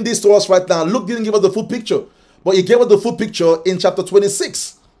explaining this to us right now, Luke didn't give us the full picture, but he gave us the full picture in chapter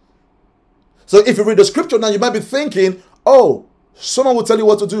 26. So if you read the scripture now, you might be thinking, oh, someone will tell you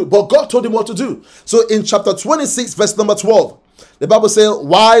what to do, but God told him what to do. So in chapter 26, verse number 12, the Bible says,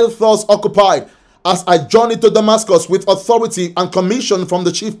 while thus occupied, as I journeyed to Damascus with authority and commission from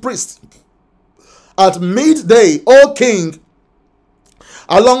the chief priest, at midday, O king,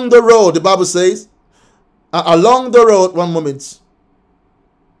 along the road, the Bible says, along the road, one moment.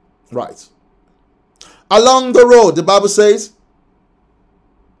 Right. Along the road, the Bible says,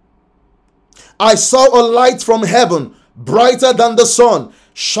 I saw a light from heaven, brighter than the sun,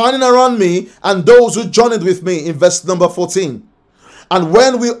 shining around me and those who journeyed with me, in verse number 14. And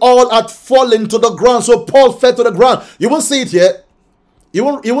when we all had fallen to the ground, so Paul fell to the ground. You won't see it here. You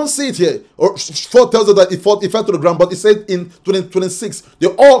won't see it here. Or 4 tells us that he fell to the ground, but it said in 26, they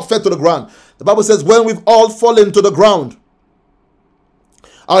all fell to the ground. The Bible says, when we've all fallen to the ground,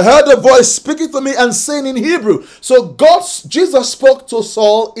 I heard a voice speaking to me and saying in Hebrew. So Jesus spoke to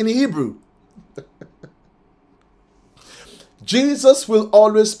Saul in Hebrew. Jesus will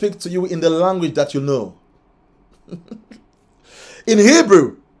always speak to you in the language that you know. In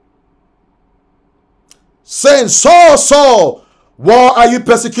Hebrew, saying, Saul, Saul, why are you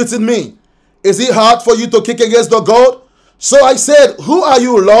persecuting me? Is it hard for you to kick against the goad? So I said, who are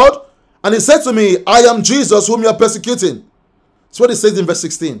you, Lord? And he said to me, I am Jesus whom you are persecuting. That's what it says in verse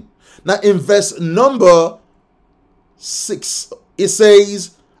 16. Now in verse number 6, it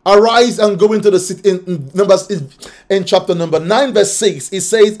says, arise and go into the city. In chapter number 9, verse 6, it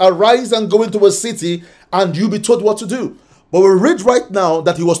says, arise and go into a city and you be told what to do. But we read right now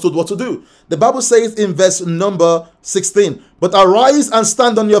that he was told what to do. The Bible says in verse number 16, but arise and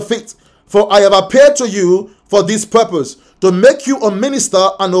stand on your feet, for I have appeared to you for this purpose, to make you a minister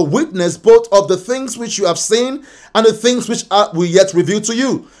and a witness both of the things which you have seen and the things which will yet reveal to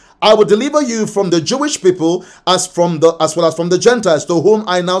you. I will deliver you from the Jewish people as well as from the Gentiles, to whom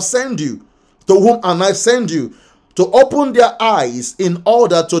I send you, to open their eyes in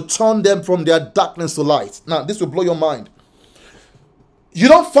order to turn them from their darkness to light. Now, this will blow your mind. You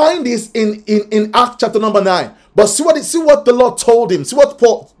don't find this in Acts chapter number 9. But see what the Lord told him. See what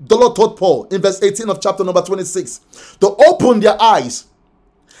the Lord told Paul in verse 18 of chapter number 26. To open their eyes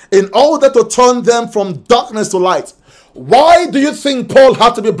in order to turn them from darkness to light. Why do you think Paul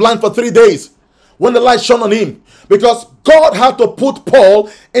had to be blind for 3 days when the light shone on him? Because God had to put Paul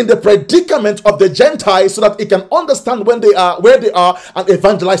in the predicament of the Gentiles so that he can understand where they are and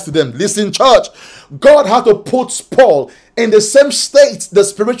evangelize to them. Listen, church. God had to put Paul in the same state, the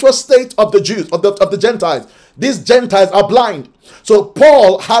spiritual state of the Jews, of the Gentiles. These Gentiles are blind. So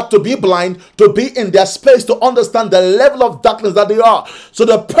Paul had to be blind to be in their space to understand the level of darkness that they are. So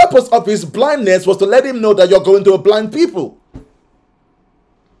the purpose of his blindness was to let him know that you're going to a blind people.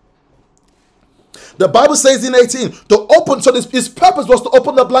 The Bible says in 18, his purpose was to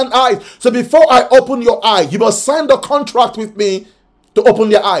open the blind eyes. So before I open your eye, you must sign the contract with me to open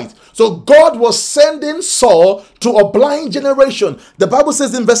their eyes. So God was sending Saul to a blind generation. The Bible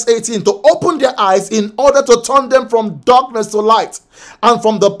says in verse 18, to open their eyes in order to turn them from darkness to light and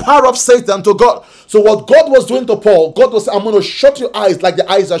from the power of Satan to God. So what God was doing to Paul, God was saying, I'm going to shut your eyes like the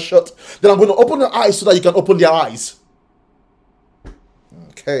eyes are shut. Then I'm going to open your eyes so that you can open their eyes.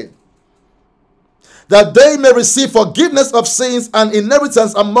 Okay. That they may receive forgiveness of sins and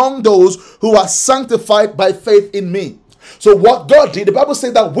inheritance among those who are sanctified by faith in me. So what God did, the Bible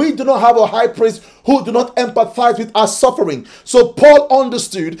says that we do not have a high priest who do not empathize with our suffering. So Paul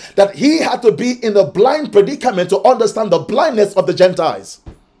understood that he had to be in a blind predicament to understand the blindness of the Gentiles.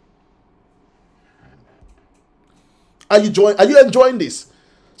 Are you enjoying this?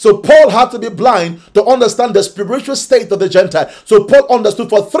 So Paul had to be blind to understand the spiritual state of the Gentile. So Paul understood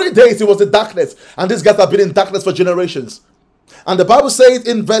for 3 days he was in darkness. And these guys have been in darkness for generations. And the Bible says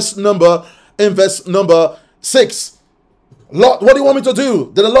in verse number 6, Lord, what do you want me to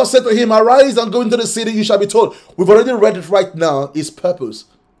do? Then the Lord said to him, arise and go into the city, you shall be told. We've already read it right now. His purpose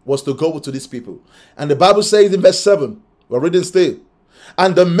was to go to these people. And the Bible says in verse 7, we're reading still.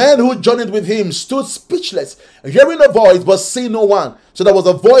 And the men who journeyed with him stood speechless, hearing a voice, but seeing no one. So there was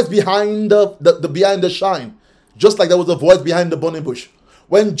a voice behind behind the shine, just like there was a voice behind the burning bush.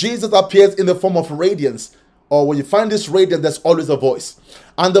 When Jesus appears in the form of radiance, or when you find this radiance, there's always a voice.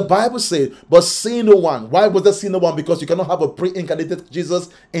 And the Bible says, but see no one. Why was there see no one? Because you cannot have a pre-incarnated Jesus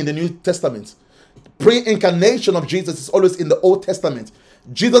in the New Testament. Pre-incarnation of Jesus is always in the Old Testament.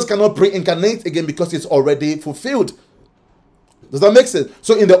 Jesus cannot pre-incarnate again because it's already fulfilled. Does that make sense?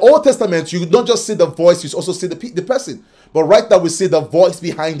 So in the Old Testament, you don't just see the voice, you also see the person. But right now we see the voice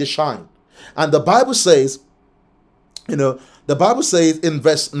behind the shine. And the Bible says, the Bible says in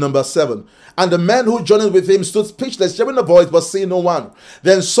verse number 7, and the men who journeyed with him stood speechless, hearing the voice, but seeing no one.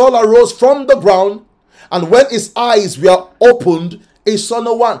 Then Saul arose from the ground, and when his eyes were opened, he saw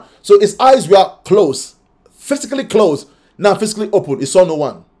no one. So his eyes were closed, physically closed, now physically open, he saw no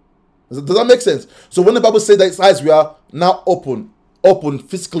one. Does that make sense? So when the Bible says that his eyes were now open, open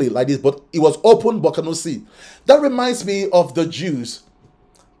physically like this, but it was open but cannot see. That reminds me of the Jews.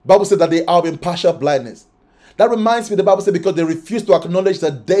 The Bible said that they are in partial blindness. That reminds me, the Bible said, because they refused to acknowledge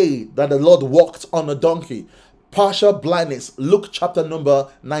the day that the Lord walked on a donkey. Partial blindness. Luke chapter number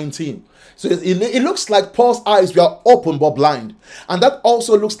 19. So it looks like Paul's eyes were open but blind. And that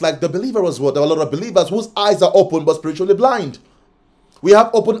also looks like the believer as well. There are a lot of believers whose eyes are open but spiritually blind. We have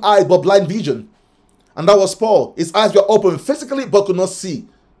open eyes but blind vision. And that was Paul. His eyes were open physically but could not see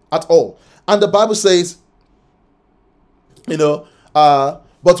at all. And the Bible says,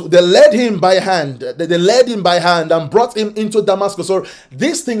 but they led him by hand. They led him by hand and brought him into Damascus. So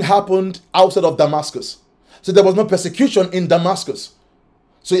this thing happened outside of Damascus. So there was no persecution in Damascus.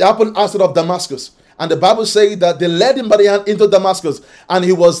 So it happened outside of Damascus. And the Bible says that they led him by the hand into Damascus. And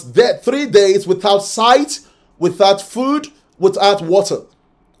he was there 3 days without sight, without food, without water.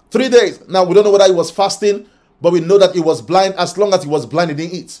 3 days. Now, we don't know whether he was fasting, but we know that he was blind. As long as he was blind, he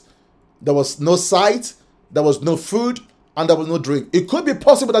didn't eat. There was no sight, there was no food, and there was no drink. It could be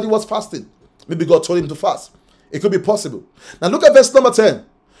possible that he was fasting. Maybe God told him to fast. It could be possible. Now, look at verse number 10.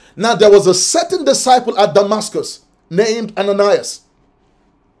 Now, there was a certain disciple at Damascus named Ananias.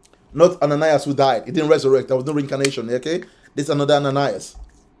 Not Ananias who died. He didn't resurrect. There was no reincarnation. Okay? This is another Ananias.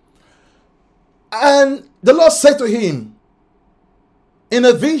 And the Lord said to him in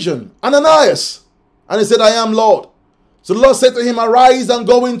a vision, Ananias. And he said, I am, Lord. So the Lord said to him, arise and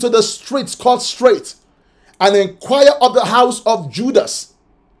go into the streets called Straight and inquire of the house of Judas.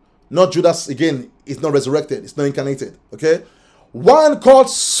 Not Judas, again, it's not resurrected. It's not incarnated. Okay? One called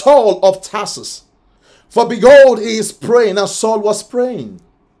Saul of Tarsus. For behold, he is praying. Now Saul was praying.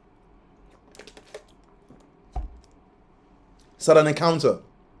 It's an encounter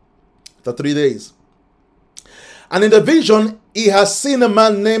for 3 days. And in the vision, he has seen a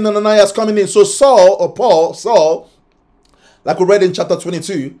man named Ananias coming in. So Saul, like we read in chapter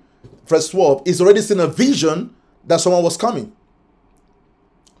 22, verse 12, he's already seen a vision that someone was coming.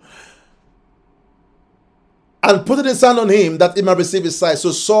 And put his hand on him that he might receive his sight.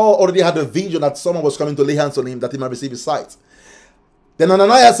 So Saul already had a vision that someone was coming to lay hands on him that he might receive his sight. Then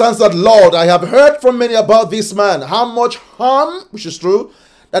Ananias answered, Lord, I have heard from many about this man, how much harm, which is true,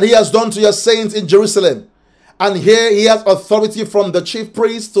 that he has done to your saints in Jerusalem. And here he has authority from the chief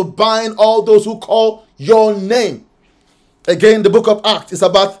priest to bind all those who call your name. Again, the book of Acts is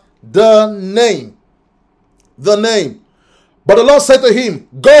about the name. The name. But the Lord said to him,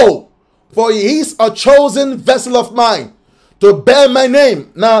 go, for he is a chosen vessel of mine to bear my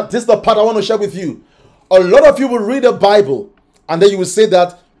name. Now, this is the part I want to share with you. A lot of you will read the Bible and then you will say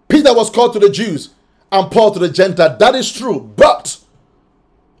that Peter was called to the Jews and Paul to the Gentiles. That is true. But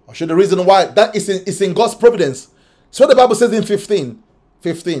I'll show you the reason why. That is in God's providence. So the Bible says in 15.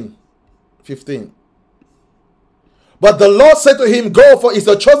 But the Lord said to him, go, for it's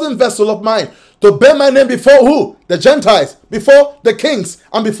a chosen vessel of mine to bear my name before who? The Gentiles, before the kings,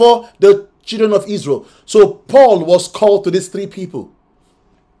 and before the children of Israel. So Paul was called to these three people.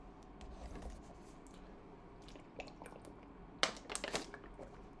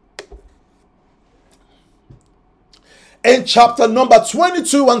 In chapter number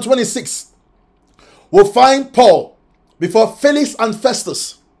 22 and 26, we'll find Paul before Felix and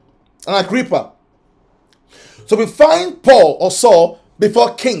Festus and Agrippa. So we find Paul or Saul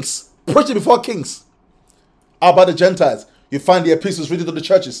before kings, preaching before kings. How about the Gentiles? You find the epistles written to the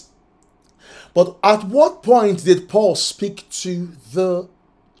churches. But at what point did Paul speak to the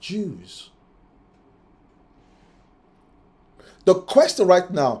Jews? The question right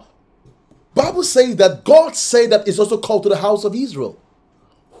now, Bible says that God said that it's also called to the house of Israel.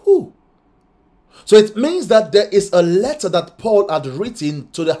 Who? So it means that there is a letter that Paul had written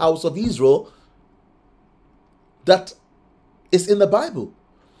to the house of Israel that is in the Bible.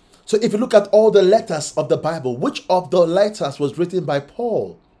 So if you look at all the letters of the Bible, which of the letters was written by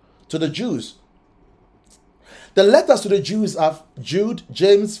Paul to the Jews? The letters to the Jews are Jude,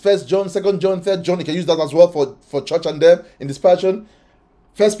 James, 1 John, 2 John, 3 John. You can use that as well for church and them in dispersion.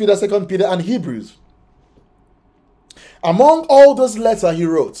 1 Peter, 2 Peter, and Hebrews. Among all those letters he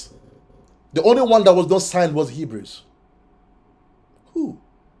wrote, the only one that was not signed was Hebrews. Who?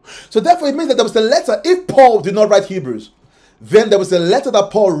 So therefore it means that there was a letter. If Paul did not write Hebrews, then there was a letter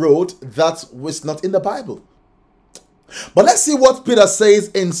that Paul wrote that was not in the Bible. But let's see what Peter says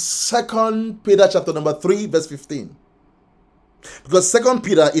in 2 Peter chapter number 3 verse 15. Because 2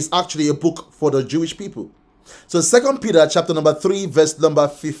 Peter is actually a book for the Jewish people. So 2 Peter chapter number 3 verse number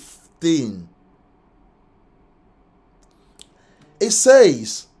 15. It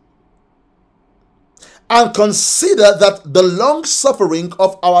says, and consider that the long suffering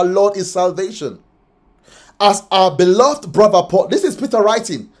of our Lord is salvation, as our beloved brother Paul, this is Peter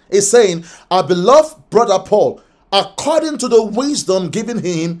writing, is saying, our beloved brother Paul, according to the wisdom given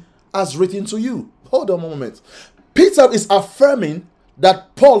him, as written to you. Hold on a moment. Peter is affirming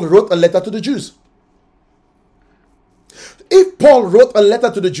that Paul wrote a letter to the Jews. If Paul wrote a letter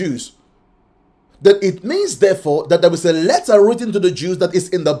to the Jews, then it means therefore that there was a letter written to the Jews that is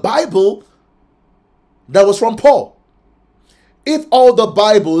in the Bible that was from Paul. If all the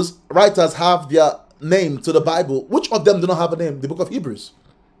Bible's writers have their name to the Bible, which of them do not have a name? The book of Hebrews.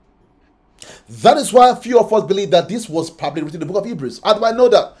 That is why a few of us believe that this was probably written in the book of Hebrews. How do I know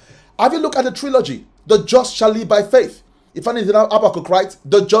that? Have you looked at the trilogy? The just shall live by faith. If I need to know Habakkuk, right?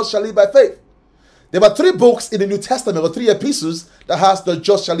 The just shall live by faith. There were 3 books in the New Testament, or 3 epistles that has the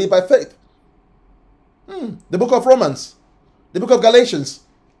just shall live by faith. The book of Romans, the book of Galatians,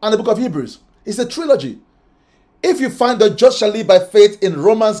 and the book of Hebrews. It's a trilogy. If you find the just shall live by faith in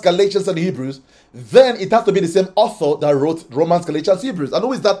Romans, Galatians, and Hebrews, then it has to be the same author that wrote Romans, Galatians, Hebrews. And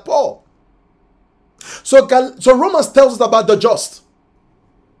who is that? Paul. So Romans tells us about the just.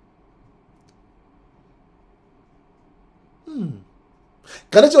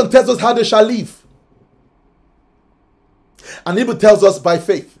 Galatians tells us how they shall live. And Hebrew tells us by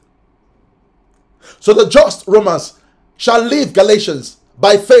faith. So the just, Romans, shall live, Galatians,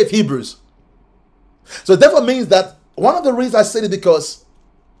 by faith, Hebrews. So it therefore means that one of the reasons I said it because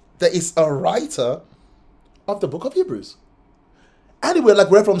there is a writer of the book of Hebrews. Anyway, like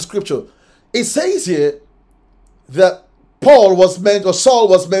we read from scripture, it says here that Saul was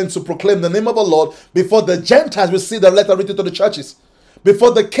meant to proclaim the name of the Lord before the Gentiles will see the letter written to the churches.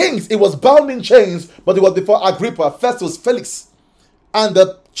 Before the kings, it was bound in chains, but it was before Agrippa, Festus, Felix, and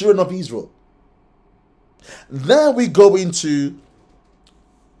the children of Israel. Then we go into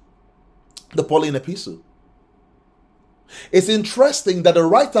the Pauline epistle. It's interesting that the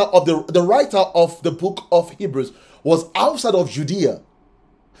writer of the book of Hebrews was outside of Judea,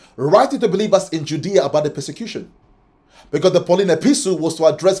 writing to believers in Judea about the persecution, because the Pauline epistle was to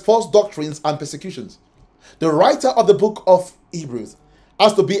address false doctrines and persecutions. The writer of the book of Hebrews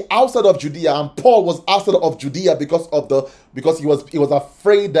has to be outside of Judea, and Paul was outside of Judea because he was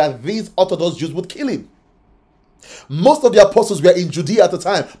afraid that these Orthodox Jews would kill him. Most of the apostles were in Judea at the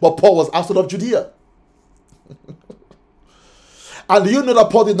time, but Paul was outside of Judea. And do you know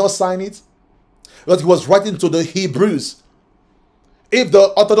that Paul did not sign it? Because he was writing to the Hebrews. If the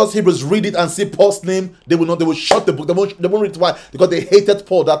Orthodox Hebrews read it and see Paul's name, they will shut the book. They won't read it. Why? Because they hated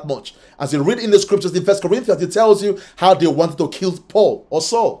Paul that much. As you read in the scriptures in 1 Corinthians, it tells you how they wanted to kill Paul or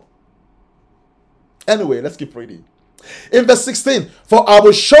Saul. Anyway, let's keep reading. In verse 16, for I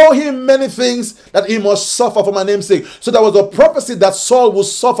will show him many things that he must suffer for my name's sake. So there was a prophecy that Saul will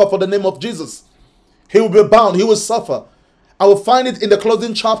suffer for the name of Jesus. He will be bound, he will suffer. I will find it in the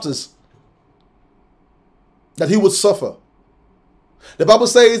closing chapters that he would suffer. The Bible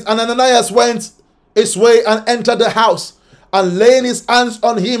says, and Ananias went his way and entered the house, and laying his hands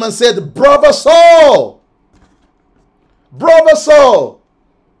on him and said, Brother Saul, Brother Saul,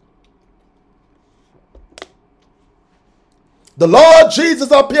 the Lord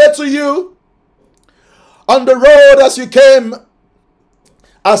Jesus appeared to you on the road as you came,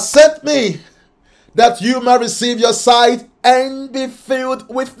 has sent me that you may receive your sight and be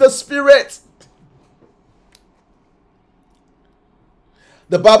filled with the Spirit.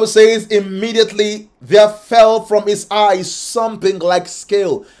 The Bible says immediately there fell from his eyes something like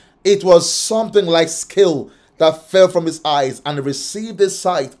scale. It was something like scale that fell from his eyes, and he received his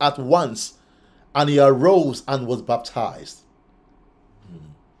sight at once, and he arose and was baptized.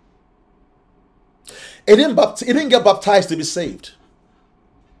 He didn't get baptized to be saved.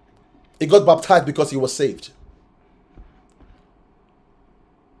 He got baptized because he was saved.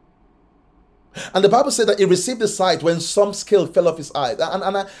 And the Bible said that he received the sight when some scale fell off his eyes.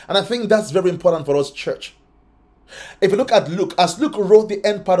 And I think that's very important for us, church. If you look at Luke, as Luke wrote the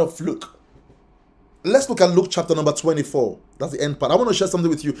end part of Luke, let's look at Luke chapter number 24. That's the end part. I want to share something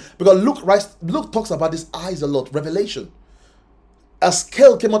with you, because Luke talks about his eyes a lot, revelation. A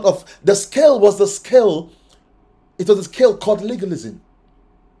scale came out of, the scale was the scale, it was a scale called legalism.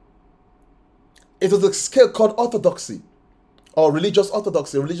 It was a scale called orthodoxy, or religious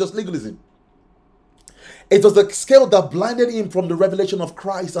orthodoxy, religious legalism. It was the scale that blinded him from the revelation of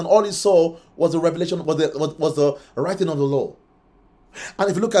Christ, and all he saw was the revelation, was the writing of the law. And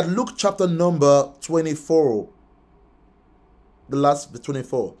if you look at Luke chapter number 24, the last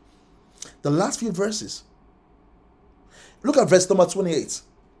few verses, look at verse number 28.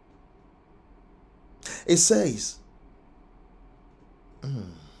 It says,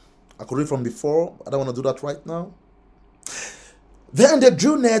 I could read from before, I don't want to do that right now. Then they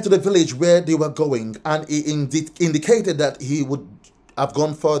drew near to the village where they were going, and he indicated that he would have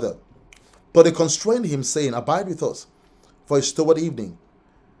gone further. But they constrained him, saying, "Abide with us, for it's toward evening,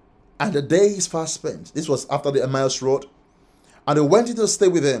 and the day is fast spent." This was after the Emmaus road. And they went in to stay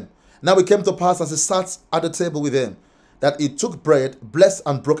with him. Now it came to pass, as he sat at the table with them, that he took bread, blessed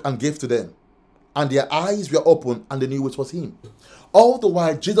and broke, and gave to them. And their eyes were open, and they knew it was him. All the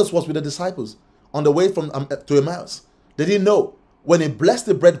while, Jesus was with the disciples on the way from to Emmaus. They didn't know. When he blessed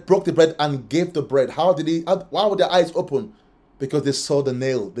the bread, broke the bread, and gave the bread, why were their eyes open? Because they saw the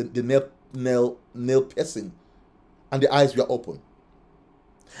nail piercing, and the eyes were open.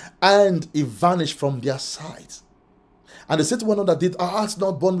 And he vanished from their sight. And they said to one another, "Did our hearts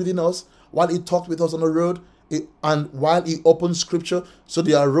not burn within us while he talked with us on the road, and while he opened scripture?" So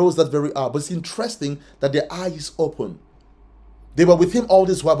they arose that very hour. But it's interesting that their eyes open. They were with him all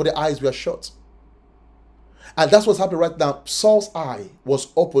this while, but their eyes were shut. And that's what's happening right now. Saul's eye was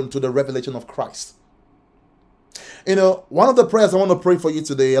open to the revelation of Christ. One of the prayers I want to pray for you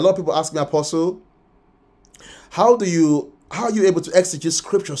today, a lot of people ask me, "Apostle, how are you able to exegete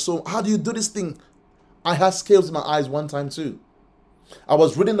scripture? So how do you do this thing?" I had scales in my eyes one time too. I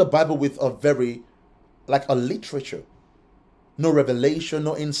was reading the Bible with a literature. No revelation,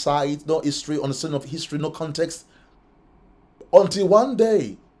 no insight, no history, understanding of history, no context. Until one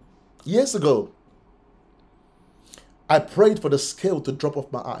day, years ago, I prayed for the scale to drop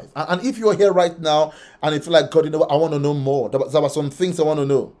off my eyes. And if you're here right now and you feel like, "God, I want to know more. There were some things I want to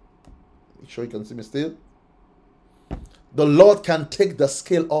know." Make sure you can see me still. The Lord can take the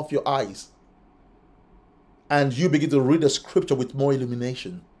scale off your eyes, and you begin to read the scripture with more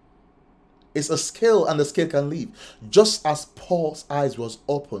illumination. It's a scale, and the scale can leave. Just as Paul's eyes was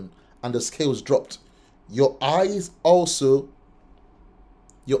open and the scales dropped, your eyes also,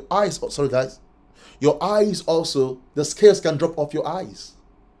 sorry guys, your eyes also, the scales can drop off your eyes.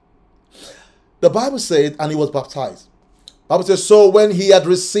 The Bible said, and he was baptized. The Bible says, so when he had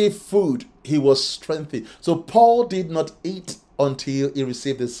received food, he was strengthened. So Paul did not eat until he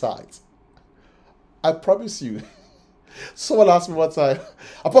received his sight. I promise you. Someone asked me one time,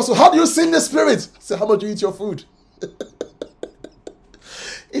 "Apostle, how do you see in the spirit?" I said, "How much do you eat your food?"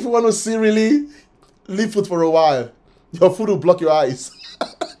 If you want to see really, leave food for a while. Your food will block your eyes.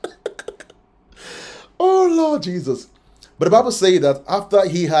 Oh, Lord Jesus. But the Bible says that after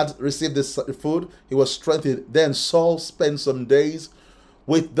he had received this food, he was strengthened. Then Saul spent some days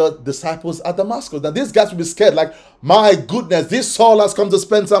with the disciples at Damascus. Now, these guys will be scared, like, "My goodness, this Saul has come to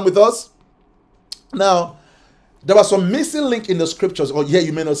spend time with us." Now, there was some missing link in the scriptures, or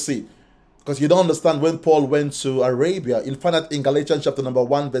you may not see, because you don't understand when Paul went to Arabia. You'll find that in Galatians chapter number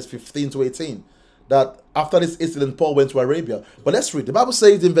 1, verse 15 to 18, that after this incident, Paul went to Arabia. But let's read. The Bible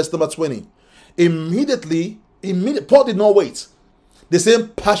says in verse number 20, Immediately, Paul did not wait. The same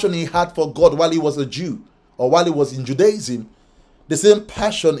passion he had for God while he was a Jew, or while he was in Judaism, the same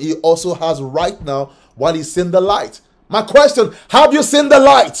passion he also has right now while he's in the light. My question, have you seen the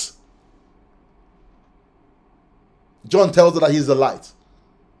light? John tells us that he's the light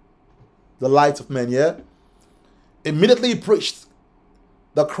of men, yeah? Immediately he preached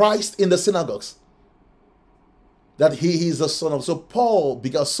the Christ in the synagogues, that he is the Son of. So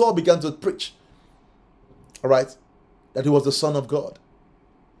Saul began to preach, all right, that he was the Son of God.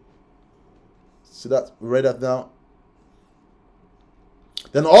 See that? We read that now.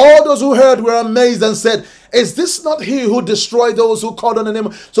 Then all those who heard were amazed and said, "Is this not he who destroyed those who called on the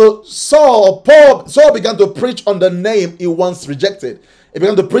name?" So Saul began to preach on the name he once rejected. He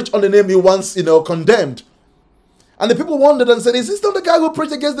began to preach on the name he once, condemned. And the people wondered and said, "Is this not the guy who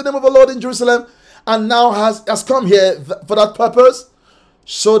preached against the name of the Lord in Jerusalem and now has come here for that purpose,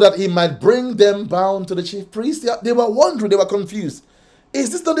 so that he might bring them bound to the chief priest?" They were wondering, they were confused.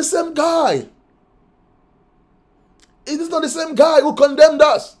 Is this not the same guy? Is this not the same guy who condemned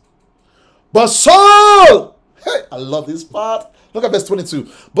us? But Saul, hey, I love this part. Look at verse 22.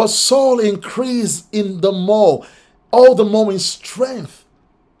 But Saul increased all the more in strength.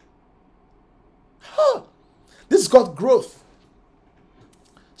 This is called growth.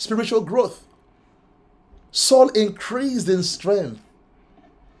 Spiritual growth. Saul increased in strength.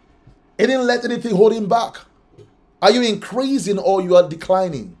 He didn't let anything hold him back. Are you increasing or you are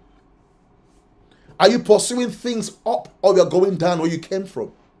declining? Are you pursuing things up or you are going down where you came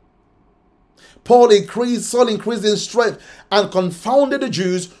from? Saul increased in strength and confounded the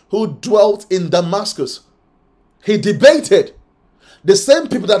Jews who dwelt in Damascus. He debated the same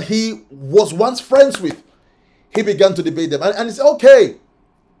people that he was once friends with. He began to debate them. And it's okay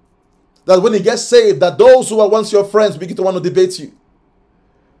that when he gets saved, that those who are once your friends begin to want to debate you.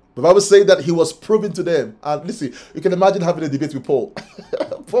 The Bible says that he was proving to them. And listen, you can imagine having a debate with Paul.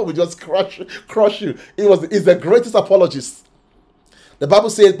 Paul would just crush you. He's the greatest apologist. The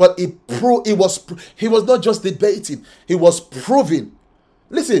Bible says, but he was not just debating, he was proving.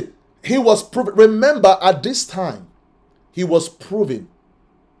 Listen, he was proving. Remember, at this time, he was proving.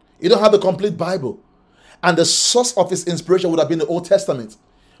 You don't have the complete Bible. And the source of his inspiration would have been the Old Testament.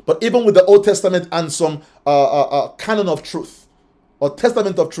 But even with the Old Testament and some canon of truth, or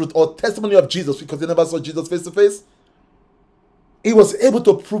testament of truth, or testimony of Jesus, because they never saw Jesus face to face, he was able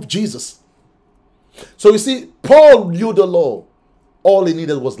to prove Jesus. So you see, Paul knew the law. All he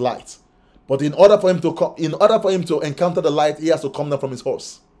needed was light. But in order for him to encounter the light, he has to come down from his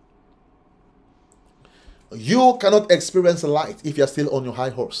horse. You cannot experience light if you are still on your high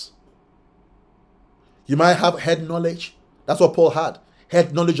horse. You might have head knowledge. That's what Paul had.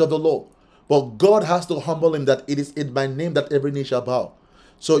 Head knowledge of the law. But God has to humble him that it is in my name that every knee shall bow.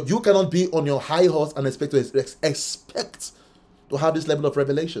 So you cannot be on your high horse and expect to have this level of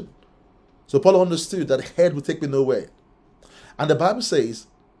revelation. So Paul understood that head would take me nowhere. And the Bible says,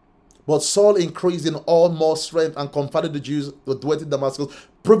 but Saul increased in all more strength and confounded the Jews who dwelt in Damascus,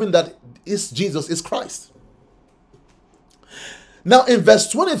 proving that Jesus is Christ. Now in verse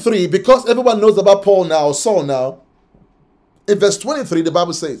 23, because everyone knows about Paul now, Saul now, in verse 23, the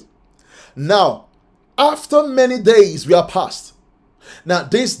Bible says, now, after many days we are past. Now,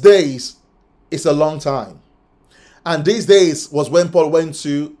 these days is a long time. And these days was when Paul went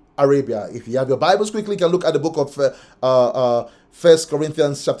to Arabia. If you have your Bibles, quickly you can look at the book of 1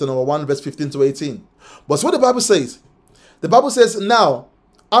 Corinthians chapter number 1, verse 15 to 18. But what the Bible says, now,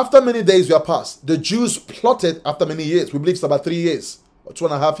 after many days we are past, the Jews plotted after many years. We believe it's about 3 years, or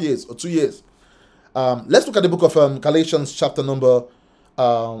 2.5 years, or 2 years. Let's look at the book of Galatians chapter number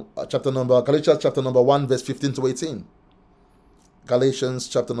 1, verse 15 to 18. Galatians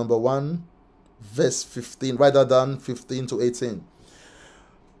chapter number 1, verse 15. Write that down, 15 to 18.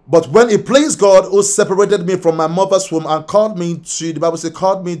 But when it pleased God who separated me from my mother's womb and called me to, the Bible says,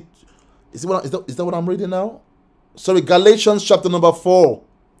 called me. Is that what I'm reading now? Sorry, Galatians chapter number 4.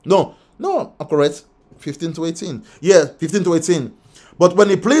 No, I'm correct. 15 to 18. Yeah, 15 to 18. But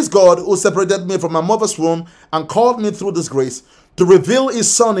when it pleased God who separated me from my mother's womb and called me through this grace to reveal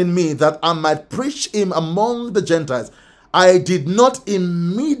his son in me that I might preach him among the Gentiles, I did not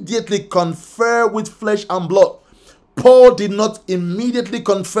immediately confer with flesh and blood. Paul did not immediately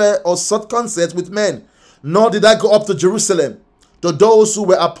confer or sought consent with men, nor did I go up to Jerusalem to those who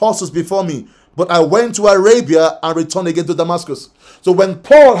were apostles before me, but I went to Arabia and returned again to Damascus. So when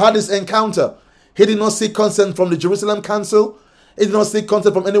Paul had this encounter, he did not seek consent from the Jerusalem council. He did not seek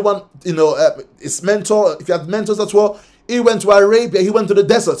consent from anyone, his mentor. If he had mentors as well, he went to Arabia. He went to the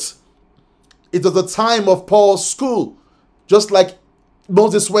desert. It was the time of Paul's school, just like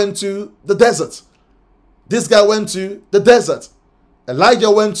Moses went to the desert. This guy went to the desert. Elijah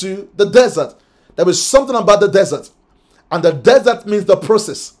went to the desert. There was something about the desert. And the desert means the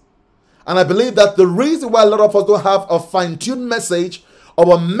process. And I believe that the reason why a lot of us don't have a fine-tuned message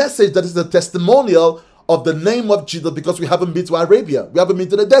or a message that is a testimonial of the name of Jesus, because we haven't been to Arabia. We haven't been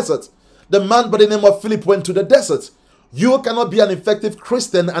to the desert. The man by the name of Philip went to the desert. You cannot be an effective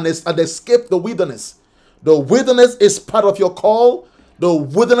Christian and escape the wilderness. The wilderness is part of your call. The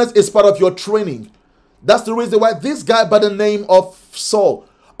wilderness is part of your training. That's the reason why this guy by the name of Saul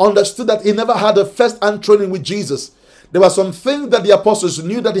understood that he never had a first-hand training with Jesus. There were some things that the apostles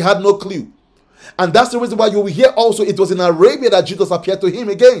knew that he had no clue. And that's the reason why you will hear also it was in Arabia that Jesus appeared to him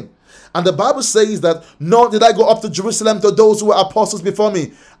again. And the Bible says that, nor did I go up to Jerusalem to those who were apostles before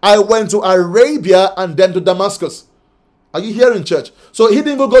me. I went to Arabia and then to Damascus. Are you hearing, church? So he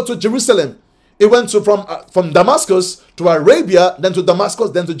didn't even go to Jerusalem. He went from Damascus to Arabia, then to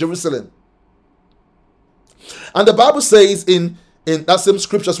Damascus, then to Jerusalem. And the Bible says in that same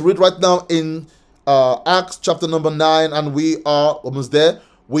scriptures, read right now in Acts chapter number 9, and we are almost there.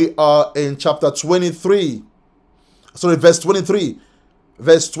 We are in chapter 23. Sorry, verse 23.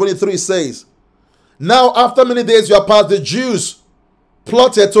 Verse 23 says, now after many days you are past, the Jews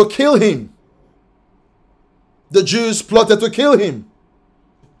plotted to kill him. The Jews plotted to kill him.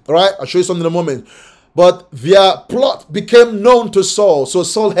 All right, I'll show you something in a moment. But their plot became known to Saul. So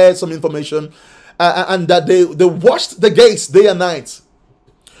Saul had some information. And that they watched the gates day and night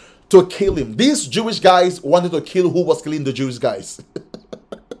to kill him. These Jewish guys wanted to kill who was killing the Jewish guys.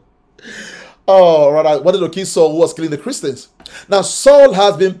 Oh, right. Wanted to kill Saul, who was killing the Christians. Now, Saul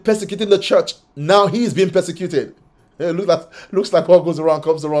has been persecuting the church. Now he's being persecuted. It looks like what goes around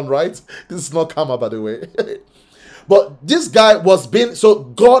comes around, right? This is not karma, by the way. But this guy was being... So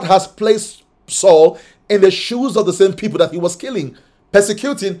God has placed Saul in the shoes of the same people that he was killing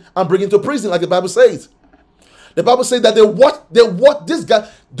persecuting, and bringing to prison, like the Bible says. The Bible says that they watch this guy.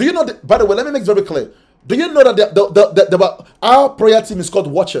 Do you know that, by the way, let me make it very clear. Do you know that our prayer team is called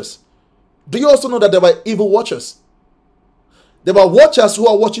watchers? Do you also know that there were evil watchers? There were watchers who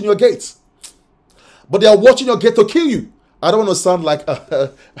are watching your gates. But they are watching your gate to kill you. I don't want to sound like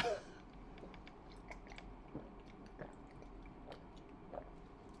there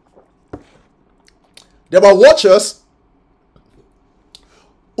were watchers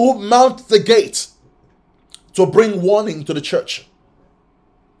who mount the gate to bring warning to the church.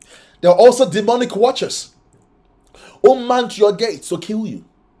 There are also demonic watchers who mount your gates to kill you.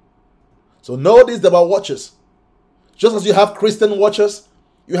 So know this about watchers. Just as you have Christian watchers,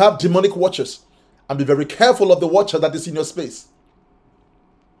 you have demonic watchers. And be very careful of the watcher that is in your space.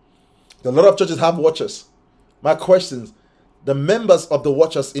 A lot of churches have watchers. My question is, the members of the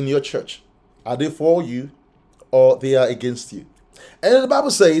watchers in your church, are they for you or they are against you? And then the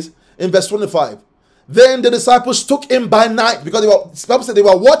Bible says in verse 25, then the disciples took him by night, because the Bible said they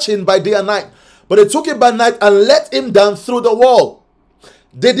were watching by day and night. But they took him by night and let him down through the wall.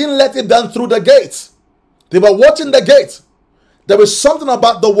 They didn't let him down through the gate. They were watching the gate. There was something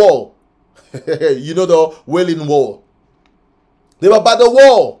about the wall. You know, the Wailing Wall. They were by the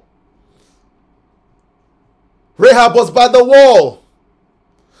wall. Rahab was by the wall.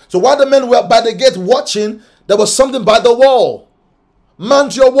 So while the men were by the gate watching, there was something by the wall.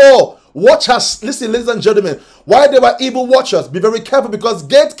 Mount your wall. Watchers, listen, ladies and gentlemen, why they were evil watchers, be very careful, because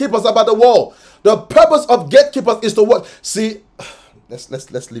gatekeepers are by the wall. The purpose of gatekeepers is to watch. See,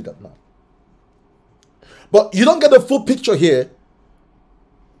 let's leave that now. But you don't get the full picture here,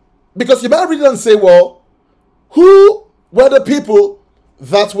 because you might read it and say, well, who were the people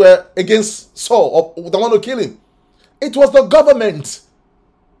that were against Saul, or the one who killed him? It was the government.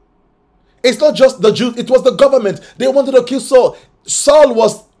 It's not just the Jews, it was the government. They wanted to kill Saul. Saul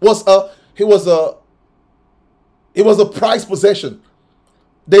was a prized possession.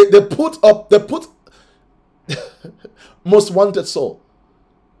 They put most wanted Saul.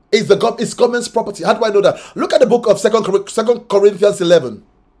 It's government's property. How do I know that? Look at the book of 2 Corinthians 11.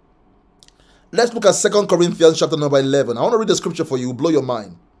 Let's look at 2 Corinthians chapter number 11. I want to read the scripture for you. It will blow your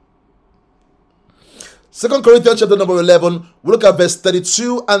mind. 2 Corinthians chapter number 11. We look at verse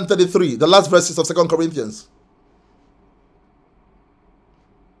 32 and 33. The last verses of 2 Corinthians.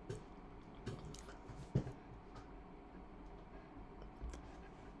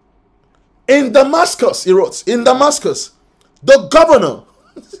 In Damascus, he wrote, in Damascus, the governor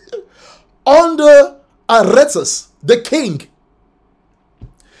under Aretas, the king.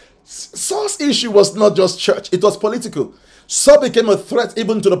 Saul's issue was not just church, it was political. Saul became a threat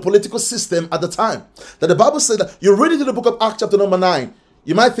even to the political system at the time. That the Bible said that, you read it in the book of Acts chapter number 9,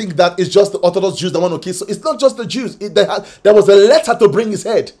 you might think that it's just the Orthodox Jews that want to kill. So it's not just the Jews. There was a letter to bring his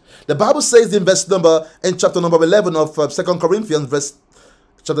head. The Bible says in chapter number 11 of 2 Corinthians,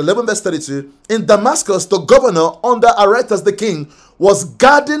 chapter 11 verse 32, in Damascus, the governor under Aretas the king was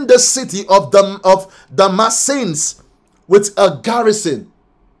guarding the city of Damascus with a garrison.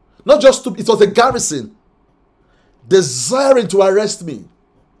 Not just it was a garrison, desiring to arrest me.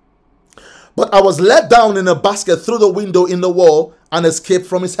 But I was let down in a basket through the window in the wall and escaped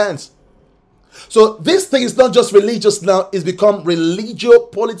from his hands. So this thing is not just religious now, it's become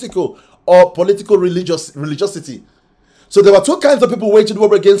religio-political or political religiosity. So there were two kinds of people waging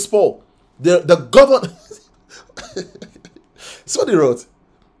war against Paul. The governor. That's what he wrote.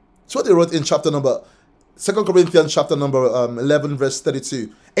 That's what he wrote in chapter number 2 Corinthians chapter number 11 verse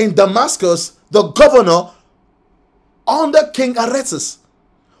 32. In Damascus, the governor under King Aretas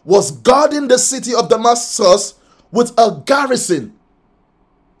was guarding the city of Damascus with a garrison,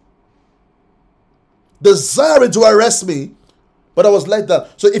 desiring to arrest me, but I was let down.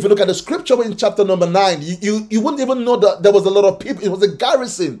 So if you look at the scripture in chapter number 9, you wouldn't even know that there was a lot of people. It was a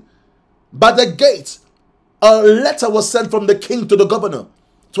garrison. By the gate, a letter was sent from the king to the governor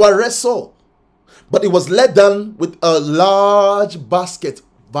to arrest Saul. But it was let down with a large basket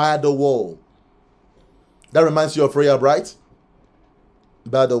via the wall. That reminds you of Rahab, right?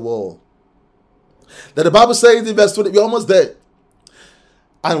 By the wall. Then the Bible says in verse 20, we're almost there.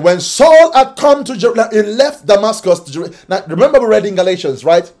 And when Saul had come to Jerusalem, he left Damascus to Jerusalem. Now, remember we read in Galatians,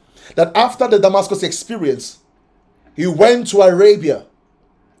 right? That after the Damascus experience, he went to Arabia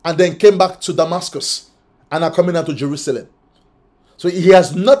and then came back to Damascus and are coming out to Jerusalem. So he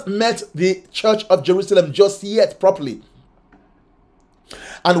has not met the church of Jerusalem just yet properly.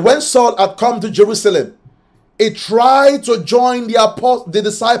 And when Saul had come to Jerusalem, he tried to join the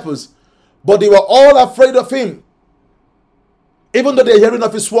disciples, but they were all afraid of him. Even though they're hearing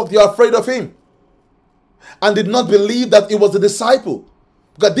of his work, they are afraid of him and did not believe that he was a disciple.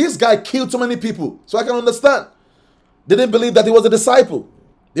 Because this guy killed so many people. So I can understand. They didn't believe that he was a disciple.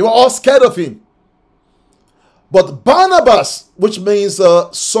 They were all scared of him. But Barnabas, which means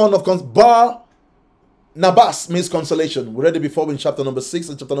son of Nabas means consolation. We read it before in chapter number 6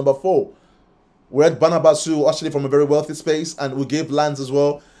 and chapter number 4. We read Barnabas, who actually from a very wealthy space, and who gave lands as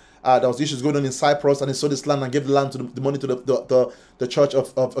well. There was issues going on in Cyprus, and he sold this land and gave the land to the money to the church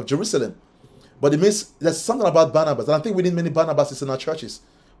of Jerusalem. But it means there's something about Barnabas, and I think we need many Barnabases in our churches.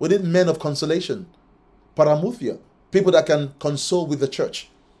 We need men of consolation, paramuthia, people that can console with the church.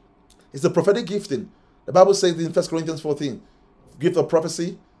 It's a prophetic gifting. The Bible says in 1 Corinthians 14, gift of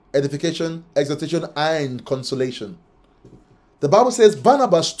prophecy, edification, exhortation, and consolation. The Bible says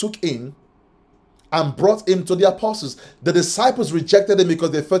Barnabas took him and brought him to the apostles. The disciples rejected him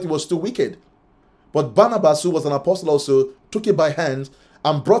because they felt he was too wicked. But Barnabas, who was an apostle also, took him by hand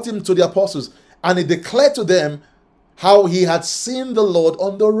and brought him to the apostles. And he declared to them how he had seen the Lord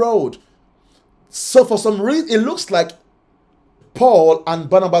on the road. So for some reason, it looks like Paul and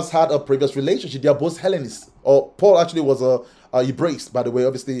Barnabas had a previous relationship. They are both Hellenists. Or Paul actually was a Hebraist, by the way,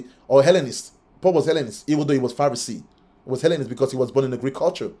 obviously, or Hellenist. Paul was Hellenist, even though he was Pharisee. He was Hellenist because he was born in the Greek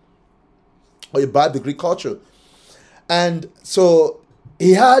culture. Or he imbibed the Greek culture. And so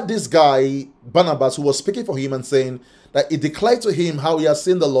he had this guy, Barnabas, who was speaking for him and saying that he declared to him how he had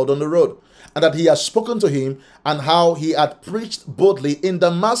seen the Lord on the road, and that he had spoken to him, and how he had preached boldly in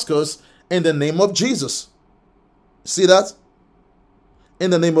Damascus in the name of Jesus. See that?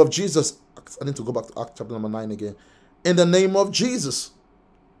 In the name of Jesus. I need to go back to Acts chapter number 9 again. In the name of Jesus.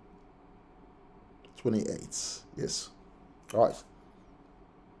 28. Yes. All right.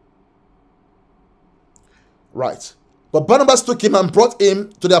 Right. But Barnabas took him and brought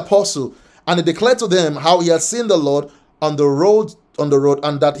him to the apostle, and he declared to them how he had seen the Lord on the road,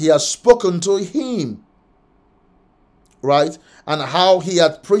 and that he had spoken to him. Right? And how he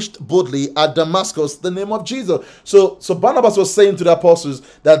had preached boldly at Damascus the name of Jesus. So Barnabas was saying to the apostles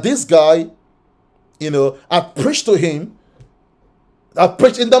that this guy, had preached to him, had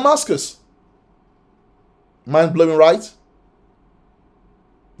preached in Damascus. Mind blowing, right?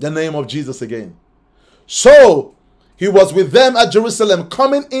 The name of Jesus again. So he was with them at Jerusalem,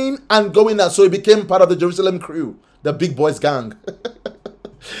 coming in and going out. So he became part of the Jerusalem crew, the big boys gang.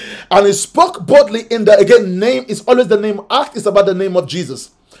 And he spoke boldly in the, again, name is always the name. Act is about the name of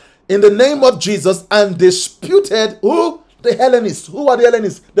Jesus. In the name of Jesus, and disputed who? The Hellenists. Who are the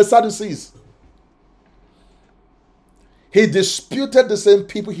Hellenists? The Sadducees. He disputed the same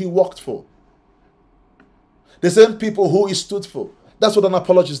people he worked for. The same people who he stood for. That's what an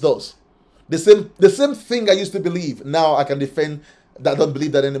apologist does. The same thing I used to believe. Now I can defend that I don't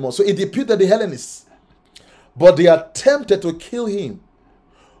believe that anymore. So he disputed the Hellenists. But they attempted to kill him.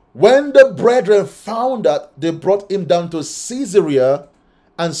 When the brethren found that, they brought him down to Caesarea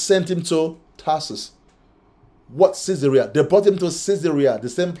and sent him to Tarsus. What Caesarea? They brought him to Caesarea, the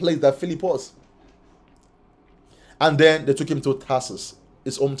same place that Philip was. And then they took him to Tarsus,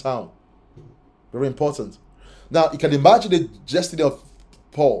 his hometown. Very important. Now, you can imagine the destiny of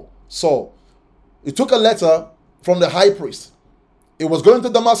Saul. He took a letter from the high priest. He was going to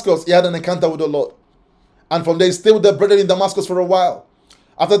Damascus. He had an encounter with the Lord. And from there, he stayed with the brethren in Damascus for a while.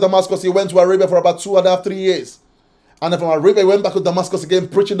 After Damascus, he went to Arabia for about 2.5, 3 years. And then from Arabia, he went back to Damascus again,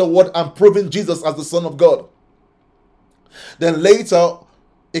 preaching the word and proving Jesus as the Son of God. Then later,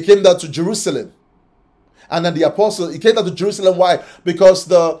 he came down to Jerusalem. And then the apostle, he came down to Jerusalem. Why? Because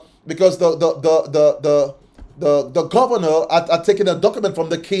the governor had taken a document from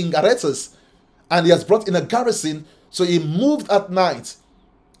the king Aretas, and he has brought in a garrison. So he moved at night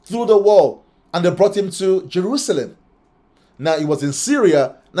through the wall, and they brought him to Jerusalem. Now he was in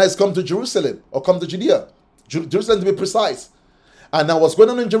Syria. Now he's come to Jerusalem, or come to Judea. Jerusalem to be precise. And now what's going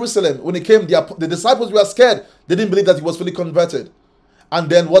on in Jerusalem? When he came, the disciples were scared. They didn't believe that he was fully converted. And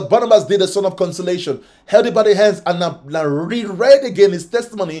then what Barnabas did, the son of consolation, held it by the hands and now reread again his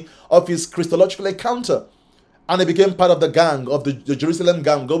testimony of his Christological encounter. And he became part of the gang, of the Jerusalem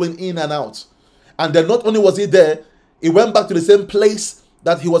gang, going in and out. And then not only was he there, he went back to the same place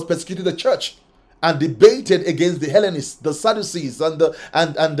that he was persecuting the church and debated against the Hellenists, the Sadducees, and the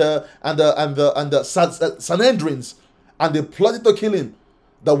Sanhedrins, and they plotted to kill him.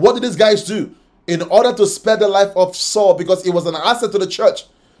 That what did these guys do? In order to spare the life of Saul, because he was an asset to the church,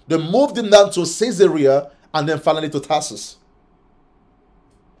 they moved him down to Caesarea and then finally to Tarsus.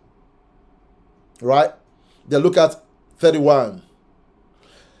 Right? Then look at 31.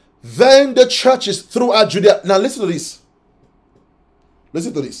 Then the churches throughout Judea. Now listen to this.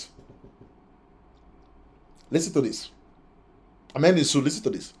 Listen to this. Listen to this. I mean this, so listen to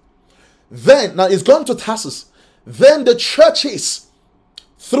this. Then, now it's gone to Tarsus. Then the churches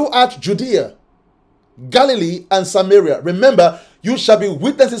throughout Judea, Galilee, and Samaria. Remember, you shall be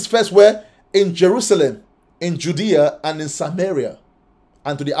witnesses first where? In Jerusalem, in Judea, and in Samaria,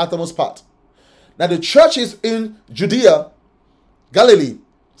 and to the uttermost part. Now the churches in Judea, Galilee,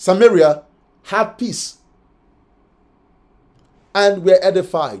 Samaria had peace and were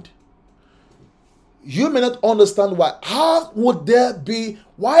edified. You may not understand why.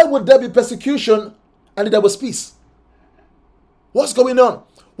 Why would there be persecution and there was peace? What's going on?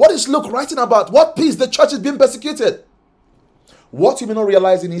 What is Luke writing about? What peace? The church is being persecuted. What you may not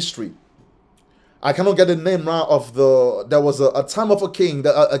realize in history, I cannot get the name now of there was a time of a king,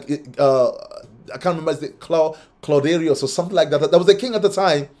 I can't remember, is it Claudarius or something like that. There was a king at the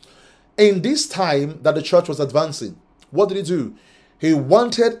time. In this time that the church was advancing, what did he do? He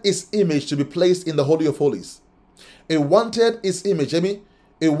wanted his image to be placed in the Holy of Holies. He wanted his image,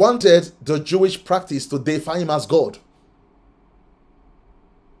 he wanted the Jewish practice to define him as God.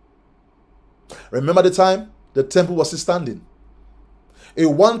 Remember the time the temple was still standing. He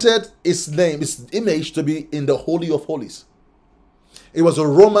wanted his name, his image to be in the Holy of Holies. He was a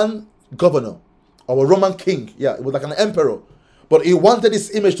Roman governor or a Roman king. Yeah, it was like an emperor. But he wanted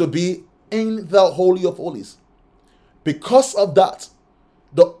his image to be in the Holy of Holies. Because of that,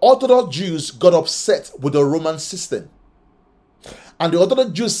 the Orthodox Jews got upset with the Roman system. And the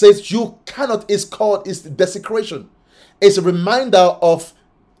Orthodox Jews says you cannot, it's desecration. It's a reminder of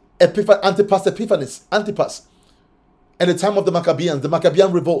Antipas Epiphanes, Antipas, and the time of the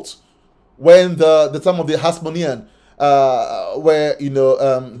Maccabean revolt, when the time of the Hasmonean, where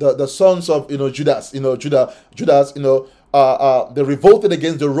the sons of Judas, they revolted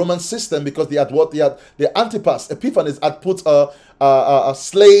against the Roman system because the Antipas Epiphanes had put a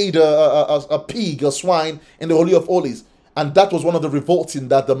pig, a swine in the Holy of Holies, and that was one of the revolting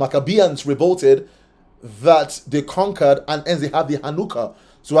that the Maccabeans revolted, that they conquered, and hence they have the Hanukkah.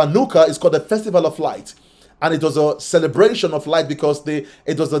 So Hanukkah is called the Festival of Light. And it was a celebration of light because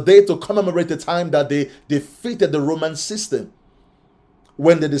it was a day to commemorate the time that they defeated the Roman system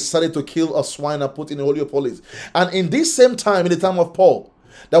when they decided to kill a swine and put in the Holy of Holies. And in this same time, in the time of Paul,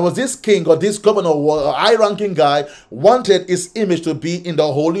 there was this king or this governor or a high-ranking guy wanted his image to be in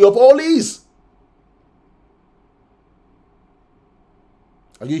the Holy of Holies.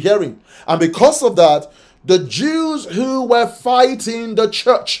 Are you hearing? And because of that, the Jews who were fighting the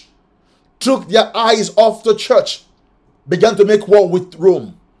church took their eyes off the church, began to make war with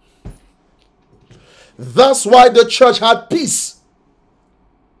Rome. That's why the church had peace.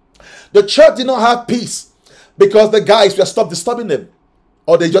 The church did not have peace because the guys were stopped disturbing them,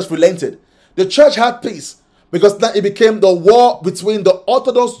 or they just relented. The church had peace because then it became the war between the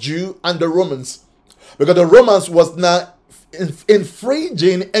Orthodox Jew and the Romans, because the Romans was now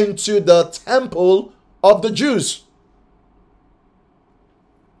infringing into the temple of the Jews.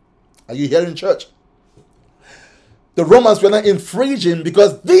 Are you hearing, church? The Romans were not infringing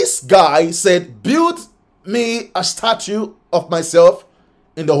because this guy said, build me a statue of myself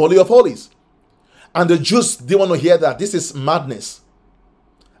in the Holy of Holies. And the Jews didn't want to hear that. This is madness.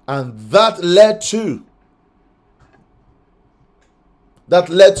 And that led to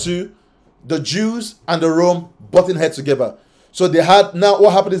the Jews and the Rome butting heads together. So they had, now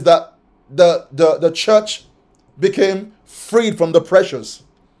what happened is that the church became freed from the pressures.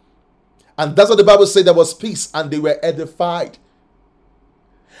 And that's what the Bible said, there was peace and they were edified.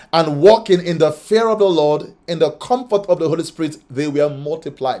 And walking in the fear of the Lord, in the comfort of the Holy Spirit, they were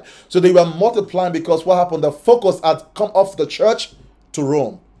multiplied. So they were multiplying because what happened? The focus had come off the church to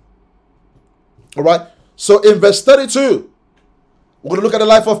Rome. All right. So in verse 32, we're going to look at the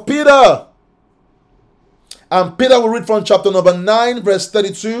life of Peter. And Peter will read from chapter number 9, verse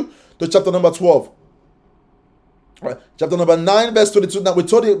 32 to chapter number 12. Right. Chapter number 9, verse 22. Now, we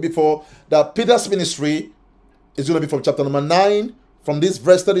told you before that Peter's ministry is going to be from chapter number 9, from this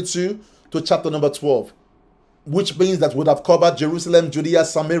verse 32 to chapter number 12, which means that we would have covered Jerusalem, Judea,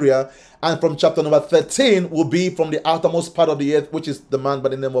 Samaria, and from chapter number 13 will be from the outermost part of the earth, which is the man by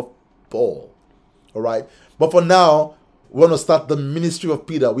the name of Paul. All right. But for now, we want to start the ministry of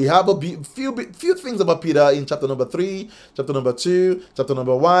Peter. We have a few things about Peter in chapter number 3, chapter number 2, chapter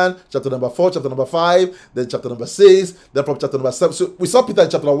number 1, chapter number 4, chapter number 5, then chapter number 6, then from chapter number 7. So we saw Peter in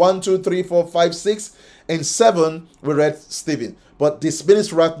chapter 1, 2, 3, 4, 5, 6, and 7 we read Stephen. But this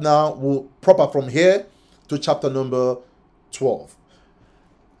ministry right now will proper from here to chapter number 12.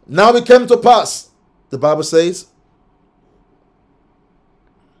 Now it came to pass, the Bible says,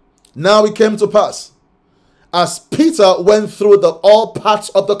 now it came to pass, as Peter went through all parts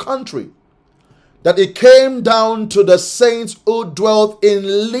of the country, that it came down to the saints who dwelt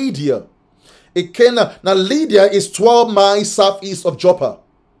in Lydia. Now Lydia is 12 miles southeast of Joppa.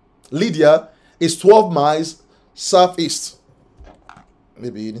 Lydia is 12 miles southeast.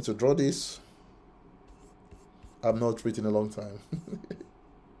 Maybe you need to draw this. I've not written a long time.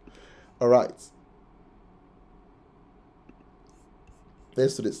 All right.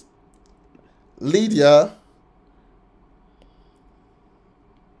 Let's do this. Lydia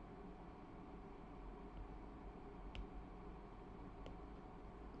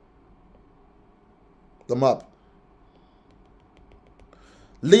the map.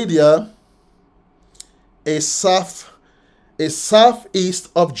 Lydia is southeast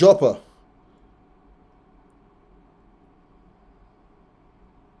of Joppa.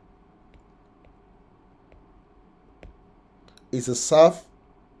 It's a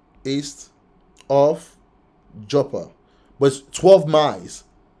southeast of Joppa, but it's 12 miles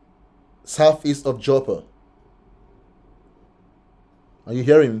southeast of Joppa. Are you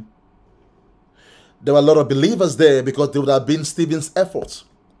hearing me? There were a lot of believers there because there would have been Stephen's efforts.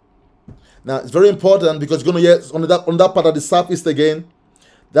 Now, it's very important because you're going to hear on that part of the southeast again.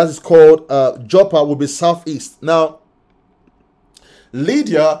 That is called Joppa will be southeast. Now,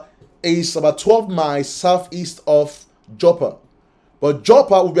 Lydia is about 12 miles southeast of Joppa. But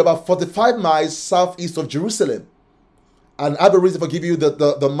Joppa will be about 45 miles southeast of Jerusalem. And I have a reason for giving you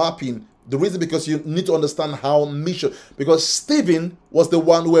the mapping. The reason because you need to understand how mission. Because Stephen was the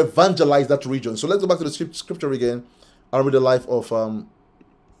one who evangelized that region. So let's go back to the scripture again. I'll read the life of...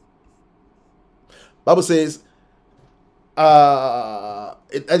 Bible says,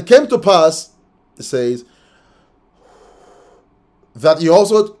 it came to pass, it says, that he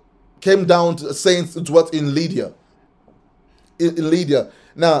also came down to the saints to what in Lydia. In Lydia.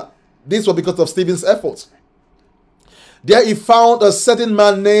 Now, this was because of Stephen's efforts. There he found a certain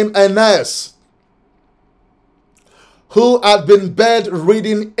man named Ananias, who had been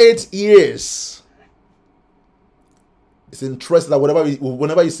bedridden 8 years. It's interesting that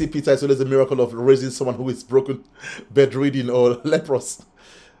whenever you see Peter, it's always a miracle of raising someone who is broken, bedridden, or leprous,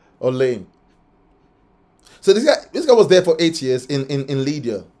 or lame. So this guy was there for 8 years in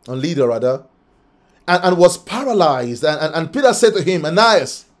Lydia, and was paralyzed. And Peter said to him,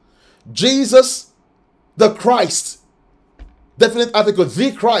 Ananias, Jesus, the Christ, definite article,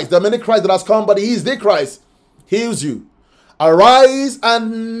 the Christ. There are many Christs that has come, but he is the Christ. Heals you. Arise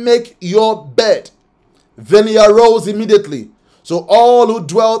and make your bed. Then he arose immediately. So all who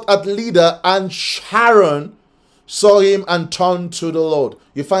dwelt at Lydda and Sharon saw him and turned to the Lord.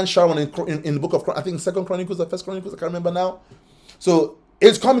 You find Sharon in the book of, I think, 2 Chronicles or 1 Chronicles, I can't remember now. So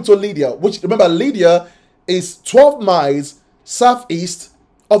it's coming to Lydia, which, remember, Lydia is 12 miles southeast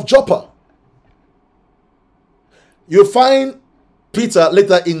of Joppa. You find Peter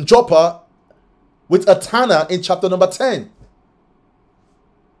later in Joppa with a tanner in chapter number 10.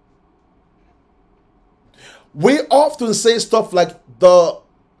 We often say stuff like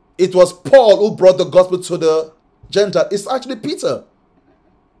it was Paul who brought the gospel to the Gentile. It's actually Peter.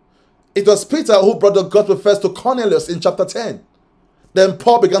 It was Peter who brought the gospel first to Cornelius in chapter 10. Then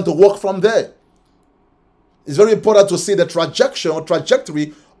Paul began to walk from there. It's very important to see the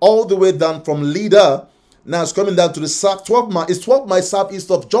trajectory all the way down from Lydda. Now it's coming down to the south, 12 miles. It's 12 miles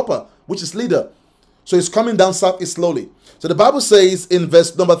southeast of Joppa, which is Lydda. So it's coming down southeast slowly. So the Bible says in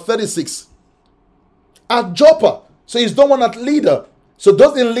verse number 36, at Joppa. So he's done one at Lydda. So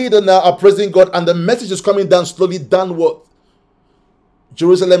those in Lydda now are praising God, and the message is coming down slowly downward.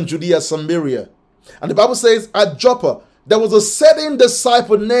 Jerusalem, Judea, Samaria. And the Bible says at Joppa, there was a certain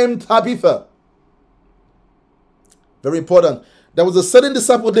disciple named Tabitha. Very important. There was a certain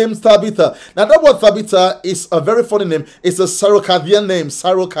disciple named Tabitha. Now that word Tabitha is a very funny name. It's a Syro-Chaldean name.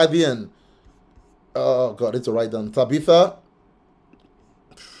 Syro-Chaldean. Oh God, it's a write down. Tabitha.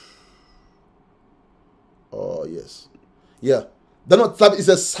 Oh yes. Yeah. Then what Tabitha is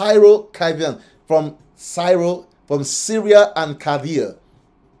a Syro-Chaldean from Syria and Chaldea.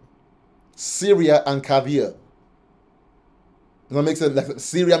 Syria and Chaldea. That makes it like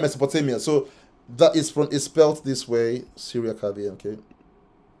Syria, Mesopotamia. So that is it's spelled this way, Syria, Chaldea, okay?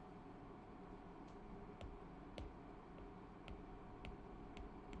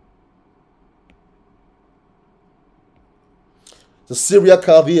 The Syria,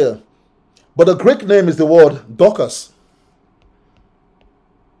 Chaldea. But the Greek name is the word Dorcas.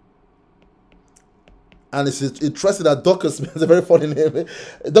 And it's interesting that Dorcas is a very funny name.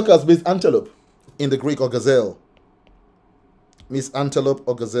 Dorcas means antelope in the Greek, or gazelle. Means antelope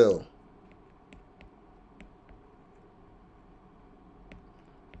or gazelle.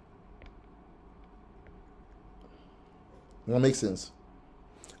 That makes sense.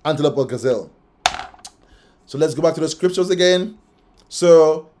 Antelope or gazelle. So let's go back to the scriptures again.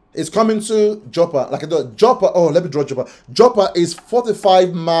 So It's coming to Joppa. Like I do Joppa. Oh, let me draw Joppa. Joppa is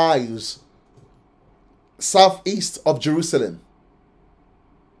 45 miles southeast of Jerusalem.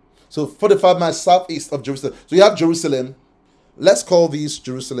 So 45 miles southeast of Jerusalem. So you have Jerusalem. Let's call these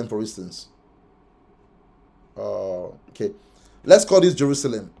Jerusalem, for instance. Okay. Let's call this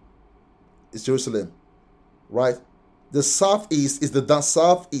Jerusalem. It's Jerusalem. Right? The southeast is the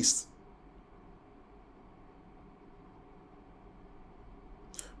southeast.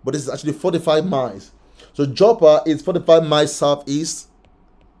 But this is actually 45 miles. So Joppa is 45 miles southeast.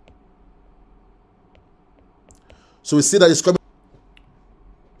 So we see that it's coming.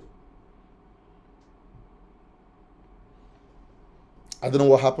 I don't know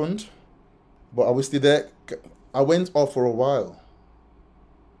what happened, but are we still there? I went off for a while.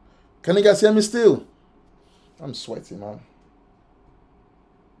 Can you guys hear me still? I'm sweating, man.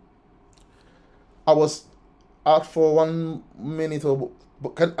 I was out for 1 minute or...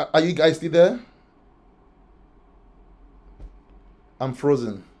 But are you guys still there? I'm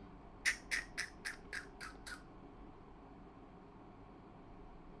frozen.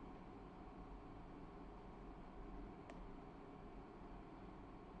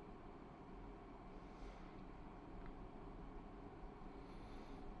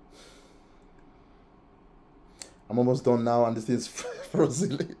 I'm almost done now and this is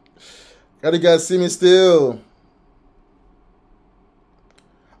frozen. Can you guys see me still?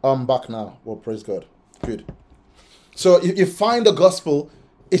 I'm back now. Well, praise God. Good. So if you find the gospel,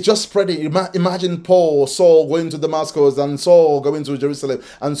 it's just spreading. Imagine Paul, Saul going to Damascus, and Saul going to Jerusalem,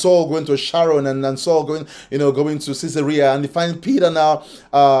 and Saul going to Sharon, and Saul going to Caesarea, and you find Peter now.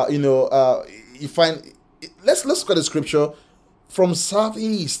 You find. Let's look at the scripture from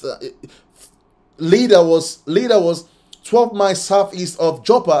southeast. Leader was 12 miles southeast of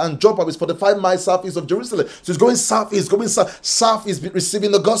Joppa, and Joppa is 45 miles southeast of Jerusalem. So it's going southeast, going south. South is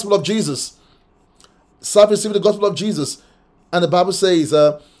receiving the gospel of Jesus. South receiving the gospel of Jesus. And the Bible says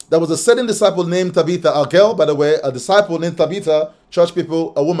there was a certain disciple named Tabitha, a girl, by the way, a disciple named Tabitha, church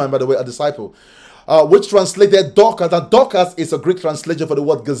people, a woman, by the way, a disciple, which translated Dorcas. That Dorcas is a Greek translation for the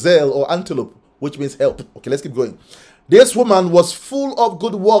word gazelle or antelope, which means help. Okay, let's keep going. This woman was full of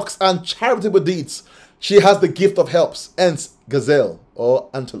good works and charitable deeds. She has the gift of helps, hence gazelle or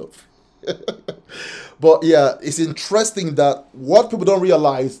antelope. But yeah, it's interesting that what people don't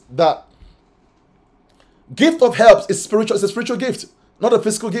realize, that gift of helps is spiritual. It's a spiritual gift, not a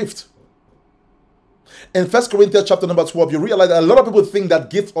physical gift. In 1 Corinthians chapter number 12, you realize that a lot of people think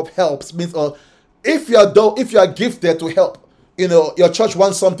that gift of helps means if you are gifted to help. Your church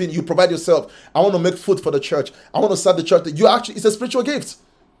wants something, you provide yourself. I want to make food for the church. I want to serve the church. It's a spiritual gift.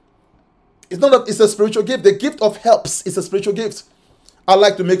 It's a spiritual gift. The gift of helps is a spiritual gift. I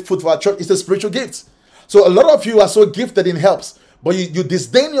like to make food for our church. It's a spiritual gift. So a lot of you are so gifted in helps, but you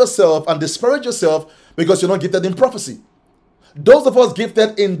disdain yourself and disparage yourself because you're not gifted in prophecy. Those of us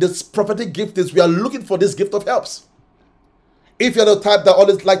gifted in this prophetic giftings, we are looking for this gift of helps. If you're the type that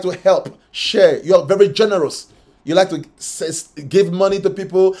always like to help, share, you are very generous. You like to give money to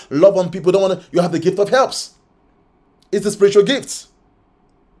people, love on people, you have the gift of helps. It's a spiritual gift.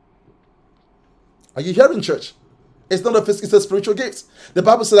 Are you hearing, church? It's not it's a spiritual gift. The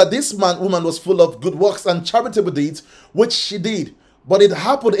Bible said that this woman was full of good works and charitable deeds, which she did. But it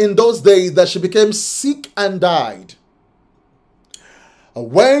happened in those days that she became sick and died.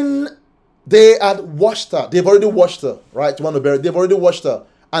 When they had washed her, they've already washed her, right? They've already washed her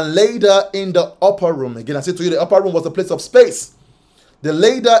and laid her in the upper room. Again, I said to you, the upper room was a place of space. They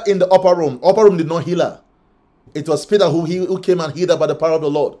laid her in the upper room. Upper room did not heal her. It was Peter who came and healed her by the power of the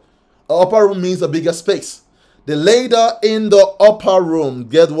Lord. Upper room means a bigger space. They laid her in the upper room.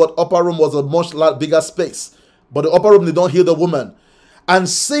 Get what? Upper room was a much bigger space. But the upper room did not heal the woman. And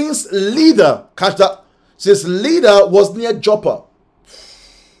since Lydda, catch that, since Lydda was near Joppa,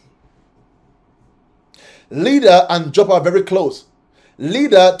 Lydda and Joppa are very close.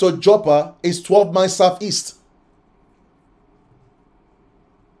 Lydda to Joppa is 12 miles southeast.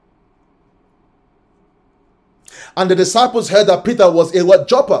 And the disciples heard that Peter was in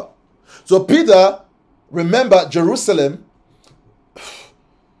Joppa. So Peter, remember Jerusalem,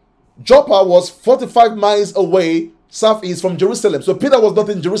 Joppa was 45 miles away southeast from Jerusalem. So Peter was not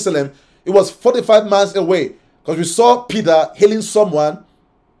in Jerusalem. It was 45 miles away. Because we saw Peter healing someone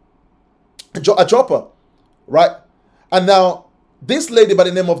at Joppa. Right? And now, this lady by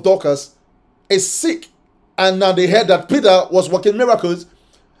the name of Dorcas is sick. And now they heard that Peter was working miracles.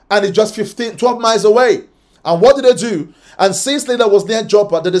 And it's just 12 miles away. And what did they do? And since Lydda was near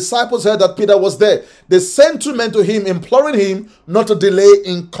Joppa, the disciples heard that Peter was there. They sent 2 men to him, imploring him not to delay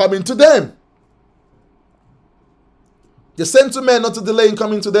in coming to them. They sent to men not to delay in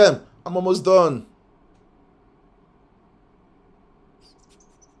coming to them. I'm almost done.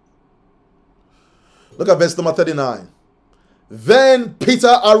 Look at verse number 39. Then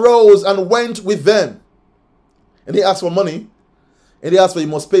Peter arose and went with them. And he asked for money. And he asked for, you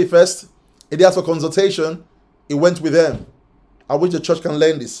must pay first. And he asked for consultation. He went with them. I wish the church can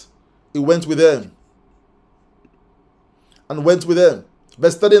learn this. He went with them. And went with them.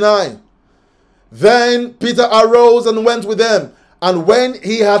 Verse 39. Then Peter arose and went with them. And when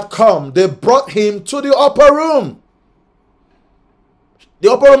he had come, they brought him to the upper room.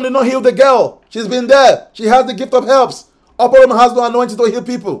 The upper room did not heal the girl. She's been there. She has the gift of helps. Upper room has no anointing to heal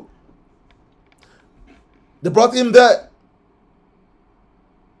people. They brought him there.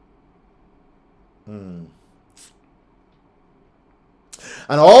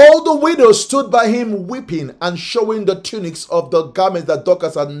 And all the widows stood by him weeping and showing the tunics of the garments that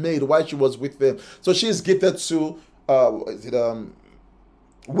Dorcas had made while she was with them. So she's gifted to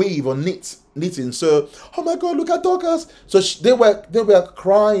weave or knitting. So, oh my God, look at Dorcas. So they were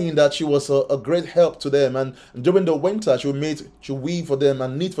crying that she was a great help to them. And during the winter, she weave for them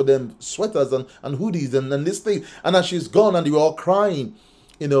and knit for them sweaters and hoodies and this thing. And as she's gone, and they were all crying,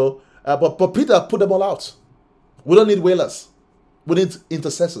 but Peter put them all out. We don't need wailers. We need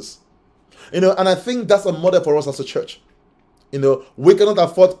intercessors. And I think that's a model for us as a church. We cannot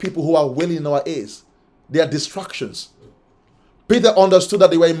afford people who are wailing in our ears. They are distractions. Peter understood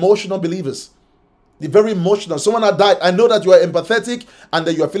that they were emotional believers. They're very emotional. Someone had died. I know that you are empathetic and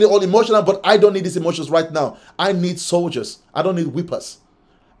that you are feeling all emotional, but I don't need these emotions right now. I need soldiers. I don't need weepers.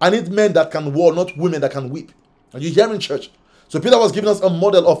 I need men that can war, not women that can weep. Are you hearing, church? So Peter was giving us a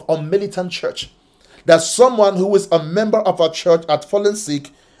model of a militant church. That someone who is a member of our church had fallen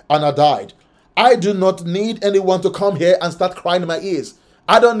sick and had died. I do not need anyone to come here and start crying in my ears.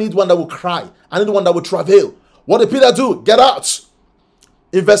 I don't need one that will cry. I need one that will travail. What did Peter do? Get out.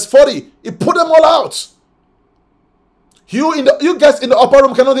 In verse 40, he put them all out. You guys in the upper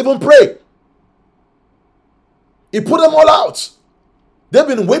room cannot even pray. He put them all out. They've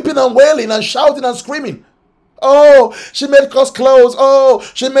been weeping and wailing and shouting and screaming. Oh, she made us clothes. Oh,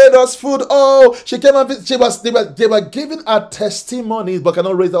 she made us food. Oh, she came and they were giving her testimonies but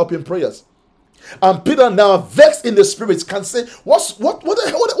cannot raise her up in prayers. And Peter, now vexed in the spirit, can say, what's going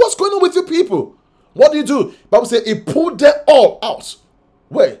on with you people? What do you do? Bible says he pulled them all out.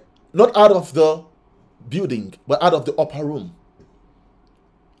 Where? Not out of the building, but out of the upper room.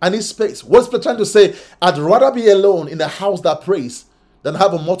 And his space. What's Peter trying to say? I'd rather be alone in a house that prays than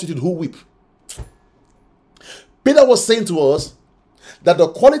have a multitude who weep. Peter was saying to us that the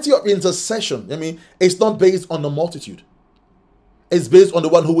quality of intercession, it's not based on the multitude. It's based on the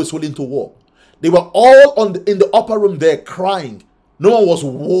one who is willing to war. They were all in the upper room there crying. No one was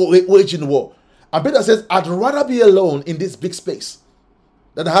waging war. And Peter says, I'd rather be alone in this big space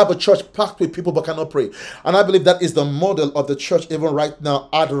than have a church packed with people but cannot pray. And I believe that is the model of the church even right now.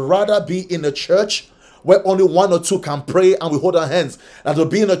 I'd rather be in a church where only one or two can pray and we hold our hands, and to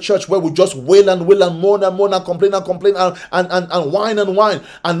be in a church where we just wail and moan and complain and whine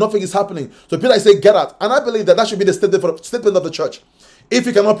and nothing is happening. So Peter is saying, get out. And I believe that should be the statement of the church. If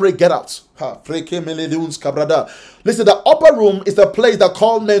you cannot pray, get out. Listen, the upper room is a place that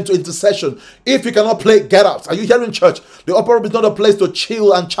calls men to intercession. If you cannot pray, get out. Are you hearing, church? The upper room is not a place to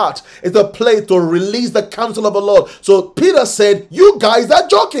chill and chat. It's a place to release the counsel of the Lord. So Peter said, you guys are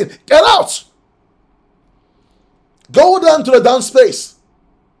joking. Get out. Go down to the down space.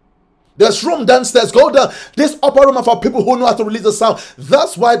 There's room downstairs. Go down. This upper room are for people who know how to release the sound.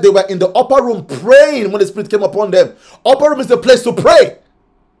 That's why they were in the upper room praying when the Spirit came upon them. Upper room is the place to pray.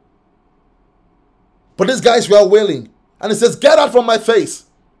 But these guys were wailing. And it says, get out from my face.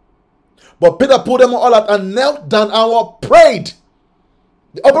 But Peter pulled them all out and knelt down and prayed.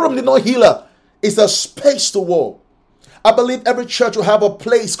 The upper room did not heal her. It's a space to war. I believe every church will have a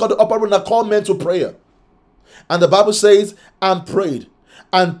place called the upper room that call men to prayer. And the Bible says, and prayed,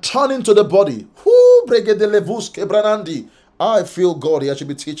 and turning to the body. I feel God here should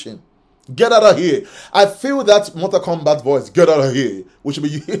be teaching. Get out of here. I feel that Mortal Kombat voice. Get out of here. We should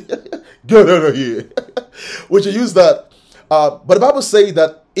be get out of here. We should use that. But the Bible says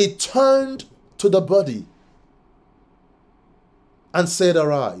that it turned to the body and said,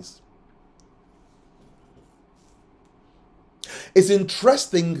 arise. It's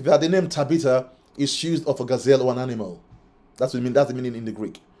interesting that the name Tabitha is used of a gazelle or an animal. That's what that's the meaning in the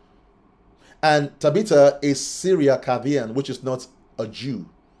Greek. And Tabitha is Syria-Chaldean, which is not a Jew.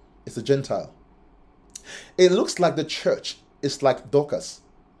 It's a Gentile. It looks like the church is like Dorcas.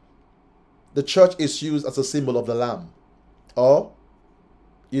 The church is used as a symbol of the lamb. Or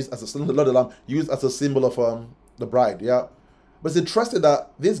used as a symbol of the lamb, used as a symbol of the bride, yeah. But it's interesting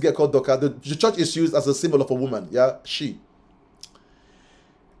that this girl called Dorcas, the church is used as a symbol of a woman, yeah, she.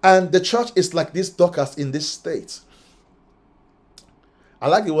 And the church is like this Dorcas in this state. I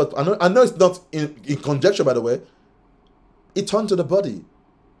like the word. I know it's not in conjecture, by the way. It turned to the body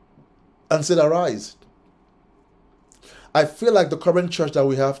and said, arise. I feel like the current church that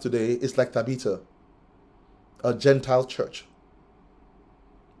we have today is like Tabitha, a Gentile church.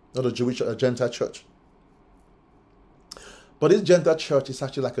 Not a Jewish, a Gentile church. But this Gentile church is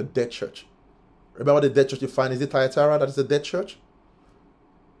actually like a dead church. Remember the dead church you find? Is it Thyatira that is a dead church?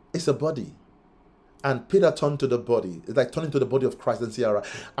 It's a body. And Peter turned to the body. It's like turning to the body of Christ and Sierra.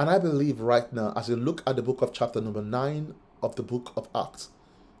 And I believe right now, as you look at the book of chapter number 9 of the book of Acts,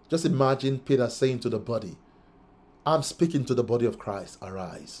 just imagine Peter saying to the body, I'm speaking to the body of Christ,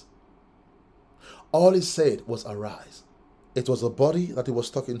 arise. All he said was arise. It was a body that he was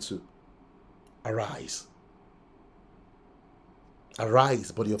talking to. Arise.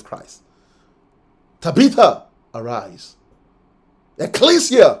 Arise, body of Christ. Tabitha, arise.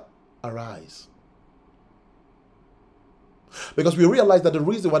 Ecclesia, arise. Because we realize that the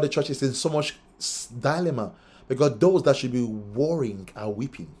reason why the church is in so much dilemma, because those that should be warring are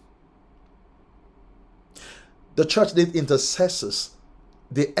weeping. The church needs intercessors.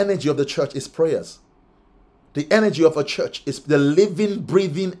 The energy of the church is prayers. The energy of a church is the living,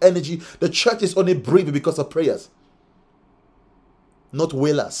 breathing energy. The church is only breathing because of prayers, not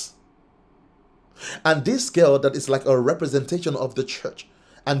wailers. And this girl that is like a representation of the church,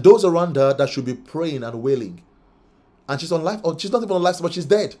 and those around her that should be praying and wailing. And she's on life, or she's not even on life, but she's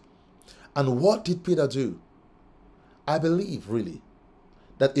dead. And what did Peter do? I believe really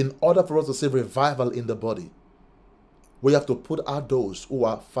that in order for us to see revival in the body, we have to put out those who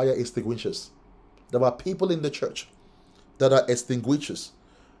are fire extinguishers. There are people in the church that are extinguishers,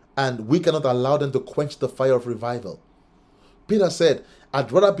 and we cannot allow them to quench the fire of revival. Peter said,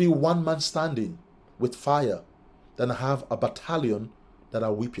 I'd rather be one man standing with fire than have a battalion that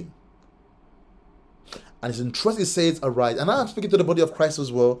are weeping. And it's interesting, it says arise. And I'm speaking to the body of Christ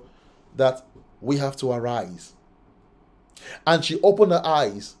as well, that we have to arise. And she opened her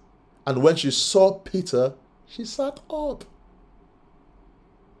eyes, and when she saw Peter, she sat up.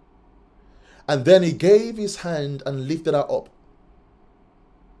 And then he gave his hand and lifted her up.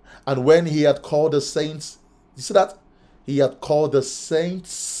 And when he had called the saints, you see that? He had called the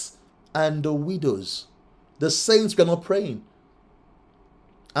saints and the widows. The saints were not praying.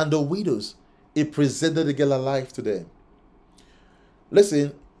 And the widows, he presented the girl alive to them.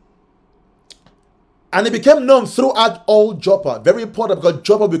 Listen. And it became known throughout all Joppa. Very important, because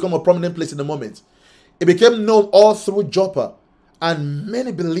Joppa became a prominent place in the moment. It became known all through Joppa. And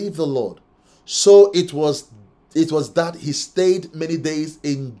many believed the Lord. So it was that he stayed many days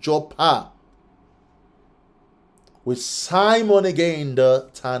in Joppa with Simon again the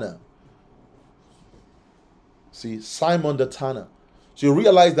tanner. See, Simon the tanner. So you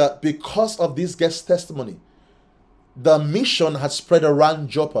realize that because of this guest testimony, the mission had spread around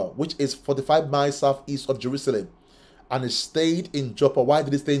Joppa, which is 45 miles southeast of Jerusalem. And it stayed in Joppa. Why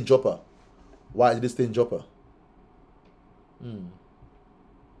did it stay in Joppa? Why did it stay in Joppa?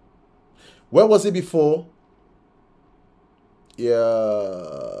 Where was it before? Yeah.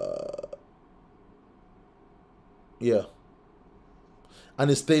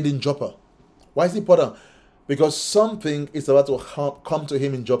 And it stayed in Joppa. Why is it important? Because something is about to come to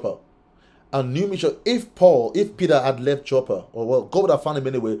him in Joppa. A new mission. If Peter had left Joppa, or well, God would have found him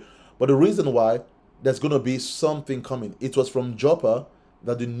anyway. But the reason why, there's going to be something coming. It was from Joppa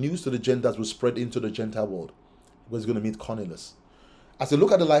that the news to the Gentiles will spread into the Gentile world. He was going to meet Cornelius. As you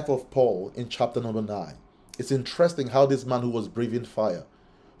look at the life of Paul in chapter number 9, it's interesting how this man who was breathing fire,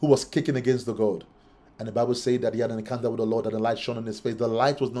 who was kicking against the God, and the Bible says that he had an encounter with the Lord, and the light shone on his face. The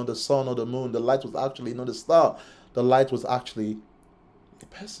light was not the sun or the moon. The light was actually not the star. The light was actually a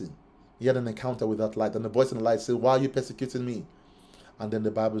person. He had an encounter with that light, and the voice in the light said, why are you persecuting me? And then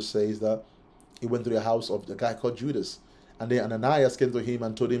the Bible says that he went to the house of the guy called Judas, and then Ananias came to him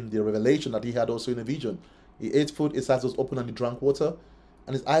and told him the revelation that he had also in a vision. He ate food, his eyes was open, and he drank water,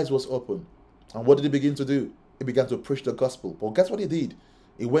 and his eyes was open. And what did he begin to do? He began to preach the gospel. But guess what he did?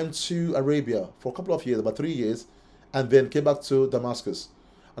 He went to Arabia for a couple of years, about 3 years, and then came back to Damascus.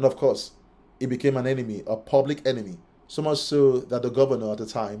 And of course, he became an enemy, a public enemy. So much so that the governor at the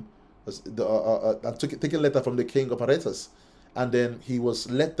time took a letter from the king of Aretas, and then he was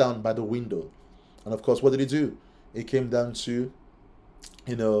let down by the window. And of course, what did he do? He came down to,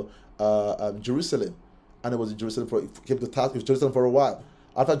 Jerusalem, and it was in Jerusalem for a while.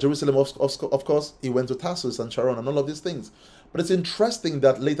 After Jerusalem, of course, he went to Tarsus and Sharon and all of these things. But it's interesting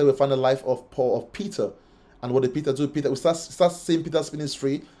that later we find the life of Peter, And what did Peter do? We start seeing Peter's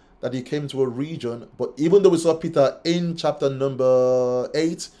ministry, that he came to a region. But even though we saw Peter in chapter number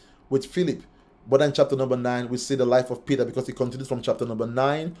 8 with Philip, but then chapter number 9, we see the life of Peter, because he continues from chapter number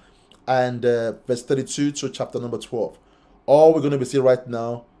 9 and verse 32 to chapter number 12. All we're going to be seeing right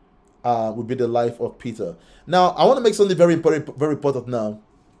now will be the life of Peter. Now, I want to make something very important now.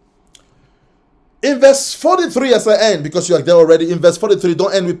 In verse 43, as I end, because you are there already, in verse 43,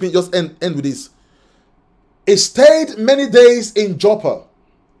 don't end with me, just end with this. He stayed many days in Joppa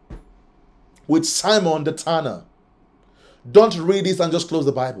with Simon the tanner. Don't read this and just close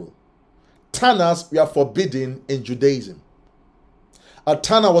the Bible. Tanners were forbidden in Judaism. A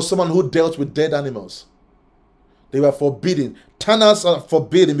tanner was someone who dealt with dead animals. They were forbidden. Tanners are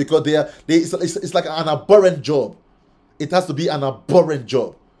forbidden because it's like an abhorrent job. It has to be an abhorrent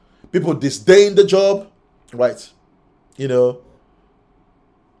job. People disdain the job, right? You know.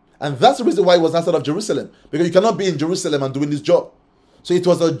 And that's the reason why it was outside of Jerusalem. Because you cannot be in Jerusalem and doing this job. So it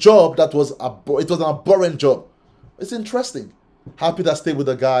was a job that was an abhorrent job. It's interesting how Peter stayed with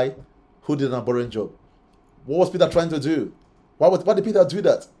a guy who did an abhorrent job. What was Peter trying to do? Why did Peter do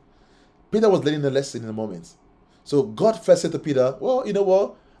that? Peter was learning a lesson in the moment. So God first said to Peter, well, you know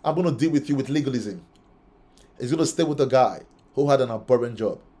what? I'm going to deal with you with legalism. He's going to stay with a guy who had an abhorrent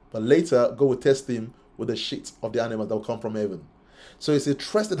job. But later, God will test him with the shit of the animals that will come from heaven. So it's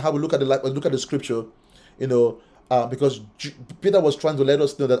interesting how we look at the scripture, you know, because Peter was trying to let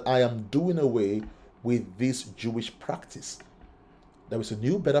us know that I am doing away with this Jewish practice. There is a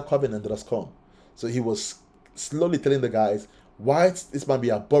new, better covenant that has come. So he was slowly telling the guys why this might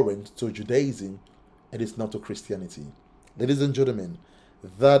be abhorrent to Judaism and it's not to Christianity. Ladies and gentlemen,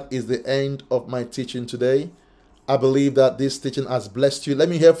 that is the end of my teaching today. I believe that this teaching has blessed you. Let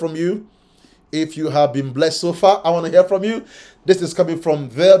me hear from you. If you have been blessed so far, I want to hear from you. This is coming from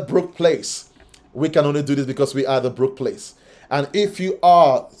the Brook Place. We can only do this because we are the Brook Place. And if you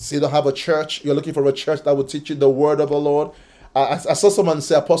don't have a church, you're looking for a church that will teach you the word of the Lord. I saw someone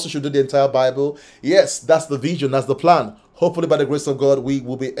say Apostle should do the entire Bible. Yes, that's the vision, that's the plan. Hopefully by the grace of God, we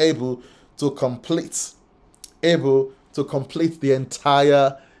will be able to complete the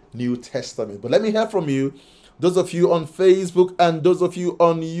entire New Testament. But let me hear from you. Those of you on Facebook and those of you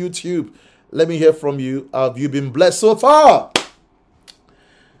on YouTube, let me hear from you. Have you been blessed so far?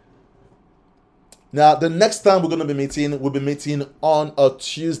 Now, the next time we'll be meeting on a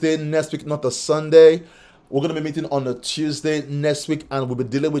Tuesday next week, not a Sunday. We're going to be meeting on a Tuesday next week, and we'll be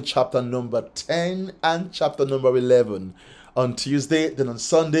dealing with chapter number 10 and chapter number 11 on Tuesday. Then on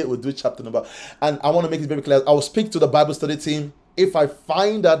Sunday, we'll do chapter number. And I want to make it very clear. I will speak to the Bible study team. If I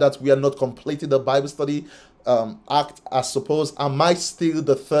find out that we are not completing the Bible study act, I suppose I might steal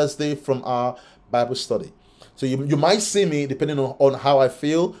the Thursday from our Bible study. So you might see me, depending on how I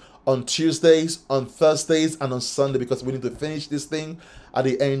feel, on Tuesdays, on Thursdays, and on Sunday, because we need to finish this thing at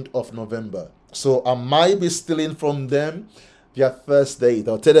the end of November. So I might be stealing from them their Thursdays.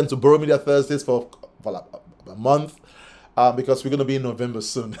 I'll tell them to borrow me their Thursdays for a month, because we're going to be in November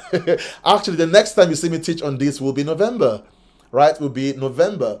soon. Actually, the next time you see me teach on this will be November, right? Will be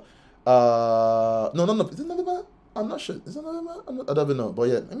November. No. Is it November? I'm not sure. Is it November? I don't even know. But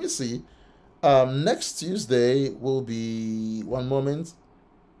yeah, let me see. Next Tuesday will be, one moment.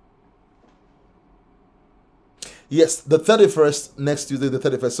 Yes, the 31st, next Tuesday, the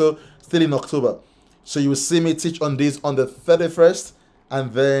 31st. So, still in October. So, you will see me teach on this on the 31st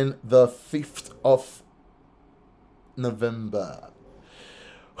and then the 5th of November.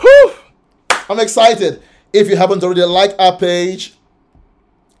 Whew! I'm excited. If you haven't already, like our page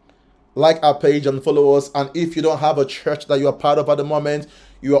and follow us. And if you don't have a church that you are part of at the moment,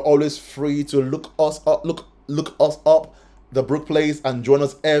 you are always free to look us up, the Brook Place, and join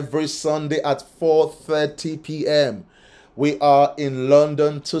us every Sunday at 4:30 p.m. We are in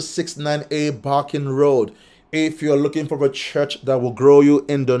London, 269A Barking Road. If you're looking for a church that will grow you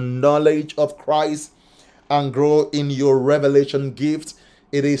in the knowledge of Christ and grow in your revelation gift,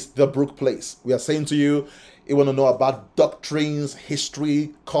 it is the Brook Place. We are saying to you, you want to know about doctrines,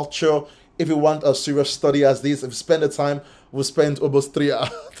 history, culture. If you want a serious study as this, if you spend the time, we'll spend almost 3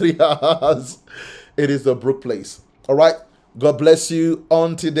 hours. It is the Brook Place. All right. God bless you.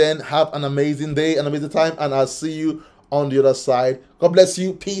 Until then, have an amazing day, an amazing time, and I'll see you on the other side. God bless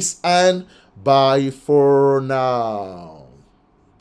you. Peace and bye for now.